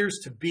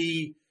appears to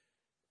be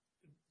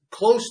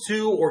close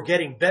to or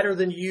getting better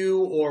than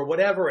you or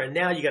whatever, and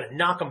now you got to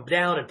knock them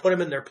down and put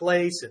them in their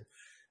place. And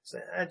so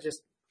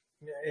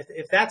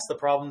if that's the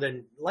problem,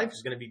 then life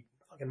is going to be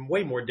and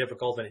way more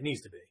difficult than it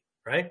needs to be,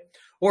 right?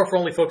 Or if we're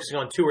only focusing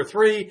on 2 or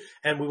 3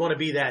 and we want to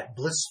be that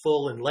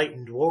blissful,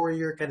 enlightened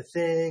warrior kind of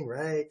thing,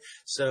 right?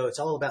 So it's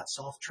all about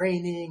soft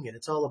training and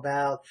it's all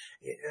about,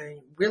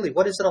 really,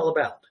 what is it all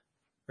about?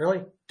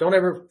 Really? Don't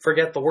ever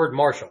forget the word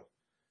martial,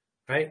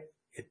 right?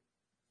 It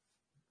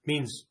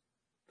means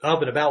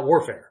of and about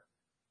warfare,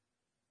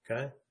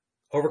 okay?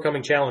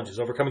 Overcoming challenges,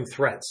 overcoming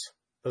threats,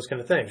 those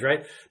kind of things,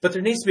 right? But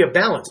there needs to be a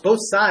balance, both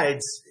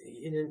sides,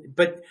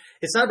 but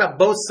it's not about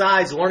both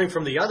sides learning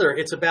from the other.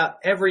 It's about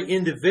every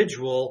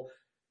individual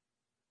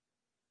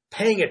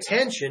paying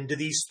attention to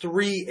these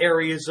 3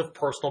 areas of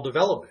personal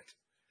development,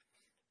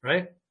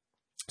 right?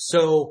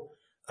 So,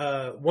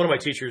 one of my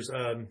teachers,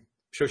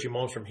 Shoshi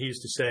Malmstrom, he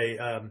used to say,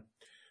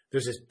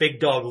 there's this big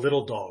dog,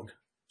 little dog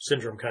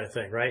syndrome kind of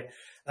thing, right?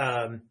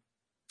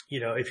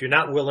 If you're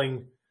not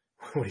willing,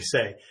 what do you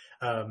say?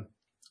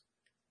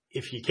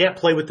 If you can't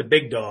play with the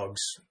big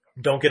dogs,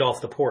 don't get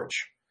off the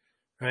porch,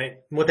 right?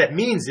 And what that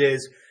means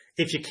is,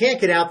 if you can't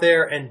get out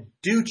there and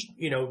do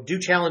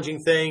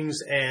challenging things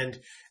and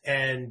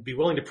be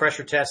willing to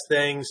pressure test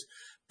things,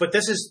 but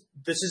this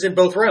is in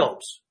both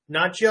realms,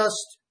 not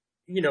just,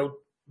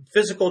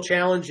 physical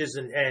challenges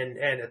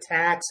and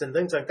attacks and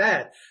things like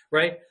that,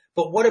 right?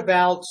 But what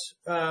about,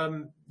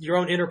 your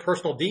own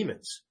interpersonal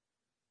demons,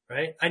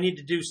 right? I need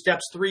to do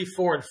steps 3,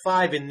 4, and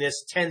 5 in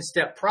this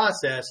 10-step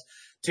process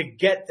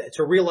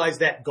to realize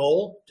that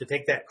goal, to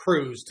take that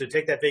cruise, to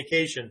take that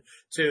vacation,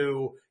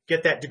 to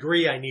get that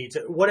degree I need,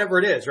 to whatever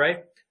it is,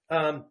 right?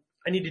 I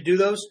need to do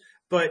those,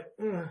 but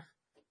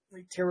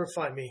they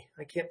terrify me.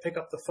 I can't pick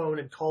up the phone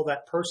and call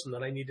that person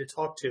that I need to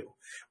talk to.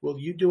 Will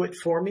you do it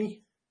for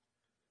me?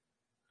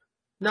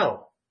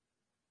 No.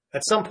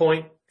 At some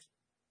point,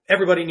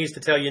 everybody needs to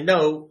tell you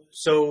no,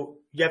 so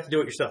you have to do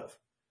it yourself.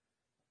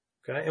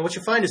 Okay. And what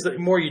you find is that the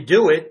more you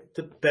do it,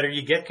 the better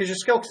you get because your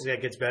skill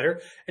set gets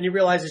better and you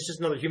realize it's just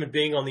another human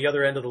being on the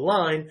other end of the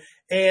line.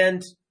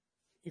 And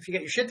if you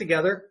get your shit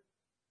together,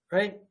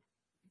 right,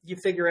 you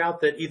figure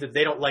out that either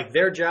they don't like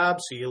their job,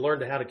 so you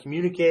learn how to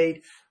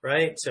communicate,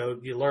 right? So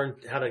you learn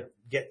how to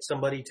get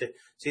somebody to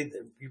see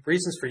the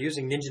reasons for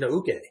using Ninja no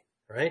Uke,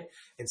 right?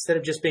 Instead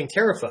of just being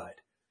terrified,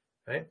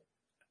 right?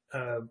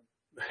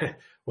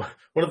 One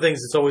of the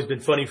things that's always been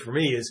funny for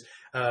me is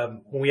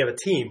when we have a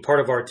team, part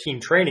of our team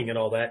training and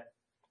all that,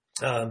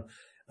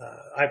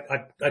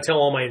 I tell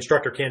all my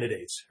instructor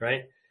candidates,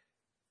 right?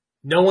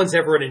 No one's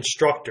ever an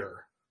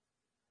instructor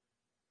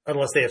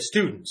unless they have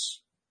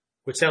students,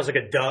 which sounds like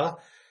a duh,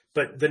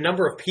 but the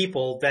number of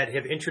people that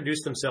have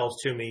introduced themselves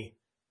to me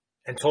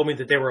and told me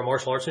that they were a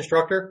martial arts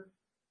instructor,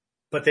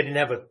 but they didn't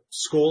have a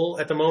school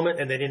at the moment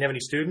and they didn't have any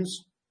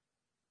students,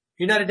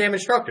 you're not a damn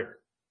instructor.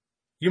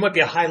 You might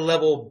be a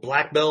high-level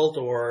black belt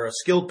or a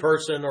skilled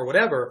person or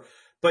whatever,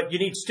 but you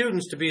need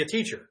students to be a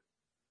teacher.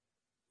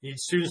 You need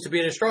students to be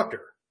an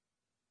instructor,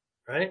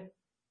 right?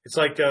 It's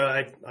like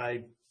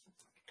I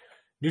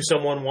knew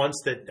someone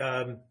once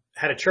that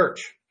had a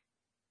church,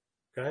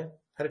 okay?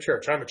 Had a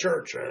church. I'm a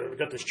church. We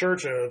got this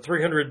church,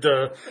 300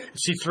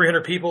 seats,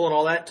 300 people and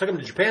all that. Took him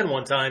to Japan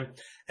one time,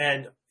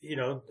 and he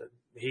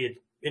had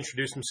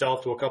introduced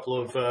himself to a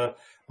couple of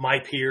my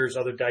peers,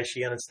 other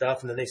Daishian and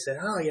stuff, and then they said,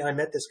 "Oh yeah, I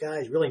met this guy.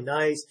 He's really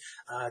nice.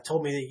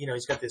 Told me that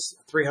he's got this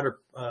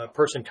 300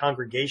 person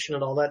congregation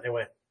and all that." And they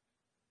went,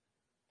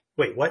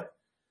 "Wait, what?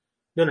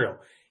 No.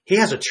 He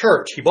has a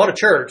church. He bought a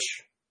church,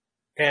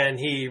 and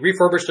he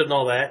refurbished it and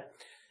all that,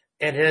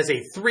 and it has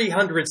a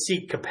 300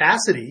 seat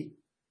capacity,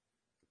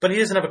 but he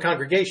doesn't have a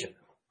congregation."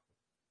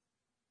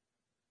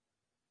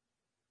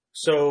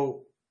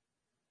 So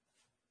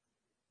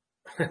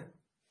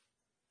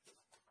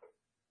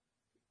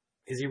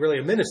is he really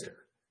a minister?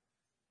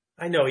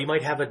 I know he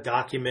might have a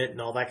document and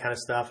all that kind of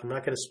stuff. I'm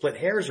not going to split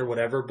hairs or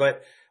whatever,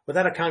 but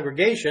without a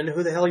congregation,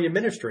 who the hell are you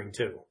ministering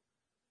to?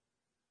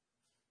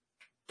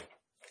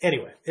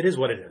 Anyway, it is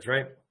what it is,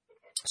 right?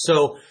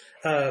 So,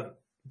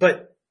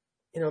 but,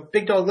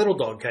 big dog, little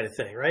dog kind of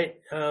thing, right?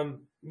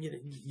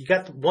 You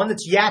got the one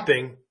that's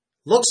yapping,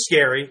 looks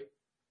scary,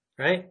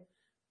 right?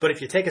 But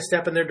if you take a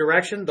step in their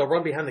direction, they'll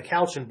run behind the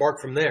couch and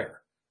bark from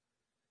there.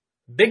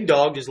 Big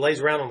dog just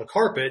lays around on the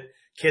carpet,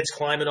 kids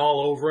climbing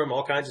all over him,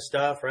 all kinds of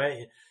stuff, right?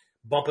 You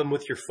bump him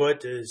with your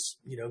foot to,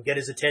 get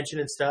his attention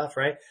and stuff,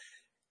 right?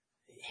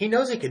 He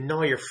knows he can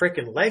gnaw your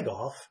frickin' leg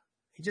off.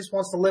 He just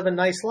wants to live a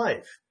nice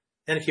life.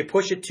 And if you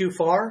push it too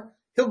far,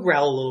 he'll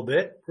growl a little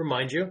bit,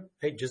 remind you,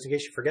 hey, just in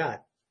case you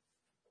forgot,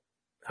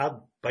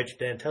 I'll bite your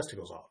damn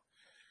testicles off,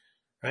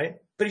 right?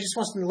 But he just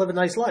wants to live a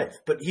nice life.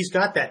 But he's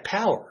got that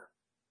power.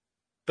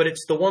 But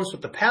it's the ones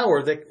with the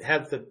power that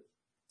have the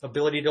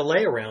ability to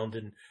lay around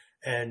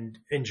and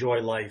enjoy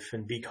life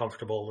and be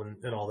comfortable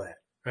and all that,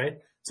 right?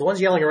 It's the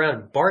ones yelling around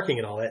and barking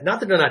and all that. Not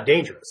that they're not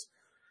dangerous.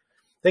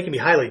 They can be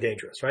highly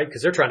dangerous, right?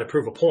 Because they're trying to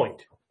prove a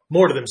point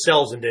more to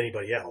themselves than to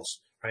anybody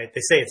else, right?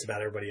 They say it's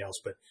about everybody else,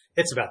 but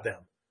it's about them,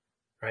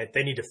 right?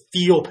 They need to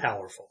feel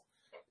powerful.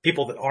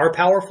 People that are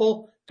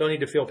powerful don't need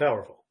to feel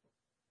powerful.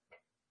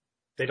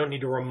 They don't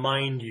need to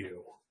remind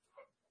you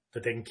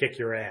that they can kick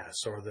your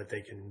ass or that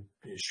they can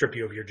strip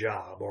you of your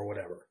job or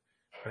whatever,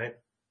 right?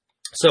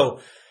 So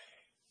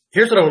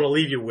here's what I want to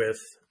leave you with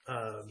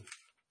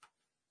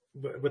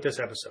this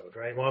episode,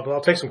 right? Well,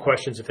 I'll take some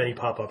questions if any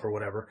pop up or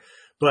whatever,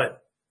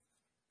 but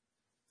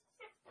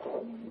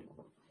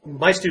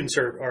my students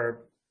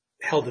are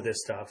held to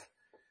this stuff,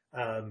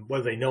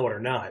 whether they know it or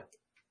not.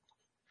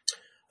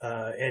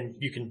 And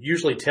you can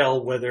usually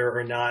tell whether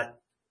or not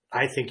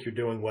I think you're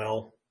doing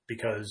well,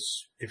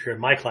 because if you're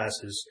in my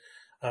classes,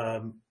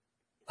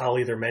 I'll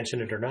either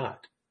mention it or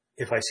not.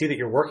 If I see that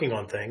you're working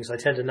on things, I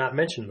tend to not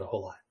mention it a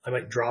whole lot. I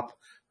might drop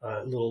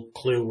a little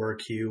clue or a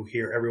cue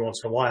here every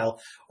once in a while,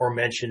 or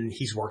mention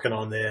he's working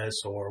on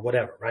this or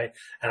whatever, right?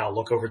 And I'll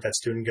look over at that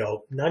student and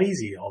go, not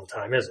easy all the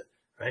time, is it?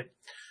 Right?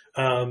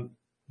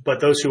 But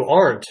those who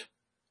aren't,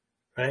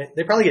 right,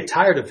 they probably get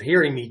tired of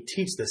hearing me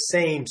teach the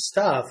same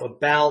stuff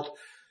about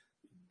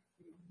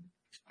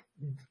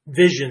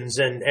visions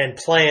and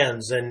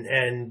plans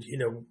and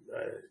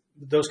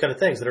those kind of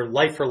things that are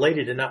life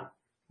related and not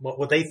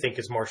what they think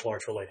is martial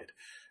arts related,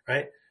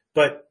 right?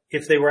 But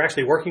if they were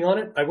actually working on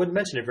it, I wouldn't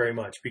mention it very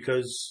much,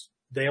 because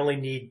they only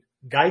need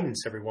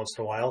guidance every once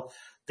in a while.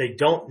 They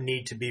don't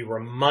need to be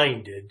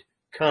reminded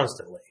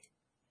constantly,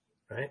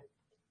 right?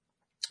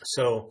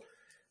 So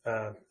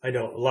I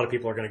know a lot of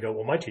people are going to go,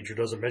 well, my teacher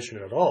doesn't mention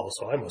it at all,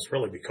 so I must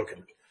really be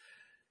cooking.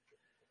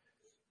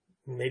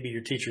 Maybe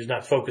your teacher's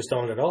not focused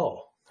on it at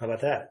all. How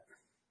about that?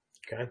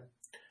 Okay.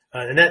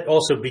 And that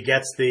also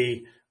begets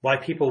why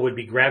people would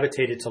be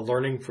gravitated to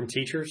learning from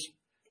teachers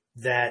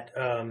that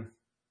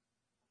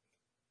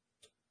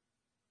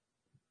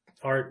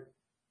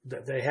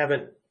they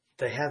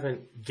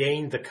haven't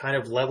gained the kind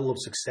of level of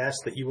success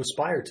that you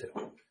aspire to,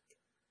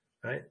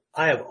 right?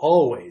 I have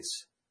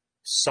always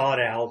sought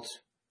out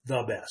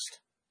the best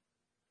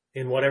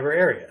in whatever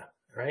area,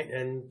 right?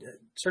 And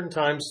certain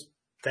times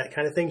that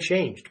kind of thing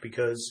changed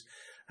because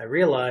I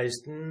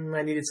realized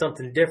I needed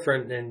something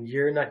different, and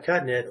you're not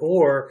cutting it,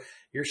 or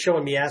you're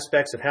showing me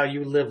aspects of how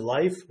you live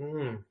life.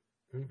 No.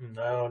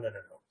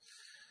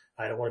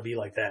 I don't want to be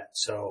like that.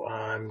 So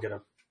I'm going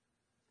to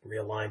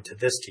realign to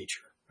this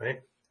teacher, right?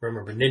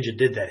 Remember, Ninja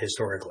did that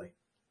historically.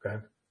 Okay.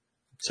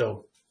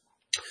 So,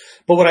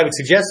 but what I would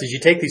suggest is you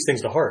take these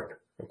things to heart.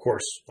 Of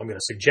course, I'm going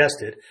to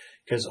suggest it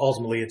because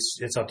ultimately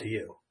it's up to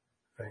you,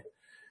 right?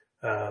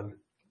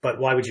 But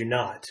why would you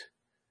not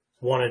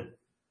want to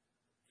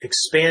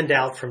expand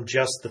out from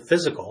just the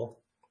physical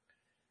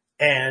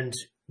and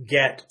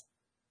get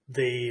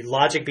the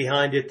logic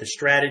behind it, the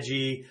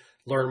strategy,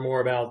 learn more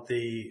about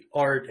the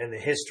art and the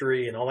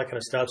history and all that kind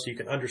of stuff, so you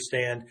can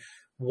understand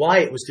why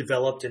it was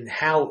developed and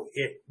how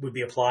it would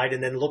be applied,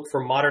 and then look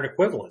for modern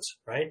equivalents,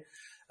 right?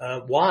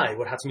 Why?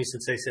 What Hatsumi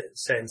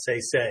Sensei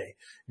say?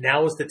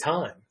 Now is the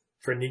time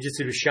for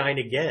ninjutsu to shine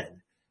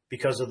again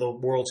because of the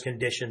world's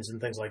conditions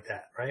and things like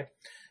that, right?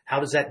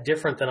 How is that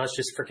different than us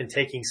just freaking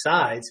taking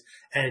sides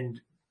and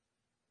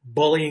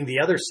bullying the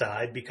other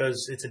side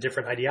because it's a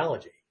different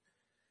ideology,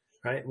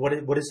 right?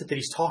 What is it that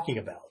he's talking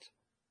about,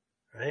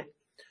 right?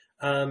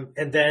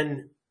 And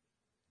then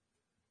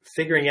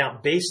figuring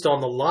out based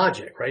on the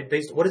logic, right?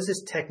 What is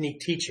this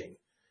technique teaching?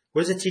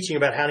 What is it teaching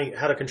about how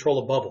to control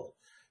a bubble,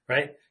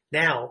 right?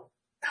 Now,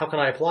 how can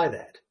I apply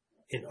that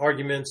in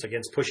arguments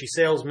against pushy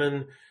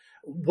salesmen,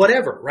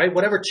 whatever, right?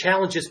 Whatever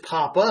challenges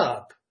pop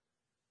up,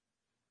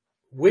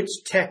 which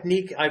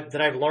technique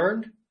that I've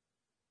learned,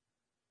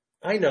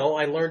 I know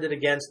I learned it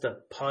against a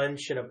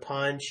punch and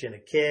a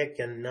kick,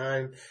 and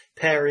I'm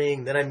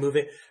parrying, then I'm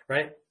moving,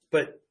 right?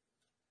 But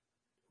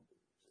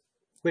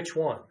which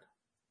one,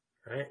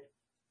 right?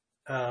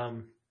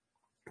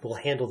 Will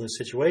handle this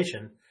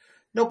situation?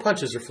 No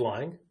punches are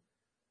flying.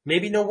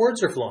 Maybe no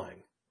words are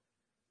flying.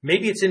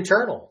 Maybe it's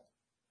internal,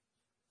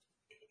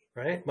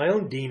 right? My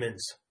own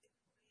demons,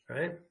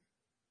 right?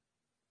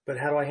 But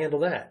how do I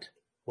handle that?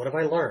 What have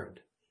I learned?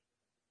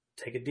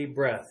 Take a deep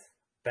breath,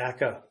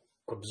 back up,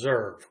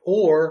 observe,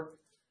 or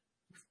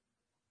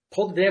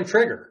pull the damn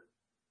trigger.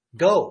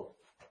 Go,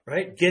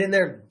 right? Get in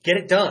there, get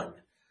it done.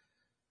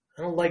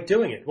 I don't like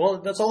doing it. Well,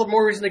 that's all the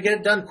more reason to get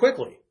it done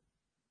quickly.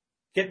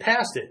 Get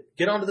past it.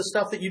 Get onto the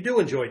stuff that you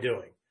do enjoy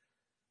doing.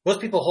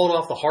 Most people hold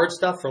off the hard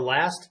stuff for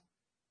last.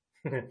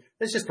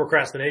 It's just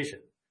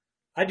procrastination.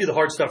 I do the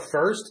hard stuff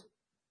first,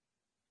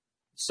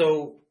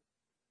 so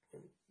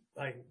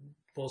I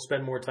will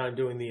spend more time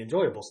doing the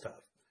enjoyable stuff,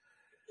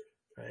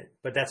 right?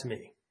 But that's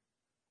me.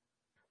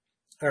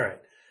 All right.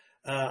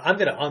 I'm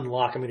going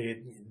to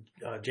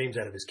get James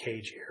out of his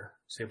cage here.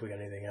 See if we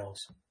got anything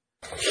else.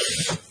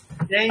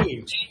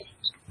 James.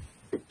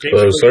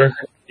 Hello, sir.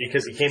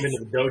 Because he came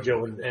into the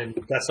dojo and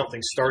got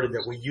something started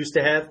that we used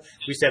to have.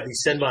 We used to have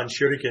these Senban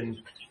Shuriken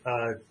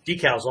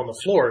decals on the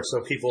floor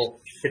so people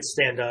could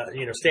stand.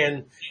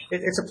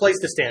 It's a place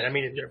to stand. I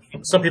mean,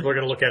 some people are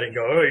going to look at it and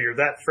go, oh, you're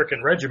that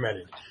freaking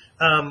regimented.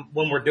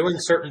 When we're doing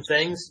certain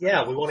things,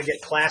 yeah, we want to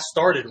get class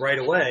started right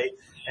away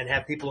and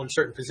have people in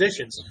certain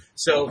positions.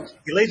 So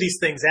you laid these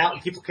things out,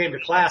 and people came to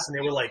class, and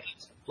they were like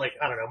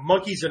I don't know,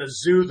 monkeys in a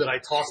zoo that I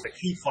tossed a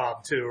key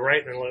fob to,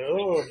 right? And they're like,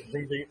 oh,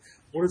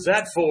 what is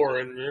that for?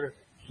 And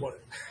what?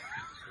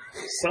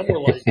 Some were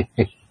like,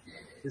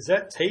 is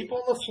that tape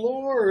on the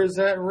floor or is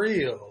that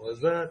real? Is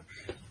that?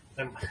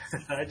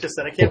 I just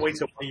said I can't wait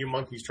till one of you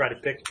monkeys try to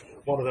pick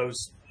one of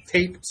those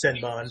tape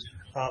senbon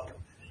up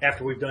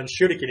after we've done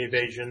shuriken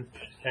evasion,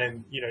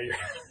 and you're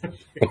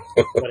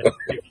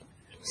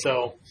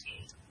so.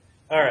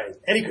 All right.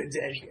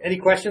 Any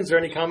questions or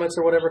any comments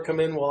or whatever come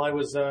in while I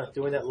was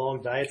doing that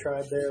long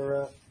diatribe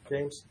there,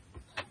 James?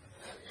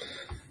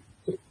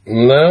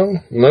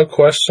 No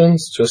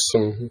questions. Just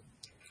some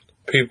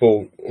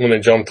people when they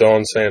jumped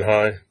on saying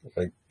hi,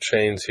 like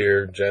Shane's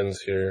here,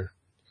 Jen's here.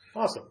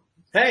 Awesome.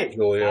 Hey,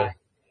 Julia.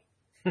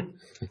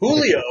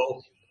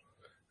 Julio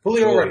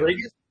Julia.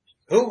 Rodriguez.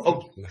 Who?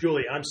 Oh,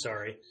 Julia. I'm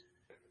sorry.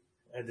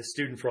 The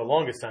student for the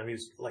longest time, he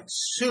was like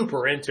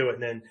super into it,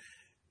 and then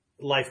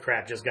life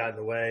crap just got in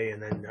the way,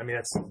 and then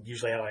that's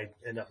usually how I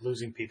end up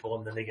losing people,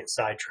 and then they get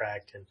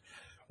sidetracked and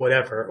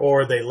whatever,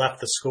 or they left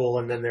the school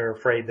and then they're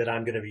afraid that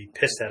I'm going to be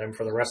pissed at them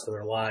for the rest of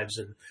their lives,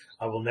 and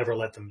I will never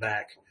let them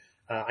back.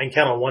 I can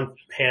count on one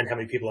hand how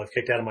many people I've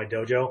kicked out of my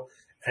dojo,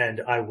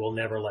 and I will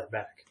never let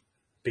back,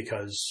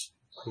 because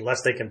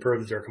unless they can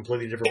prove that they're a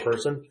completely different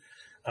person,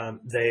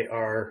 they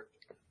are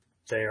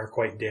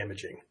quite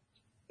damaging.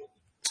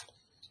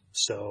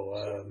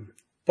 So,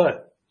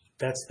 but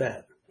that's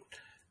that.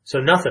 So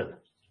nothing.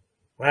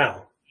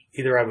 Wow.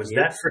 Either I was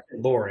that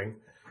freaking boring.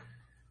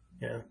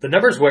 Yeah. The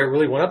numbers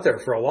really went up there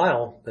for a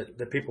while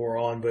that people were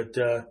on, but,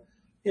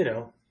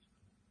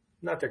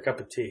 not their cup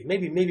of tea.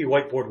 Maybe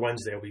Whiteboard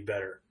Wednesday will be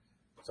better.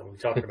 So we'll be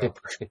talking about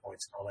pressure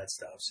points and all that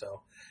stuff.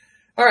 So,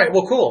 all right.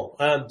 Well, cool.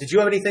 Did you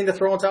have anything to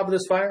throw on top of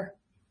this fire?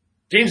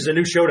 James is a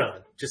new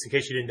Shodan, just in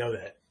case you didn't know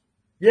that.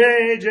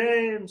 Yay,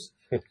 James.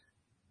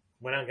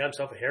 Went out and got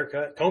himself a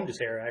haircut. Combed his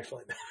hair,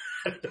 actually.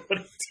 I don't know what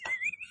he did.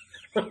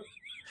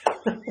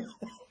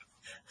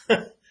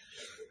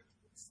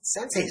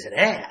 Sensei's an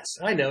ass.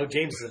 I know.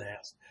 James is an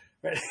ass.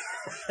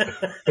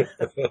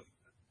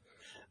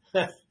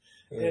 Right?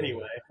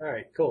 Anyway. All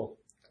right. Cool.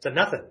 So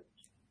nothing.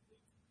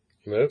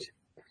 Nope.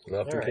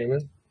 Nothing right. came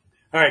in.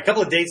 All right. A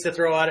couple of dates to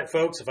throw at it,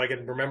 folks, if I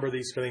can remember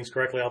these things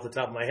correctly off the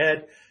top of my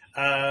head.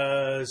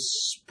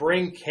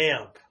 Spring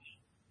camp.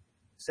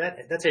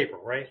 That's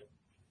April, right?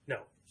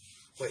 No.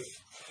 Wait.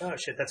 Oh,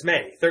 shit. That's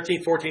May.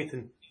 13th, 14th,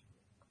 and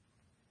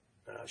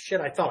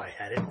shit, I thought I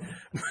had it.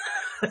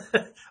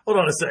 Hold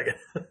on a second.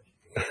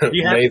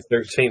 May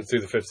 13th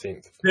through the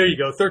 15th. There you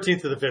go.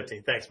 13th to the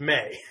 15th. Thanks.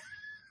 May.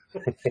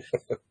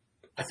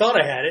 I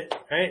thought I had it,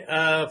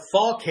 right?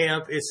 Fall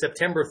camp is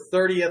September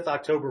 30th,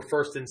 October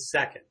 1st, and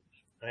 2nd,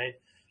 right?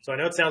 So I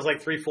know it sounds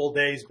like 3 full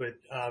days, but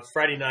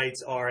Friday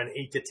nights are an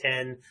 8 to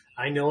 10.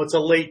 I know it's a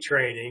late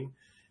training.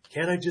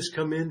 Can't I just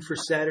come in for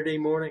Saturday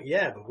morning?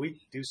 Yeah, but we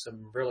do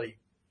some really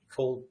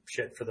cool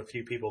shit for the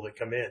few people that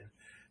come in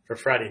for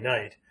Friday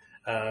night.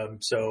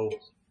 So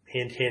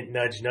hint, hint,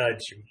 nudge,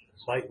 nudge. You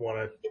might want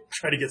to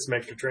try to get some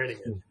extra training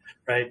in,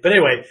 right? But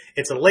anyway,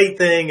 it's a late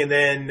thing, and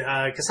then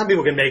because some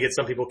people can make it,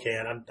 some people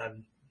can't.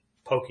 I'm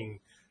poking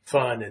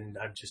fun, and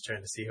I'm just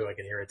trying to see who I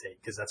can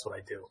irritate, because that's what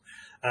I do.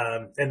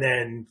 And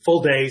then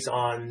full days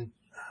on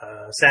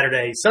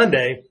Saturday,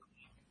 Sunday.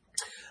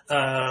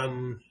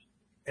 And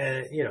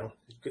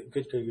good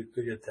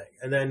thing.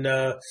 And then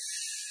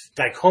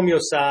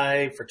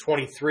Daikomyosai for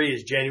 23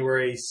 is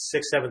January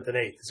 6th, 7th, and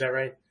 8th. Is that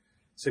right?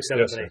 6th, 7th,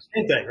 Yes, and 8th.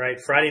 Same thing, right?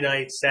 Friday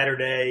night,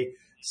 Saturday,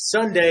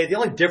 Sunday. The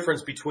only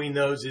difference between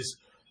those is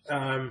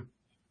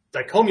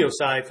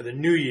Daikomyosai for the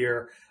New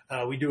Year.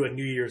 We do a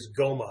New Year's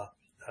Goma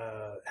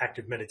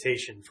active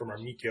meditation from our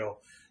Mikyo.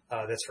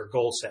 That's for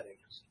goal setting.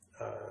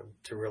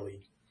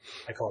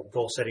 I call it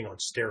goal setting on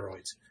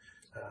steroids.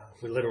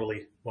 We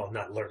literally, well,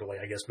 not literally,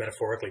 I guess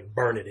metaphorically,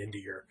 burn it into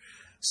your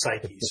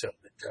psyche, so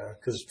that,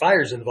 because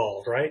fire's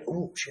involved, right?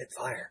 Oh shit,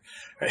 fire!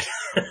 Right?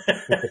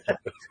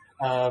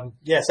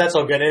 Yes, that's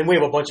all good, and we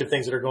have a bunch of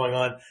things that are going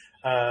on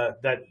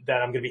that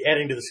I'm going to be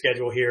adding to the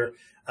schedule here.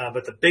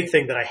 But the big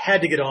thing that I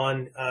had to get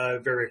on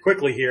very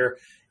quickly here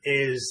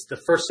is the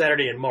first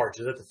Saturday in March.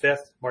 Is that the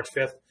 5th? March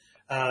 5th?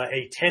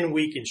 A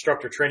 10-week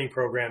instructor training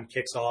program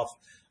kicks off,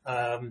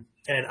 and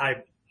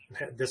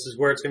this is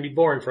where it's going to be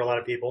boring for a lot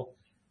of people.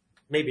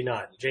 Maybe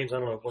not. James, I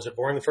don't know. Was it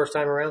boring the first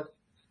time around?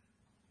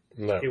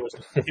 No. It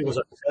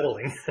was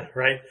unsettling,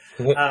 right?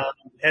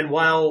 And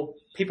while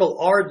people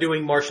are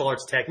doing martial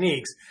arts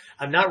techniques,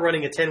 I'm not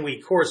running a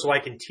 10-week course so I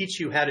can teach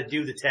you how to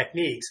do the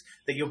techniques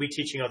that you'll be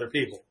teaching other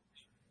people.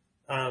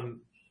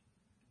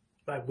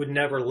 I would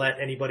never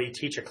let anybody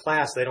teach a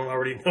class they don't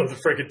already know the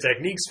friggin'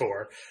 techniques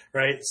for,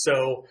 right?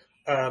 So,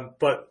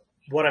 but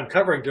what I'm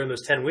covering during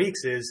those 10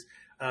 weeks is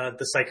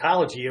the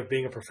psychology of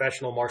being a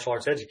professional martial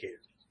arts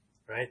educator,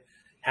 right?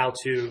 How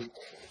to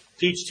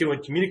teach to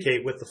and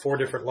communicate with the 4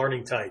 different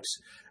learning types,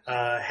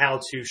 how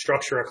to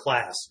structure a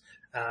class,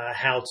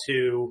 how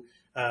to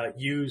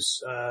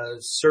use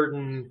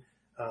certain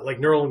like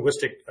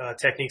neuro-linguistic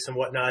techniques and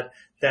whatnot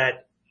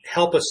that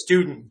help a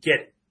student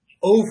get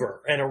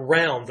over and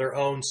around their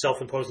own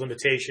self-imposed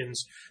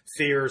limitations,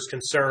 fears,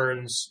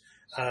 concerns,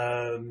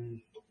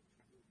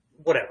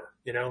 whatever,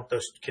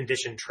 those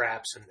condition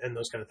traps and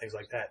those kind of things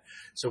like that.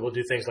 So we'll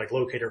do things like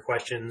locator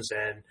questions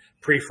and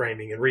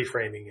pre-framing and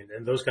reframing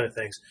and those kind of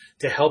things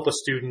to help a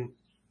student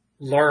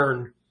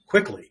learn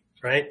quickly,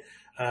 right?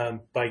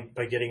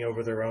 By getting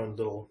over their own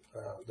little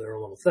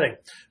thing.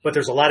 But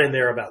there's a lot in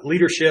there about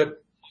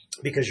leadership,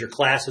 because your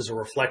class is a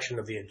reflection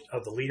of the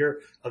leader,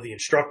 of the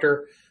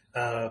instructor.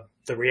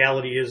 The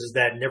reality is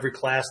that in every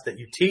class that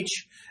you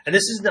teach, and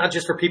this is not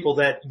just for people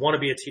that want to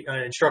be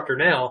an instructor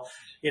now,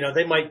 you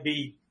might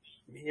be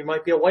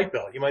a white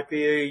belt, you might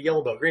be a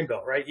yellow belt, green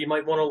belt, right? You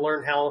might want to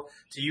learn how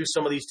to use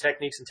some of these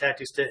techniques and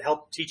tactics to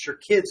help teach your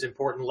kids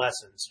important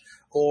lessons.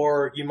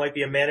 Or you might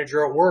be a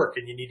manager at work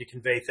and you need to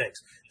convey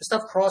things. This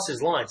stuff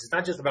crosses lines. It's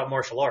not just about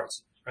martial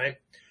arts, right?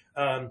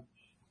 Where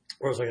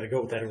was I going to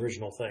go with that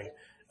original thing?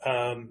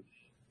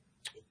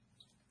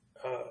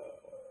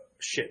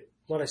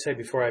 What did I say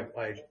before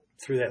I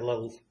threw that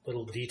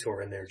little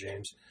detour in there,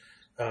 James?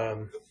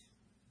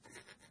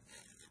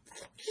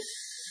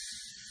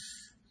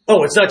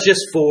 It's not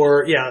just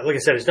for, like I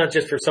said, it's not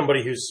just for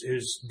somebody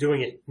who's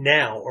doing it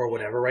now or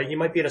whatever, right? You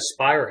might be an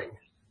aspiring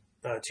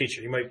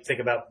teacher. You might think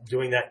about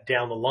doing that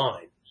down the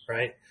line,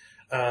 right?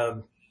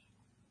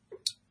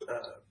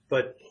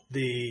 But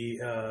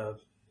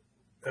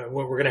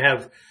what we're going to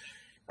have,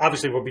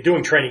 obviously we'll be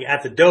doing training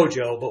at the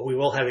dojo, but we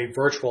will have a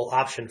virtual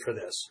option for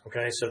this.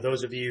 Okay. So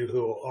those of you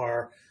who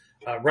are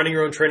running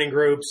your own training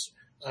groups,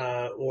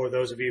 or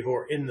those of you who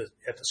are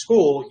at the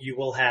school, you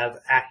will have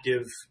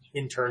active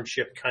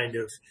internship kind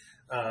of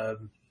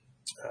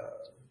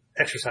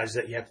exercises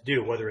that you have to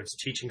do, whether it's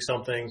teaching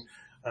something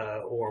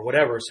or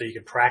whatever, so you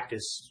can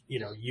practice,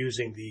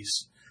 using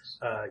these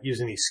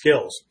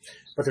skills.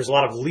 But there's a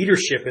lot of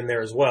leadership in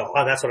there as well.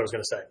 That's what I was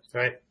going to say,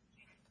 right?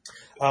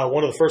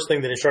 One of the first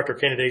things that instructor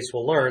candidates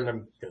will learn,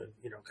 I'm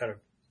kind of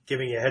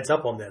giving you a heads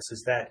up on this,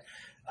 is that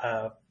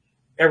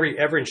every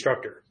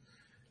instructor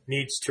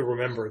needs to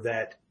remember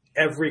that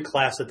every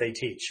class that they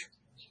teach,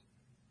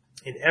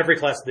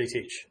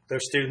 their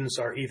students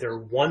are either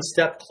one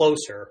step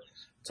closer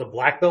to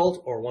black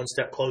belt, or one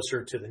step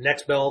closer to the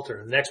next belt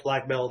or the next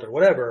black belt or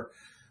whatever,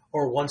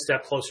 or one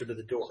step closer to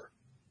the door.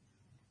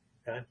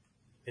 Okay?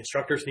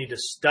 Instructors need to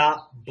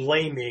stop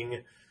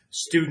blaming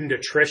student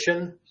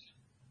attrition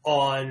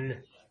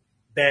on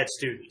bad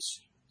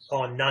students,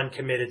 on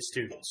non-committed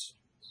students.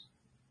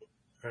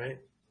 Right?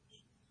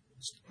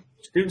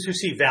 Students who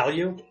see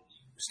value,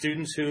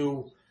 students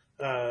who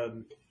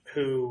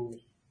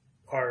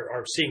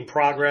are seeing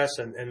progress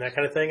and that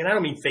kind of thing. And I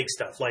don't mean fake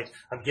stuff like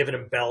I'm giving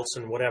them belts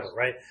and whatever,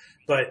 right?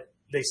 But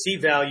they see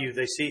value,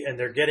 and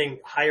they're getting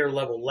higher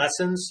level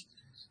lessons,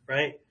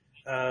 right?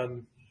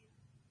 You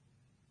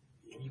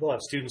will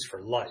have students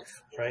for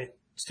life, right?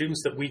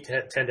 Students that we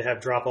tend to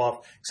have drop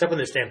off, except when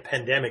this damn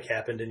pandemic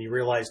happened and you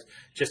realized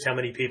just how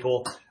many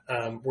people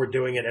were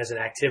doing it as an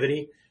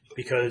activity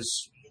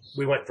because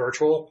we went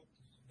virtual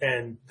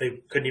and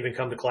they couldn't even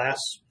come to class,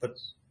 but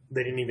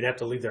they didn't even have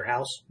to leave their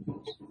house,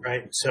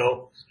 right?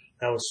 So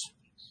that was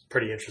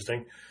pretty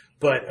interesting.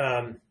 But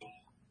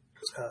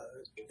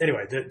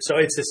anyway, so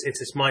it's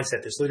this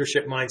mindset, this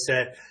leadership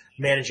mindset,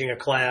 managing a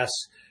class,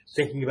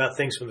 thinking about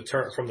things from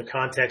the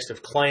context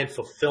of client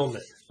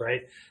fulfillment,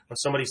 right? When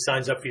somebody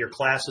signs up for your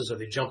classes or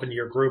they jump into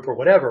your group or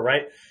whatever,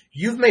 right?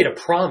 You've made a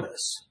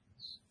promise,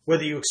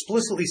 whether you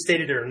explicitly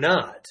stated it or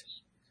not.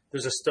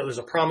 There's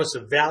a promise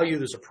of value.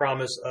 There's a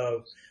promise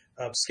of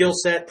skill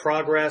set,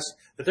 progress,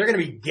 that they're going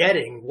to be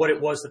getting what it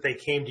was that they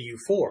came to you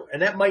for.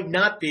 And that might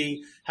not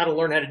be how to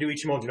learn how to do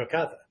Ichimonji no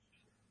Kata.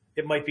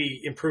 It might be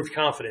improved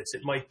confidence.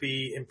 It might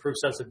be improved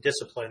sense of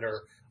discipline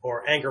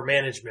or anger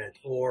management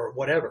or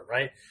whatever,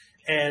 right?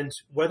 And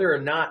whether or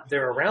not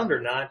they're around or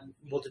not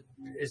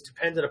is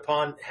dependent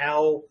upon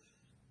how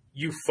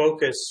you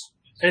focus.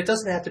 And it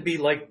doesn't have to be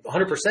like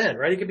 100%,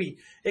 right? It could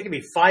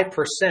be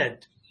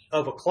 5%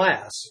 of a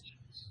class,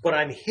 but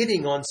I'm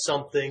hitting on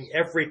something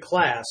every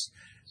class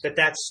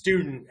that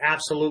student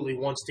absolutely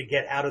wants to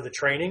get out of the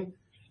training,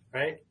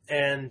 right?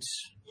 And,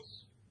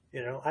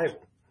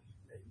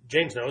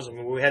 James knows,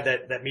 we had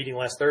that meeting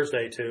last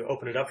Thursday to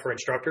open it up for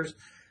instructors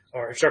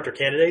or instructor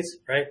candidates,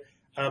 right?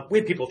 We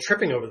had people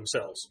tripping over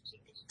themselves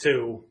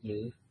to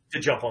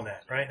jump on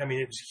that, right? I mean,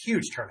 it was a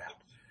huge turnout,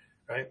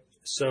 right?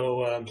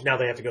 So now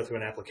they have to go through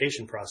an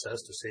application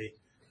process to see,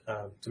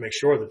 to make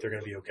sure that they're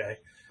going to be okay.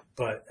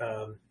 But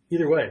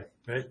either way,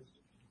 right?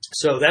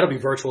 So that'll be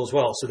virtual as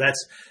well. So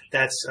that's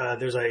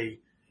there's a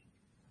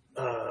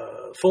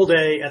full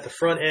day at the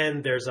front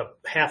end. There's a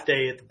half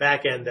day at the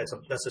back end. That's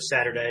a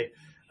Saturday,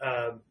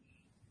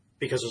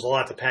 because there's a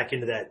lot to pack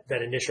into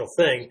that initial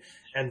thing.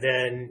 And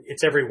then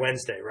it's every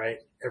Wednesday, right?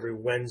 Every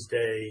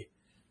Wednesday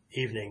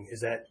evening. Is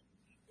that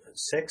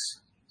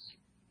 6?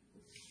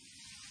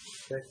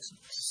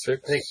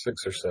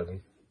 6 or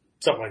 7.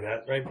 Something like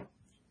that, right?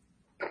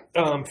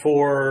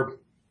 For,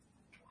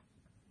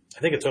 I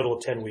think, a total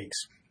of 10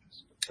 weeks.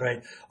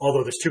 Right.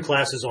 Although there's 2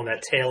 classes on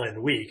that tail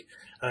end week.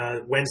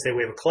 Wednesday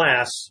we have a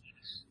class,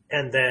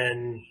 and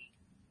then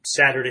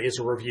Saturday is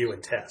a review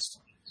and test.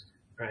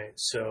 Right.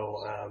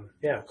 So,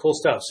 cool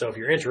stuff. So if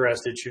you're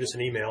interested, shoot us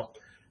an email.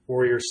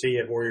 warriorc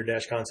at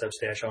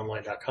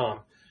warrior-concepts-online.com.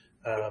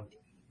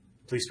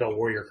 Please spell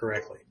warrior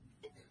correctly,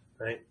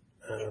 right?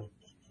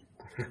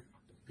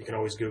 You can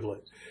always Google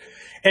it.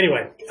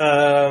 Anyway,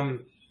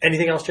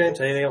 anything else, James?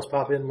 Anything else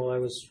pop in while I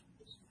was...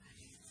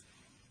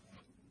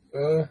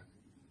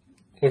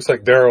 Looks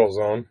like Daryl's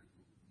on.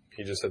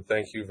 He just said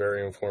thank you,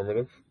 very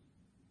informative.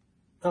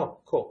 Oh,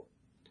 cool.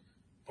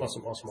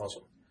 Awesome.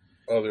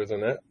 Other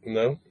than that,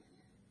 no.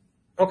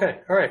 Okay,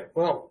 all right.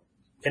 Well,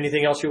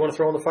 anything else you want to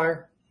throw in the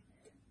fire?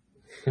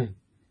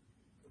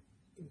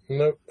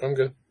 Nope, I'm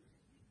good.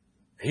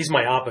 He's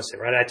my opposite,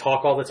 right? I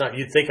talk all the time.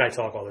 You'd think I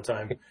talk all the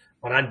time.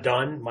 When I'm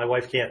done, my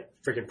wife can't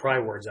freaking pry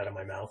words out of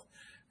my mouth,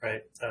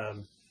 right?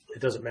 It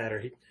doesn't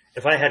matter.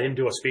 If I had him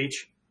do a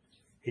speech,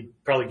 he'd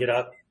probably get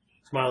up,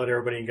 smile at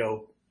everybody, and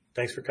go,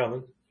 "Thanks for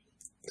coming."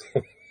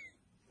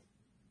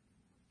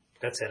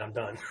 That's it. I'm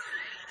done.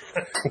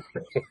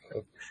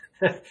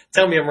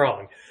 Tell me I'm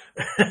wrong.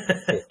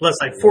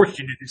 Unless I force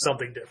you to do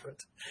something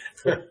different,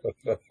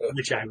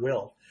 which I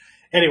will.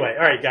 Anyway,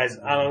 all right, guys,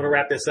 I'm going to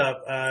wrap this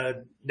up.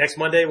 Next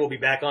Monday, we'll be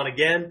back on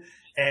again.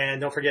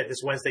 And don't forget,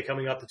 this Wednesday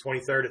coming up, the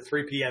 23rd at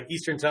 3 p.m.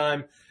 Eastern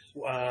Time,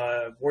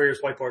 Warriors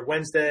Whiteboard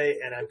Wednesday.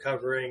 And I'm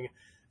covering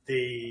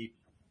the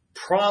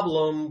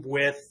problem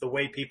with the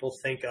way people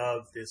think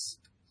of this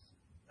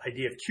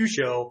idea of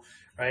Q-show,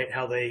 right?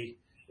 How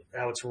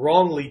it's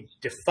wrongly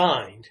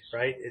defined,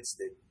 right? It's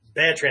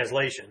bad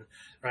translation,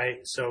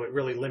 right? So it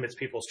really limits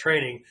people's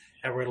training.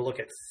 And we're going to look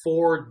at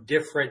 4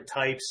 different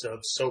types of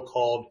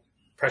so-called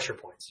pressure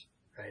points,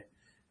 right?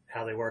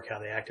 How they work, how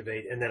they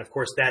activate. And then, of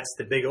course, that's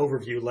the big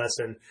overview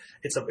lesson.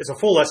 It's a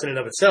full lesson in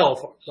of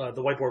itself.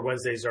 The Whiteboard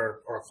Wednesdays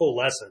are a full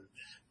lesson,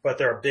 but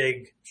they're a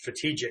big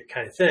strategic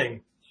kind of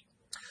thing.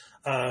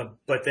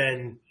 But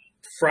then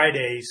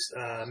Friday's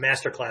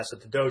masterclass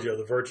at the dojo,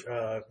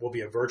 will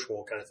be a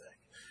virtual kind of thing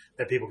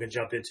that people can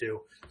jump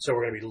into. So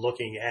we're going to be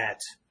looking at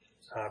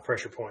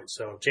pressure points.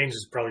 So James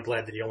is probably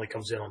glad that he only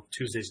comes in on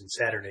Tuesdays and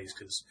Saturdays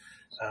because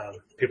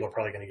people are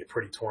probably going to get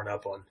pretty torn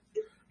up on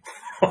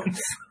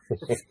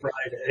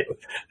Friday.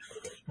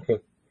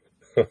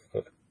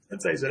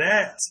 Sensei's an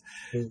ass.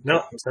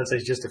 No,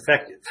 Sensei's just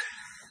effective.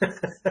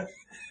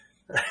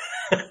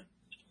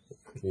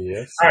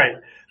 Yes. All right.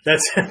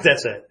 That's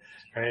it.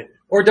 All right.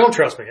 Or don't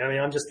trust me. I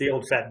mean, I'm just the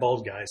old fat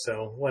bald guy.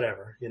 So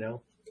whatever,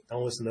 don't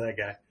listen to that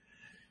guy.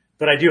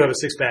 But I do have a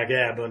 6-pack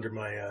ab under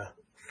my,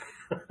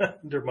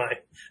 under my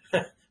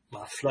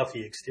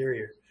fluffy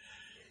exterior.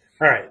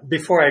 All right.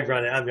 Before I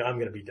run it, I'm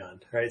going to be done.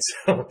 All right.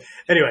 So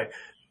anyway,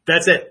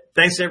 that's it.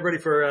 Thanks everybody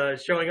for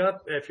showing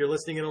up. If you're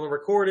listening in on the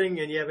recording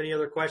and you have any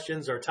other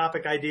questions or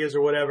topic ideas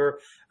or whatever,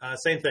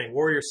 same thing.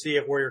 warriorc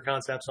at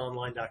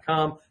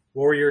warriorconceptsonline.com,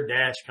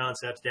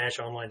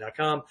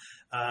 warrior-concepts-online.com,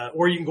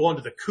 or you can go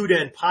onto the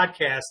KUDEN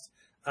podcast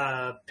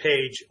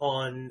page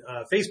on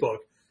Facebook,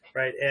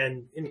 right?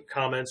 And in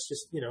comments,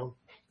 just,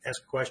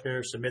 ask a question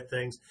or submit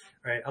things,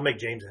 right? I'll make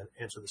James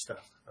answer the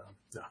stuff.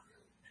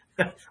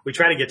 No. We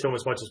try to get to him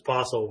as much as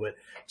possible, but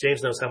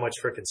James knows how much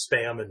freaking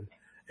spam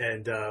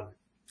and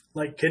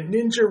like, can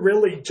Ninja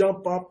really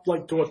jump up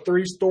like to a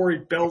 3-story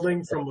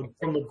building from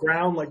the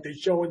ground like they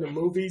show in the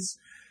movies?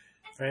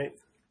 Right?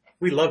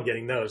 We love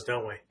getting those,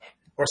 don't we?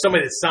 Or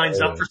somebody that signs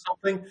up for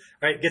something,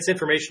 right? Gets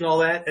information, all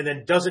that, and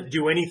then doesn't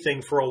do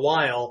anything for a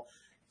while,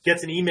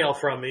 gets an email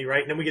from me,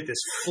 right? And then we get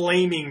this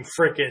flaming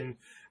frickin',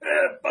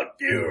 fuck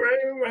you,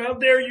 right? How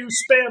dare you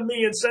spam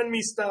me and send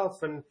me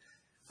stuff? And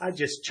I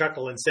just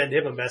chuckle and send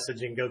him a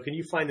message and go, can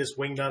you find this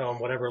wingnut on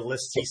whatever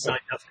list he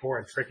signed up for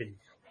and frickin'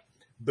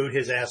 boot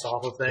his ass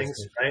off of things,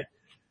 right?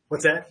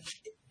 What's that?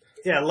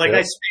 Yeah, like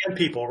I spam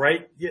people,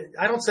 right?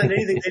 I don't send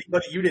anything to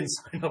anybody you didn't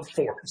sign up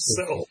for,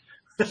 so,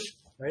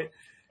 right?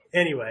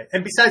 Anyway,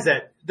 and besides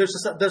that, there's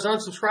an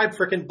unsubscribe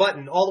frickin'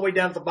 button all the way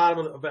down at the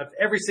bottom of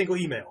every single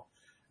email,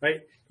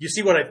 right? You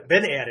see what I've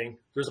been adding.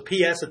 There's a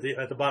PS at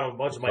the bottom of a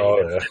bunch of my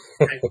emails.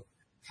 Yeah. Right?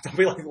 Don't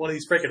be like one of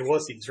these frickin'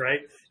 wussies,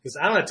 right? Because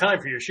I don't have time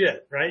for your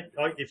shit, right?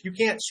 If you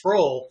can't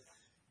scroll,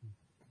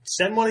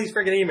 send one of these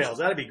freaking emails.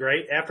 That'd be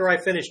great. After I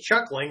finish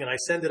chuckling and I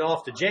send it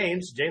off to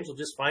James, James will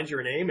just find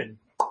your name and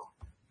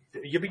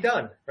you'll be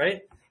done,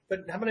 right?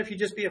 But how about if you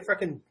just be a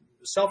freaking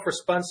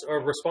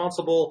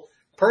responsible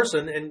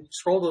person and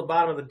scroll to the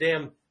bottom of the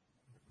damn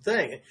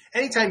thing?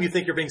 Anytime you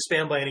think you're being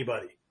spammed by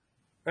anybody,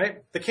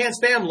 right? The can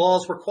spam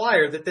laws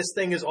require that this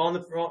thing is on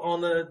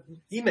the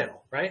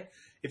email, right?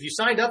 If you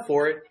signed up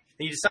for it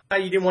and you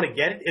decide you didn't want to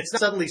get it, it's not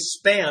suddenly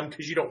spam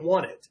because you don't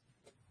want it,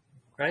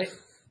 right?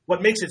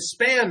 What makes it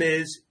spam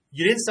is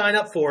you didn't sign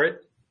up for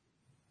it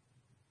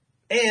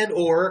and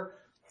or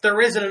there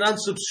isn't an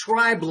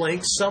unsubscribe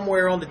link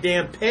somewhere on the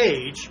damn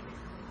page.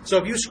 So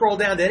if you scroll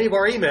down to any of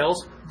our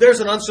emails, there's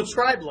an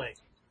unsubscribe link.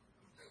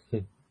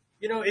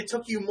 It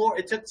took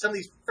some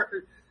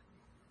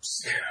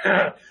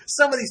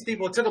of these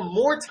people, it took them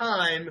more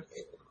time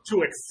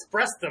to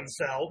express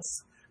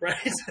themselves,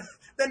 right,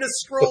 than to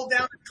scroll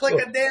down and click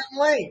a damn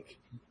link,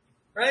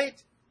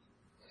 right?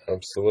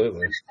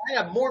 Absolutely. I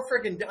have more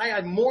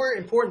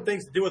important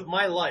things to do with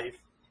my life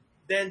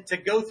than to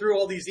go through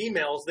all these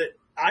emails that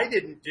I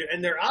didn't do,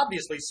 and they're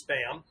obviously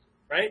spam,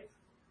 right?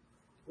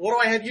 What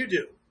do I have you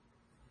do?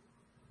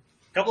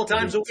 A couple of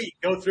times a week,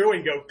 go through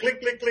and go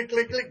click, click, click,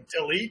 click, click,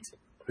 delete,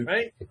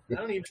 right? I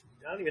don't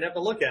even have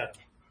to look at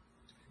them.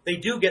 They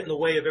do get in the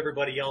way of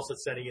everybody else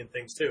that's sending in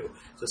things too.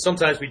 So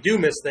sometimes we do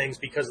miss things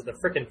because of the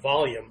freaking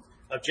volume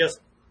of just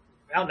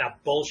out and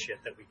out bullshit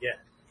that we get,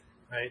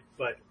 right?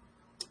 But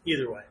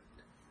either way.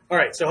 All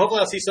right, so hopefully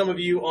I'll see some of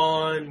you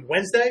on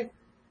Wednesday,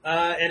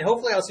 and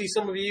hopefully I'll see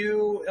some of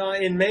you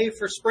in May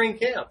for spring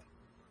camp.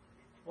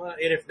 And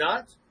if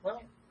not,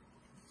 well,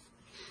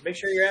 make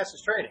sure your ass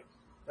is training.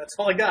 That's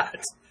all I got,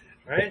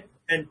 right?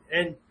 And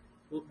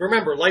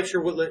remember, life's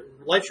your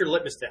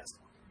litmus test,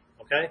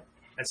 okay?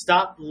 And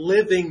stop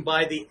living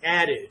by the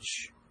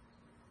adage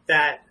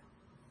that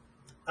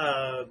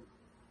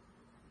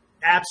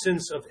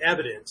absence of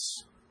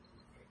evidence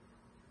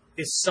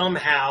is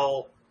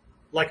somehow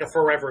like a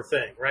forever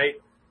thing, right?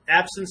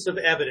 Absence of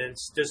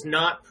evidence does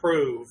not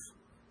prove,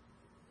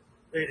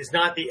 it is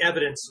not the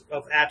evidence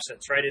of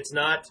absence, right?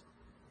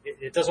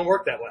 It doesn't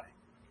work that way,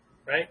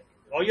 right?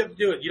 All you have to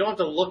do is, you don't have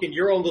to look in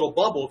your own little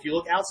bubble. If you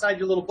look outside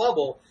your little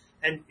bubble,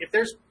 and if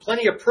there's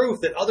plenty of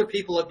proof that other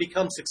people have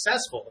become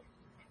successful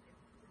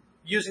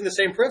using the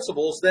same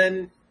principles,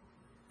 then,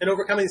 and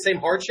overcoming the same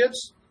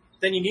hardships,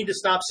 then you need to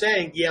stop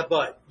saying, yeah,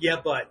 but, you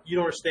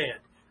don't understand.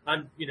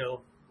 I'm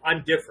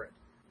different,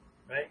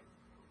 right?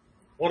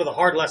 One of the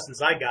hard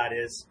lessons I got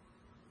is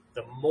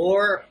the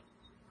more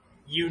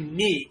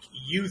unique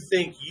you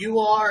think you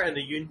are and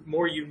the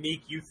more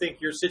unique you think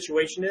your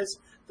situation is,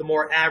 the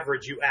more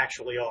average you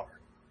actually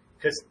are.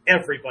 Because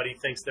everybody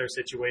thinks their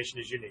situation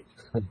is unique.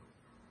 And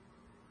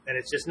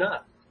it's just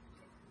not.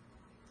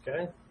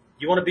 Okay?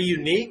 You want to be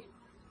unique?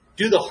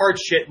 Do the hard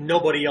shit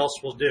nobody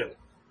else will do.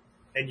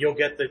 And you'll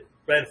get the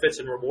benefits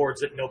and rewards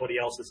that nobody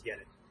else is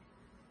getting.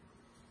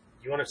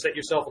 You want to set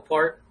yourself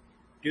apart?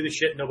 Do the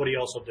shit nobody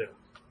else will do.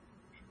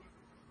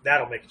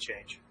 That'll make a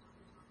change.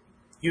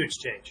 Huge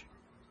change.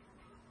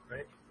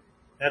 Right?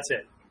 That's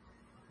it.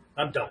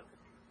 I'm done.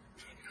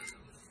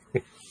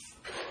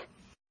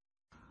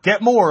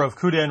 Get more of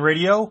KUDEN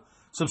Radio.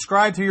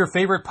 Subscribe to your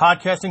favorite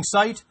podcasting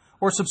site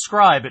or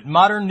subscribe at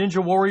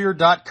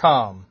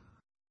modernninjawarrior.com.